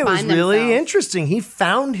way, it was Find really themselves. interesting. He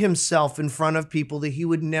found himself in front of people that he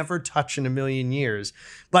would never touch in a million years.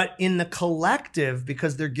 But in the collective,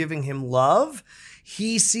 because they're giving him love,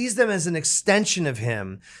 he sees them as an extension of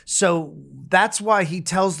him. So that's why he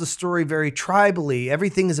tells the story very tribally.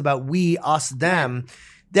 Everything is about we, us, them.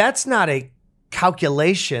 That's not a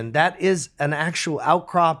calculation. That is an actual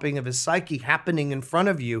outcropping of his psyche happening in front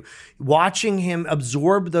of you, watching him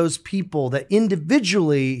absorb those people that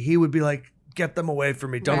individually he would be like, get them away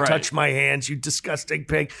from me. Don't Right. touch my hands, you disgusting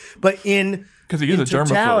pig. But because he is a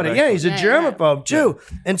germaphobe, yeah, he's a actually. germaphobe too.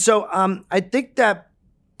 And so I think that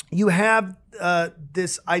you have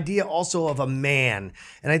this idea also of a man.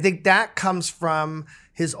 And I think that comes from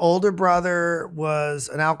his older brother was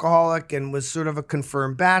an alcoholic and was sort of a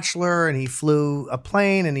confirmed bachelor, and he flew a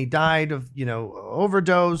plane and he died of,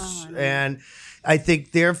 overdose. And I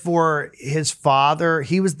think therefore his father,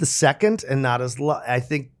 he was the second and not as, I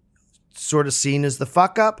think, sort of seen as the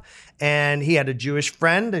fuck up. And he had a Jewish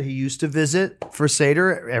friend that he used to visit for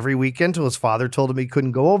Seder every weekend till his father told him he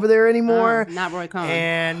couldn't go over there anymore. Not Roy Cohn.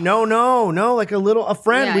 And no, like a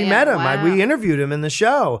friend. Yeah, We yeah, met him. wow. We interviewed him in the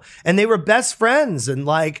show, and they were best friends. And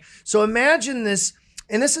so imagine this.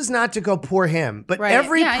 And this is not to go poor him, but Right.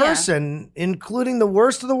 every Yeah, yeah. person, including the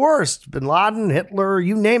worst of the worst, Bin Laden, Hitler,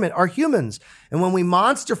 you name it, are humans. And when we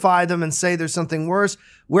monsterify them and say there's something worse,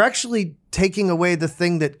 we're actually taking away the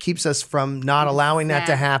thing that keeps us from not allowing that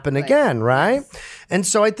to happen again, right? And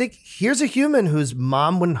so I think here's a human whose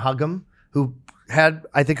mom wouldn't hug him, who had,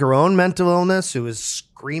 I think, her own mental illness, who was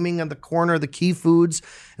screaming at the corner of the Key Foods.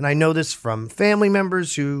 And I know this from family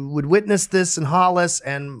members who would witness this in Hollis.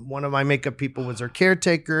 And one of my makeup people was her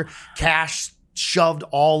caretaker. Cash shoved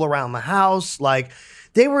all around the house.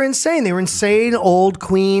 They were insane. They were insane old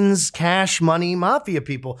Queens, cash money mafia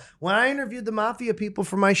people. When I interviewed the mafia people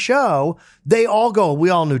for my show, they all go, we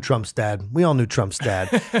all knew Trump's dad. We all knew Trump's dad.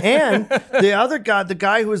 And the other guy, the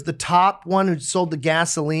guy who was the top one who sold the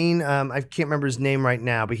gasoline, I can't remember his name right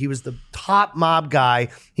now, but he was the top mob guy.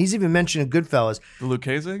 He's even mentioned in Goodfellas. The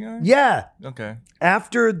Lucchese guy? Yeah. Okay.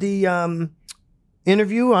 After the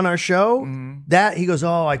interview on our show, that he goes,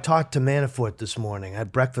 I talked to Manafort this morning. I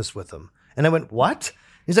had breakfast with him. And I went, what?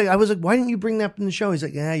 He's like, I was like, why didn't you bring that up in the show? He's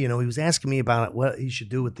like, yeah, he was asking me about it, what he should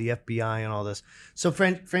do with the FBI and all this. So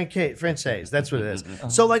Francaise, that's what it is.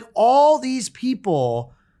 So all these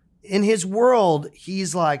people in his world,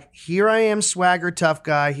 he's like, here I am, swagger tough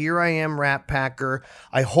guy. Here I am, rat packer.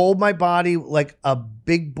 I hold my body like a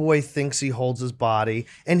big boy thinks he holds his body.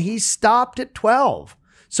 And he stopped at 12.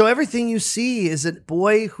 So everything you see is a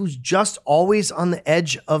boy who's just always on the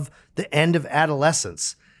edge of the end of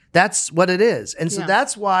adolescence. That's what it is. And so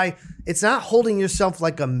that's why it's not holding yourself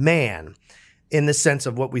like a man in the sense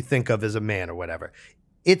of what we think of as a man or whatever.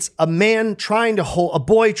 It's a man trying to hold, a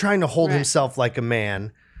boy trying to hold himself like a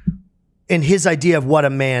man in his idea of what a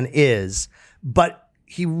man is. But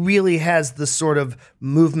he really has the sort of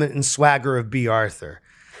movement and swagger of B. Arthur.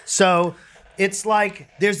 So it's like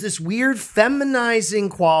there's this weird feminizing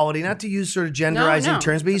quality, not to use sort of genderizing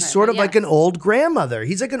terms, but he's sort of like an old grandmother.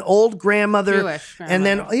 He's like an old grandmother. Jewish grandmother. And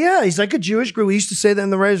then, he's like a Jewish girl. We used to say that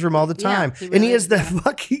in the writers' room all the time. And he has the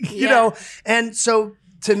fucking, you know, and so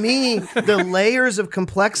to me, the layers of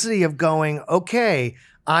complexity of going, okay,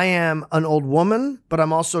 I am an old woman, but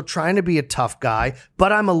I'm also trying to be a tough guy,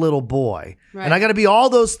 but I'm a little boy. Right. And I got to be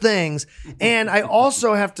all those things. And I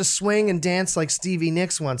also have to swing and dance like Stevie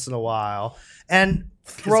Nicks once in a while. And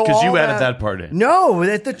throw because you added that. That part in. No,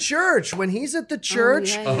 at the church. When he's at the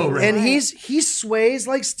church right. and he sways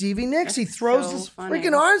like Stevie Nicks. He throws his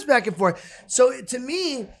freaking arms back and forth. So to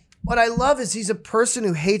me, what I love is he's a person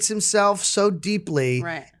who hates himself so deeply,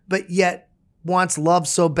 but yet wants love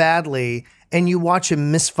so badly. And you watch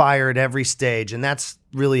him misfire at every stage, and that's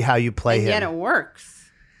really how you play him. Yet it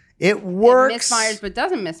works. It works. It misfires, but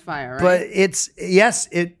doesn't misfire, right?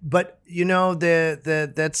 But but you know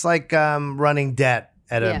that's like running debt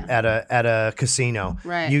at a casino.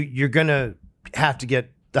 Right. You're gonna have to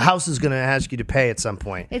get. The house is going to ask you to pay at some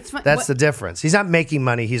point. That's the difference. He's not making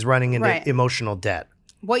money. He's running into emotional debt.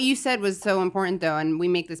 What you said was so important, though, and we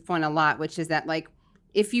make this point a lot, which is that, like,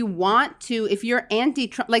 if you're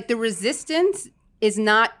anti-Trump, like the resistance is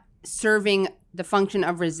not serving the function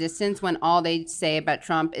of resistance when all they say about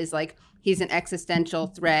Trump is like he's an existential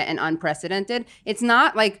threat and unprecedented. It's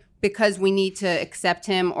not like because we need to accept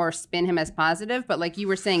him or spin him as positive, but like you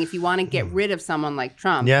were saying, if you want to get rid of someone like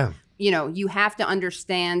Trump, you know, you have to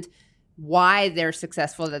understand why they're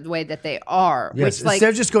successful the way that they are. Yes, which, like, instead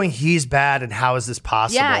of just going, he's bad and how is this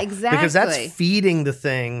possible? Yeah, exactly. Because that's feeding the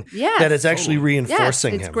thing that is actually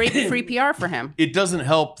reinforcing him. It's great free PR for him. It doesn't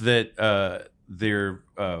help that they're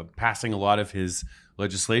passing a lot of his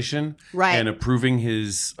legislation and approving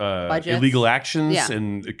his illegal actions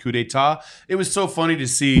and a coup d'etat. It was so funny to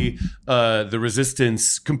see the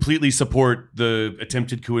resistance completely support the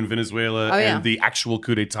attempted coup in Venezuela and the actual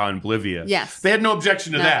coup d'etat in Bolivia. Yes. They had no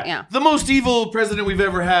objection to that. Yeah. The most evil president we've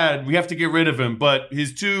ever had, we have to get rid of him. But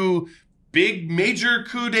his two big major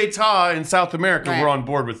coup d'etat in South America were on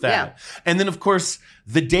board with that. Yeah. And then, of course,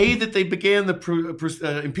 the day that they began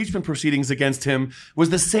the impeachment proceedings against him was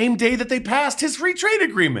the same day that they passed his free trade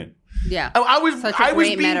agreement. Yeah. I was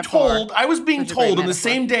being told on the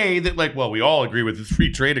same day that, like, well, we all agree with his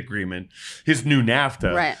free trade agreement, his new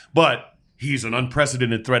NAFTA. Right. But he's an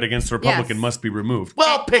unprecedented threat against the Republic and must be removed.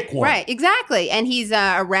 Well, pick one. Right, exactly. And he's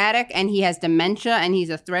erratic, and he has dementia, and he's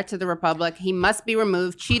a threat to the Republic. He must be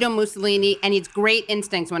removed. Cheeto Mussolini, and he's great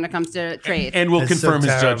instincts when it comes to trade. And we'll confirm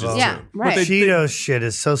his judges. Yeah, right. Cheeto shit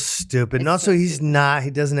is so stupid. And also, he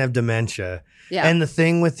doesn't have dementia. Yeah. And the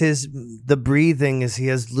thing with the breathing is he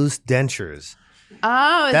has loose dentures.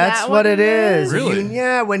 Oh, that's what it is. Really?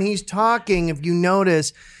 When he's talking, if you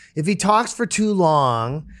notice, if he talks for too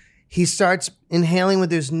long, he starts inhaling with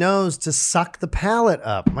his nose to suck the palate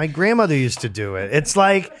up. My grandmother used to do it. It's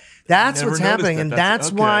like, that's what's happening. And that's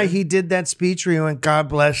why he did that speech where he went, God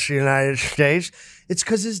bless the United States. It's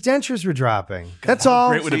because his dentures were dropping. That's all.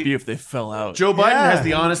 How great would it be if they fell out? Joe Biden has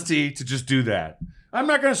the honesty to just do that. I'm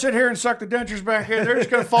not going to sit here and suck the dentures back in. They're just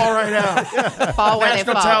going to fall right out. Fall where they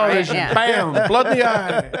fall. Television. Right? Bam. Blood in the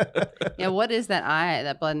eye. Yeah, what is that eye?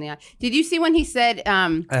 That blood in the eye. Did you see when he said,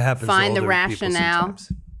 find the rationale?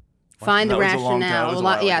 Find the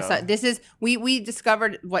rationale. Yeah, so this is we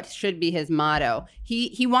discovered what should be his motto.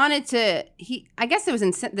 He wanted to. I guess it was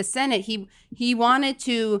in the Senate. He wanted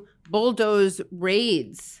to bulldoze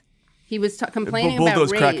raids. He was complaining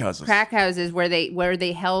about raids, crack houses where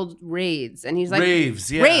they held raids, and he's like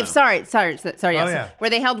raves. Yeah. Raves. Sorry. Yes. Where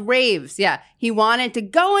they held raves. Yeah. He wanted to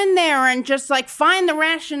go in there and just like find the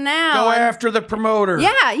rationale. Go after the promoter.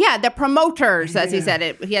 Yeah. The promoters, as he said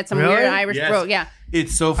it. He had some weird Irish bro. Yeah.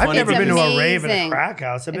 It's so funny. I've never been to a rave in a crack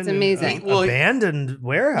house. I've been amazing. to an abandoned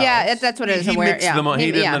warehouse. Yeah, that's what it is. He mixed them on.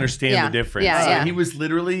 He didn't understand the difference. Yeah. He was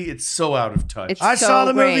literally, it's so out of touch. I saw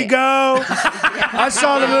the movie Go. I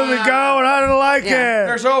saw the movie Go, and I didn't like it.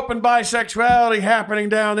 There's open bisexuality happening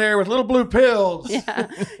down there with little blue pills.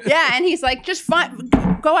 Yeah, and he's like, just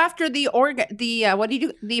go after the what do you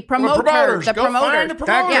do? The promoters. The promoters. Find the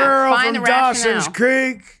promoters. That girl find from the Dawson's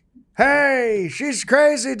Creek. Hey, she's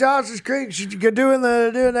crazy, Dawson's Creek. She's doing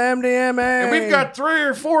the MDMA. And we've got 3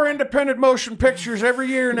 or 4 independent motion pictures every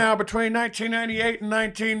year now between 1998 and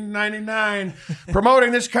 1999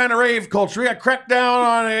 promoting this kind of rave culture. We got cracked down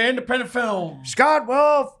on independent film. Scott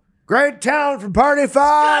Wolf, great talent from Party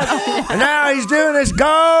 5. And now he's doing this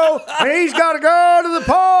Go. And he's got to go to the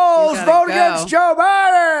polls. Vote against Joe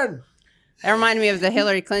Biden. That reminded me of the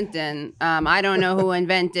Hillary Clinton. I don't know who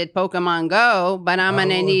invented Pokemon Go, but I'm going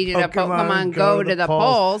to need you to Pokemon Go to the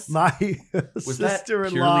polls. My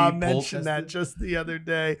sister-in-law mentioned that just the other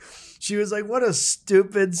day. She was like, what a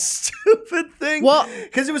stupid thing. Well,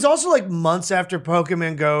 because it was also like months after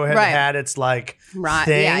Pokemon Go had its like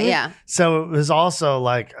thing. Yeah. So it was also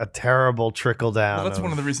like a terrible trickle down. Well, that's one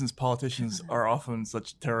of the reasons politicians are often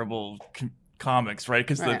such terrible comics, right?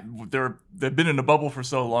 Because they've been in a bubble for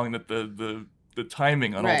so long that the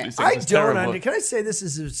timing on all these things is terrible. Can I say this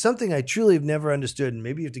is something I truly have never understood, and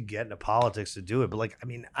maybe you have to get into politics to do it. But like, I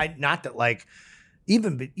mean, not that like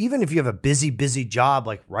even if you have a busy job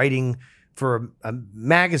like writing for a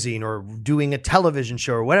magazine or doing a television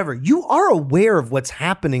show or whatever, you are aware of what's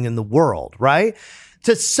happening in the world, right?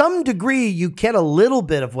 To some degree, you get a little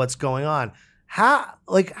bit of what's going on. How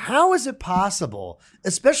is it possible,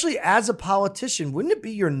 especially as a politician, wouldn't it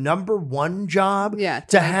be your number one job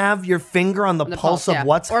to have your finger on the pulse of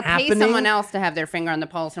what's happening? Or pay someone else to have their finger on the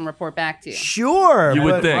pulse and report back to you. Sure. You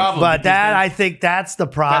would think. But I think that's the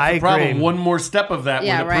problem. That's the problem. One more step of that.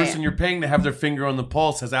 Yeah, when the person you're paying to have their finger on the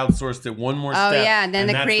pulse has outsourced it one more step. Oh, yeah. And then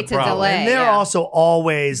it creates a delay. And they're also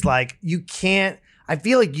always like, you can't. I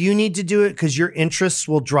feel like you need to do it because your interests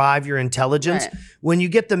will drive your intelligence. Right. When you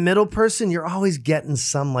get the middle person, you're always getting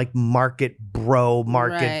some like market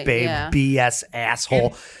babe, BS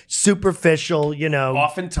asshole, superficial,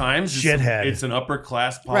 Oftentimes, shithead. It's an upper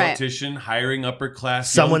class politician hiring upper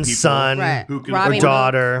class someone's young people son who can or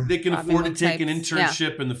daughter. They can afford to take an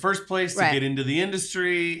internship in the first place to get into the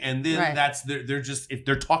industry, and then they're just if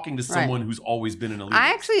they're talking to someone who's always been in a leader.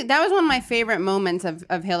 That was one of my favorite moments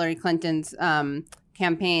of Hillary Clinton's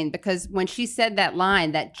campaign, because when she said that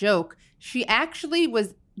line, that joke, she actually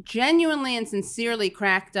was genuinely and sincerely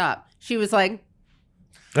cracked up. She was like,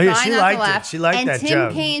 she liked it. She liked that joke.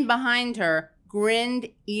 And Tim Kaine behind her grinned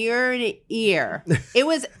ear to ear.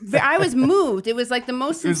 I was moved. It was like the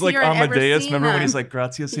most sincere It was like I'd ever Amadeus. seen Remember them. when he's like,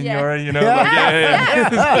 grazie, signora? Yeah. You know? He was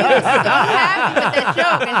so happy with that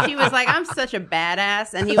joke. And she was like, I'm such a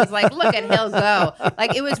badass. And he was like, look at Hill go.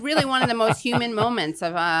 Like, it was really one of the most human moments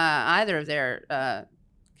of either of their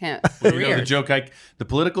careers. The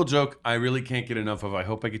political joke I really can't get enough of. I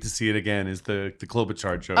hope I get to see it again. Is the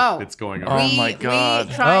Klobuchar joke that's going on? Oh my God!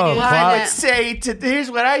 Here's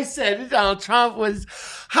what I said to Donald Trump was,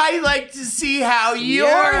 I like to see how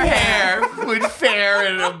your hair would fare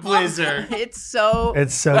in a blizzard. It's so great.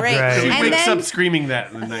 So he wakes up screaming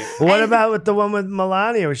that in the night. What about with the one with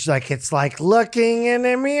Melania, where she's like, it's like looking in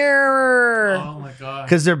a mirror. Oh my God!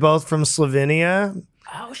 Because they're both from Slovenia.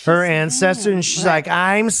 Her ancestor, and she's like,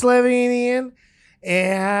 I'm Slovenian,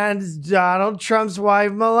 and Donald Trump's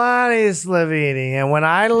wife Melania is Slovenian. And when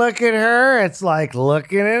I look at her, it's like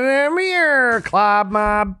looking in a mirror, Club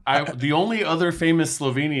Mob. The only other famous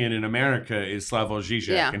Slovenian in America is Slavoj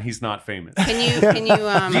Žižek, and he's not famous. Can you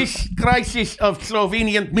This crisis of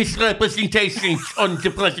Slovenian misrepresentation on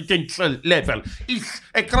the presidential level is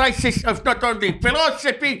a crisis of not only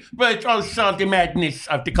philosophy, but also the madness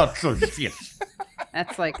of the cultural sphere.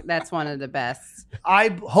 That's one of the best.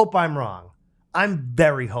 I hope I'm wrong. I'm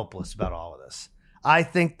very hopeless about all of this. I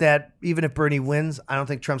think that even if Bernie wins, I don't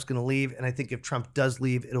think Trump's going to leave. And I think if Trump does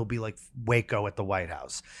leave, it'll be like Waco at the White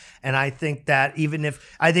House. And I think that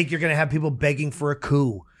I think you're going to have people begging for a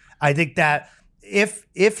coup. I think that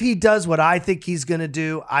if he does what I think he's going to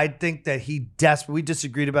do, I think that we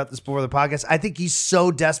disagreed about this before the podcast. I think he's so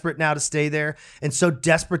desperate now to stay there and so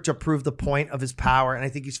desperate to prove the point of his power. And I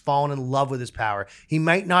think he's fallen in love with his power. He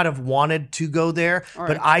might not have wanted to go there,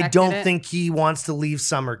 but I don't think he wants to leave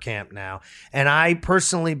summer camp now. And I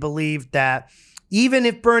personally believe that even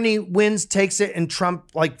if Bernie wins, takes it, and Trump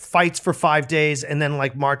like fights for 5 days and then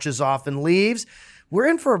like marches off and leaves, we're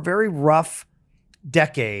in for a very rough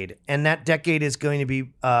decade, and that decade is going to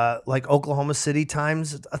be like Oklahoma City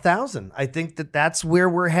times 1,000. I think that's where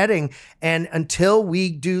we're heading, and until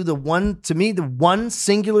we do the one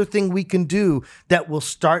singular thing we can do that will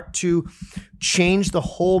start to change the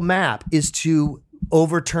whole map is to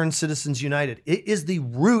overturn Citizens United. It is the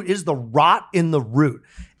root, it is the rot in the root.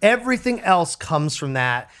 Everything else comes from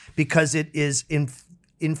that because it is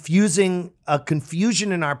infusing a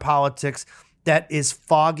confusion in our politics that is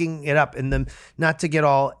fogging it up. And not to get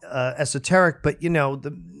all esoteric, but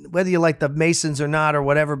whether you like the Masons or not or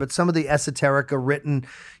whatever, but some of the esoterica written,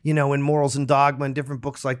 in Morals and Dogma and different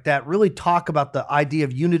books like that really talk about the idea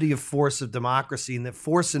of unity of force of democracy, and that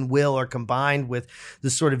force and will are combined with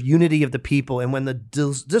the sort of unity of the people. And when the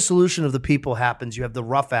dissolution of the people happens, you have the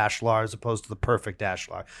rough ashlar as opposed to the perfect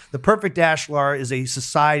ashlar. The perfect ashlar is a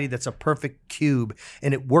society that's a perfect cube,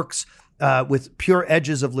 and it works with pure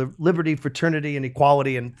edges of liberty, fraternity, and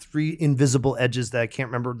equality, and 3 invisible edges that I can't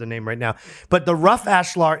remember the name right now. But the rough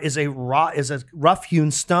ashlar is a rough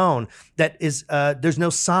hewn stone that is there's no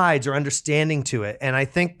sides or understanding to it. And I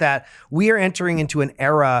think that we are entering into an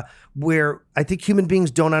era where I think human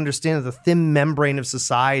beings don't understand that the thin membrane of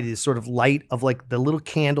society is sort of light of like the little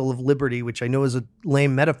candle of liberty, which I know is a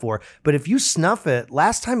lame metaphor. But if you snuff it,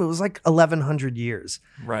 last time it was like 1100 years.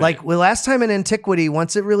 Right. Like last time in antiquity,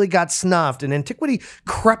 once it really got snuffed, and antiquity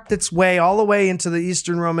crept its way all the way into the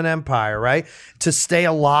Eastern Roman Empire, right? To stay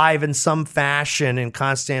alive in some fashion in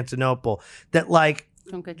Constantinople. That like,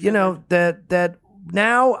 you know, that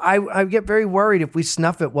now I get very worried if we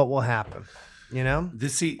snuff it, what will happen? You know,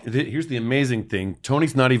 here's the amazing thing.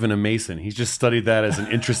 Tony's not even a Mason. He's just studied that as an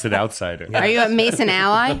interested outsider. Are you a Mason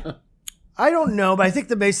ally? I don't know, but I think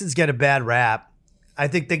the Masons get a bad rap. I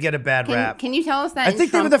think they get a bad rap. Can you tell us that? I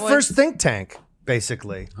think they were the first think tank,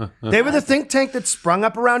 basically. They were the think tank that sprung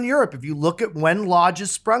up around Europe. If you look at when lodges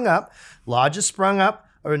sprung up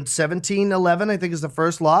or in 1711, I think is the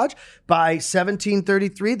first lodge. By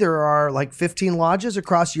 1733, there are like 15 lodges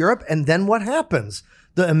across Europe. And then what happens?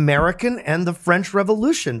 The American and the French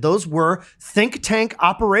Revolution. Those were think tank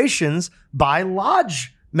operations by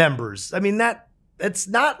lodge members. I mean, it's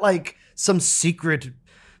not like some secret,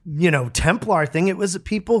 Templar thing. It was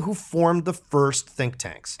people who formed the first think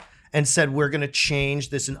tanks and said, we're going to change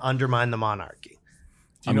this and undermine the monarchy.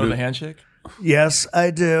 Do you know the handshake? Yes,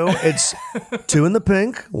 I do. It's 2 in the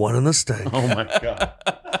pink, 1 in the stink. Oh my God.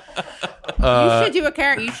 You should do a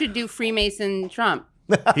character. You should do Freemason Trump.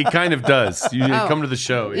 He kind of does. You come to the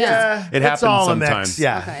show. It happens sometimes.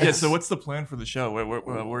 Yeah. So what's the plan for the show? Where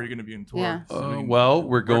are you going to be in tour? Yeah. Well,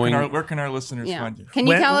 we're going. Where can our listeners find you? Can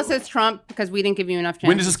you tell us it's Trump, because we didn't give you enough chance?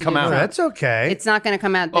 When does this come out? That's okay. It's not going to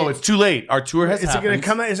come out. Oh, it's too late. Our tour has. Is it going to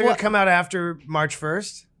come out? Is it going to come out after March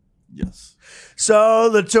 1st? Yes. So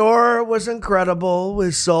the tour was incredible.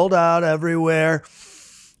 We sold out everywhere.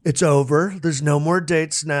 It's over. There's no more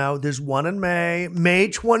dates now. There's one in May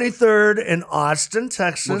 23rd in Austin,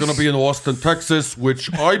 Texas. We're going to be in Austin, Texas,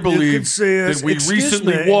 which I believe that we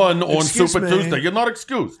recently won on Super Tuesday. You're not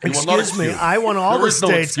excused. Excuse me. I won all the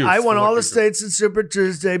states. I won all the states in Super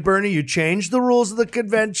Tuesday. Bernie, you changed the rules of the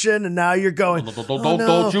convention, and now you're going.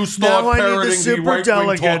 Don't you start parroting the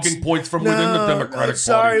right-wing talking points from within the Democratic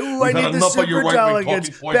Party. I need the super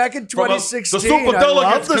delegates. Back in 2016, I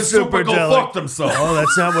love the super delegates. Go fuck themselves. Oh,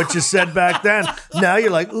 that's not what you said back then. Now you're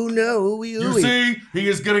like, ooh, no, ooey, ooey. You see, he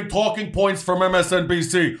is getting talking points from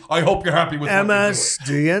MSNBC. I hope you're happy with what you're doing.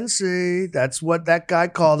 MSDNC. That's what that guy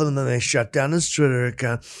called him, and then they shut down his Twitter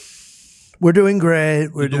account. We're doing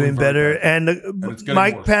great. We're doing better. And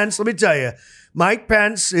Mike Pence, let me tell you, Mike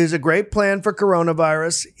Pence is a great plan for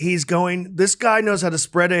coronavirus. This guy knows how to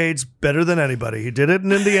spread AIDS better than anybody. He did it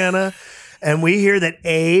in Indiana. And we hear that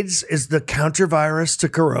AIDS is the counter-virus to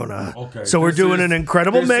corona. Okay, so we're doing an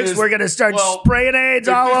incredible mix. We're going to start spraying AIDS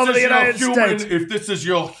all over the United States. If this is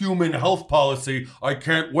your human health policy, I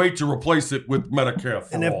can't wait to replace it with Medicare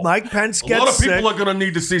for all. And if Mike Pence gets sick... A lot of people are going to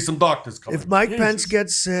need to see some doctors coming. If Mike Pence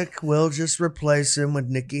gets sick, we'll just replace him with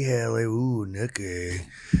Nikki Haley. Ooh, Nikki.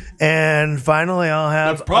 And finally, I'll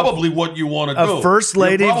have... That's probably what you want to do. A First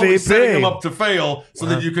Lady You're VP. setting him up to fail so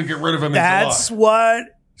that you can get rid of him in July. That's what...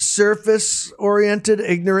 surface-oriented,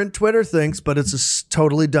 ignorant Twitter thinks, but it's a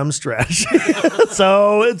totally dumb strategy.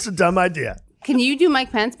 So it's a dumb idea. Can you do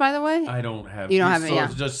Mike Pence, by the way? I don't have. You don't have it.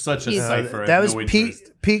 It's just such a cipher. That was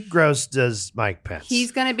Pete Gross does Mike Pence.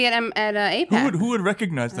 He's going to be at APAC. Who would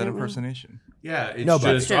recognize that impersonation? Yeah, it's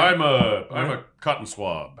just I'm a cotton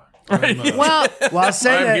swab. Right. Well, I'll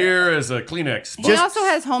say I'm that here as a Kleenex. He also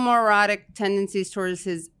has homoerotic tendencies towards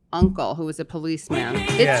his uncle, who was a policeman.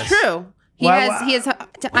 It's true. He has.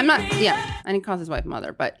 I'm not. Yeah, and he calls his wife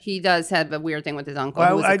mother, but he does have a weird thing with his uncle,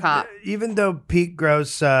 who was a cop. Even though Pete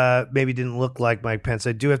Gross maybe didn't look like Mike Pence,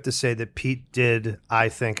 I do have to say that Pete did. I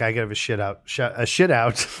think I give a shout out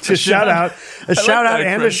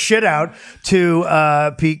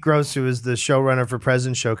to Pete Gross, who is the showrunner for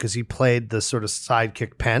President Show, because he played the sort of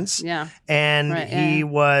sidekick Pence. Yeah, and he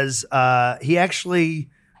was. He actually,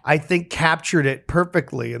 I think, captured it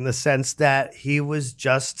perfectly in the sense that he was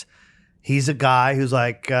just. He's a guy who's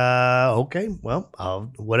like, okay, well,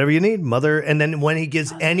 whatever you need, mother. And then when he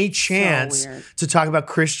gives any chance to talk about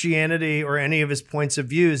Christianity or any of his points of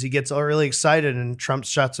views, he gets all really excited and Trump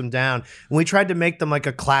shuts him down. And we tried to make them like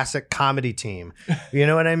a classic comedy team. You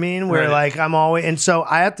know what I mean? Where like I'm always, and so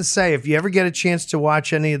I have to say, if you ever get a chance to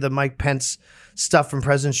watch any of the Mike Pence stuff from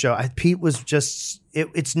President's Show, Pete was just,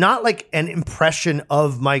 it's not like an impression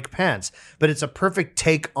of Mike Pence, but it's a perfect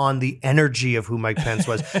take on the energy of who Mike Pence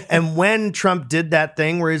was. And when Trump did that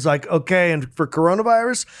thing where he's like, okay, and for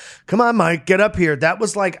coronavirus, come on, Mike, get up here. That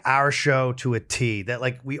was like our show to a T. That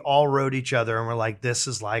like we all wrote each other and we're like, this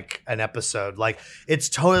is like an episode. Like it's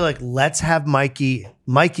totally like, let's have Mikey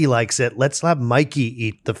likes it. Let's have Mikey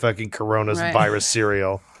eat the fucking coronavirus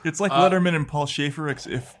cereal. It's like Letterman and Paul Schaefer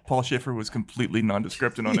if Paul Schaefer was completely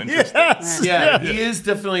nondescript and uninteresting. Yes. Yeah, he is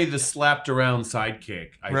definitely the slapped around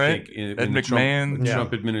sidekick, I think, in Ed the McMahon.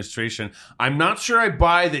 Trump administration. I'm not sure I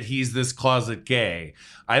buy that he's this closet gay.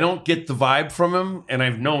 I don't get the vibe from him, and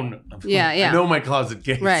I've known. I know my closet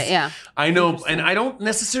gays. Right. Yeah. I know, and I don't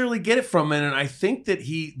necessarily get it from him. And I think that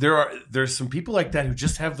there's some people like that who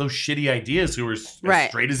just have those shitty ideas who are as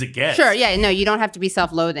straight as it gets. Sure. Yeah. No, you don't have to be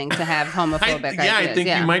self-loathing to have homophobic ideas. I think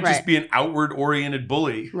you might just be an outward-oriented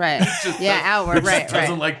bully. Right. Outward. Right.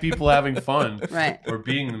 Doesn't like people having fun. Right. Or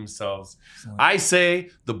being themselves. I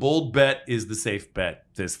say the bold bet is the safe bet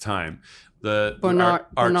this time. Our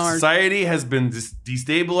society has been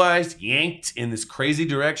destabilized, yanked in this crazy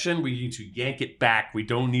direction. We need to yank it back. We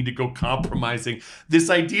don't need to go compromising. This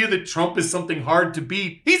idea that Trump is something hard to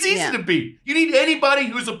beat, he's easy to beat. You need anybody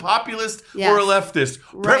who's a populist or a leftist,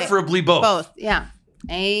 preferably both. Both, yeah.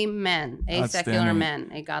 Amen. A secular men,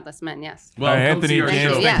 a godless men. Yes. Well, Anthony,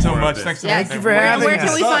 James, thanks so much. Thanks for having us. Where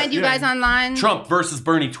can we find you guys online? Trump versus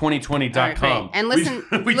Bernie2020.com. Right, and listen,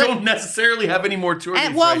 we don't necessarily have any more tours.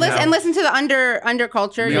 And listen to the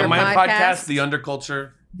underculture. Your my podcast, The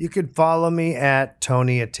Underculture. You could follow me at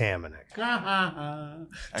Tony Atamaniuk.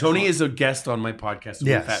 Tony is a guest on my podcast.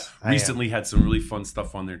 Yes, we've recently had some really fun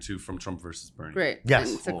stuff on there too from Trump versus Bernie. Great. Yes.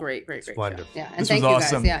 And it's a great wonderful. show. Yeah. And this thank was you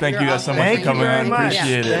awesome. Guys. Yeah, thank you guys so much for coming on.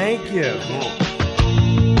 Appreciate it. Thank you.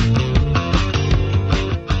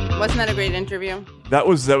 Wasn't that a great interview? That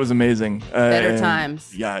was amazing. Better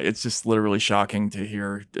times. Yeah, it's just literally shocking to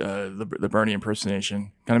hear the Bernie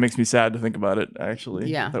impersonation. Kind of makes me sad to think about it,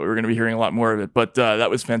 actually. Yeah. That we were going to be hearing a lot more of it. But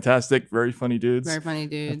that was fantastic. Very funny dudes. Very funny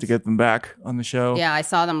dudes. Have to get them back on the show. Yeah, I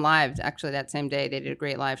saw them live, actually, that same day. They did a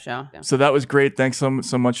great live show. Yeah. So that was great. Thanks so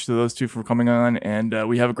much to those two for coming on. And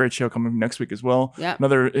we have a great show coming next week as well. Yeah.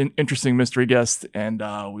 Another interesting mystery guest. And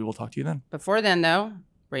we will talk to you then. Before then, though,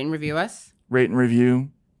 rate and review us. Rate and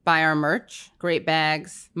review. Buy our merch, great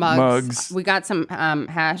bags, mugs. We got some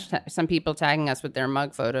some people tagging us with their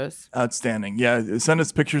mug photos. Outstanding. Yeah, send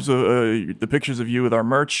us pictures of the pictures of you with our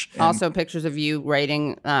merch. Also pictures of you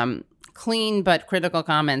writing clean but critical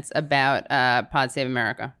comments about Pod Save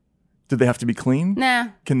America. Do they have to be clean? Nah.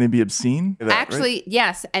 Can they be obscene? Actually,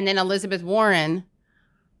 yes. And then Elizabeth Warren,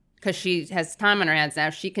 because she has time on her hands now,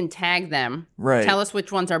 she can tag them. Right. Tell us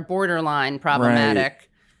which ones are borderline problematic. Right.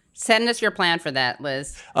 Send us your plan for that,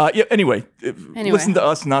 Liz. Anyway, listen to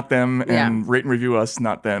us, not them, and rate and review us,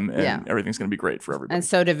 not them, and everything's going to be great for everybody. And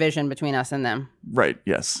sow division between us and them. Right,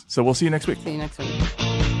 yes. So we'll see you next week. See you next week.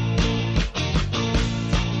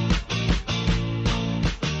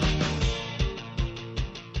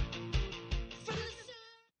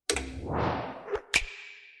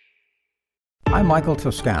 I'm Michael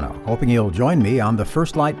Toscano, hoping you'll join me on the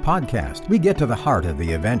First Light podcast. We get to the heart of the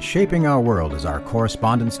event shaping our world as our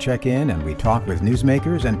correspondents check in and we talk with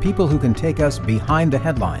newsmakers and people who can take us behind the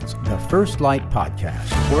headlines. The First Light podcast,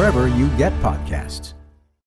 wherever you get podcasts.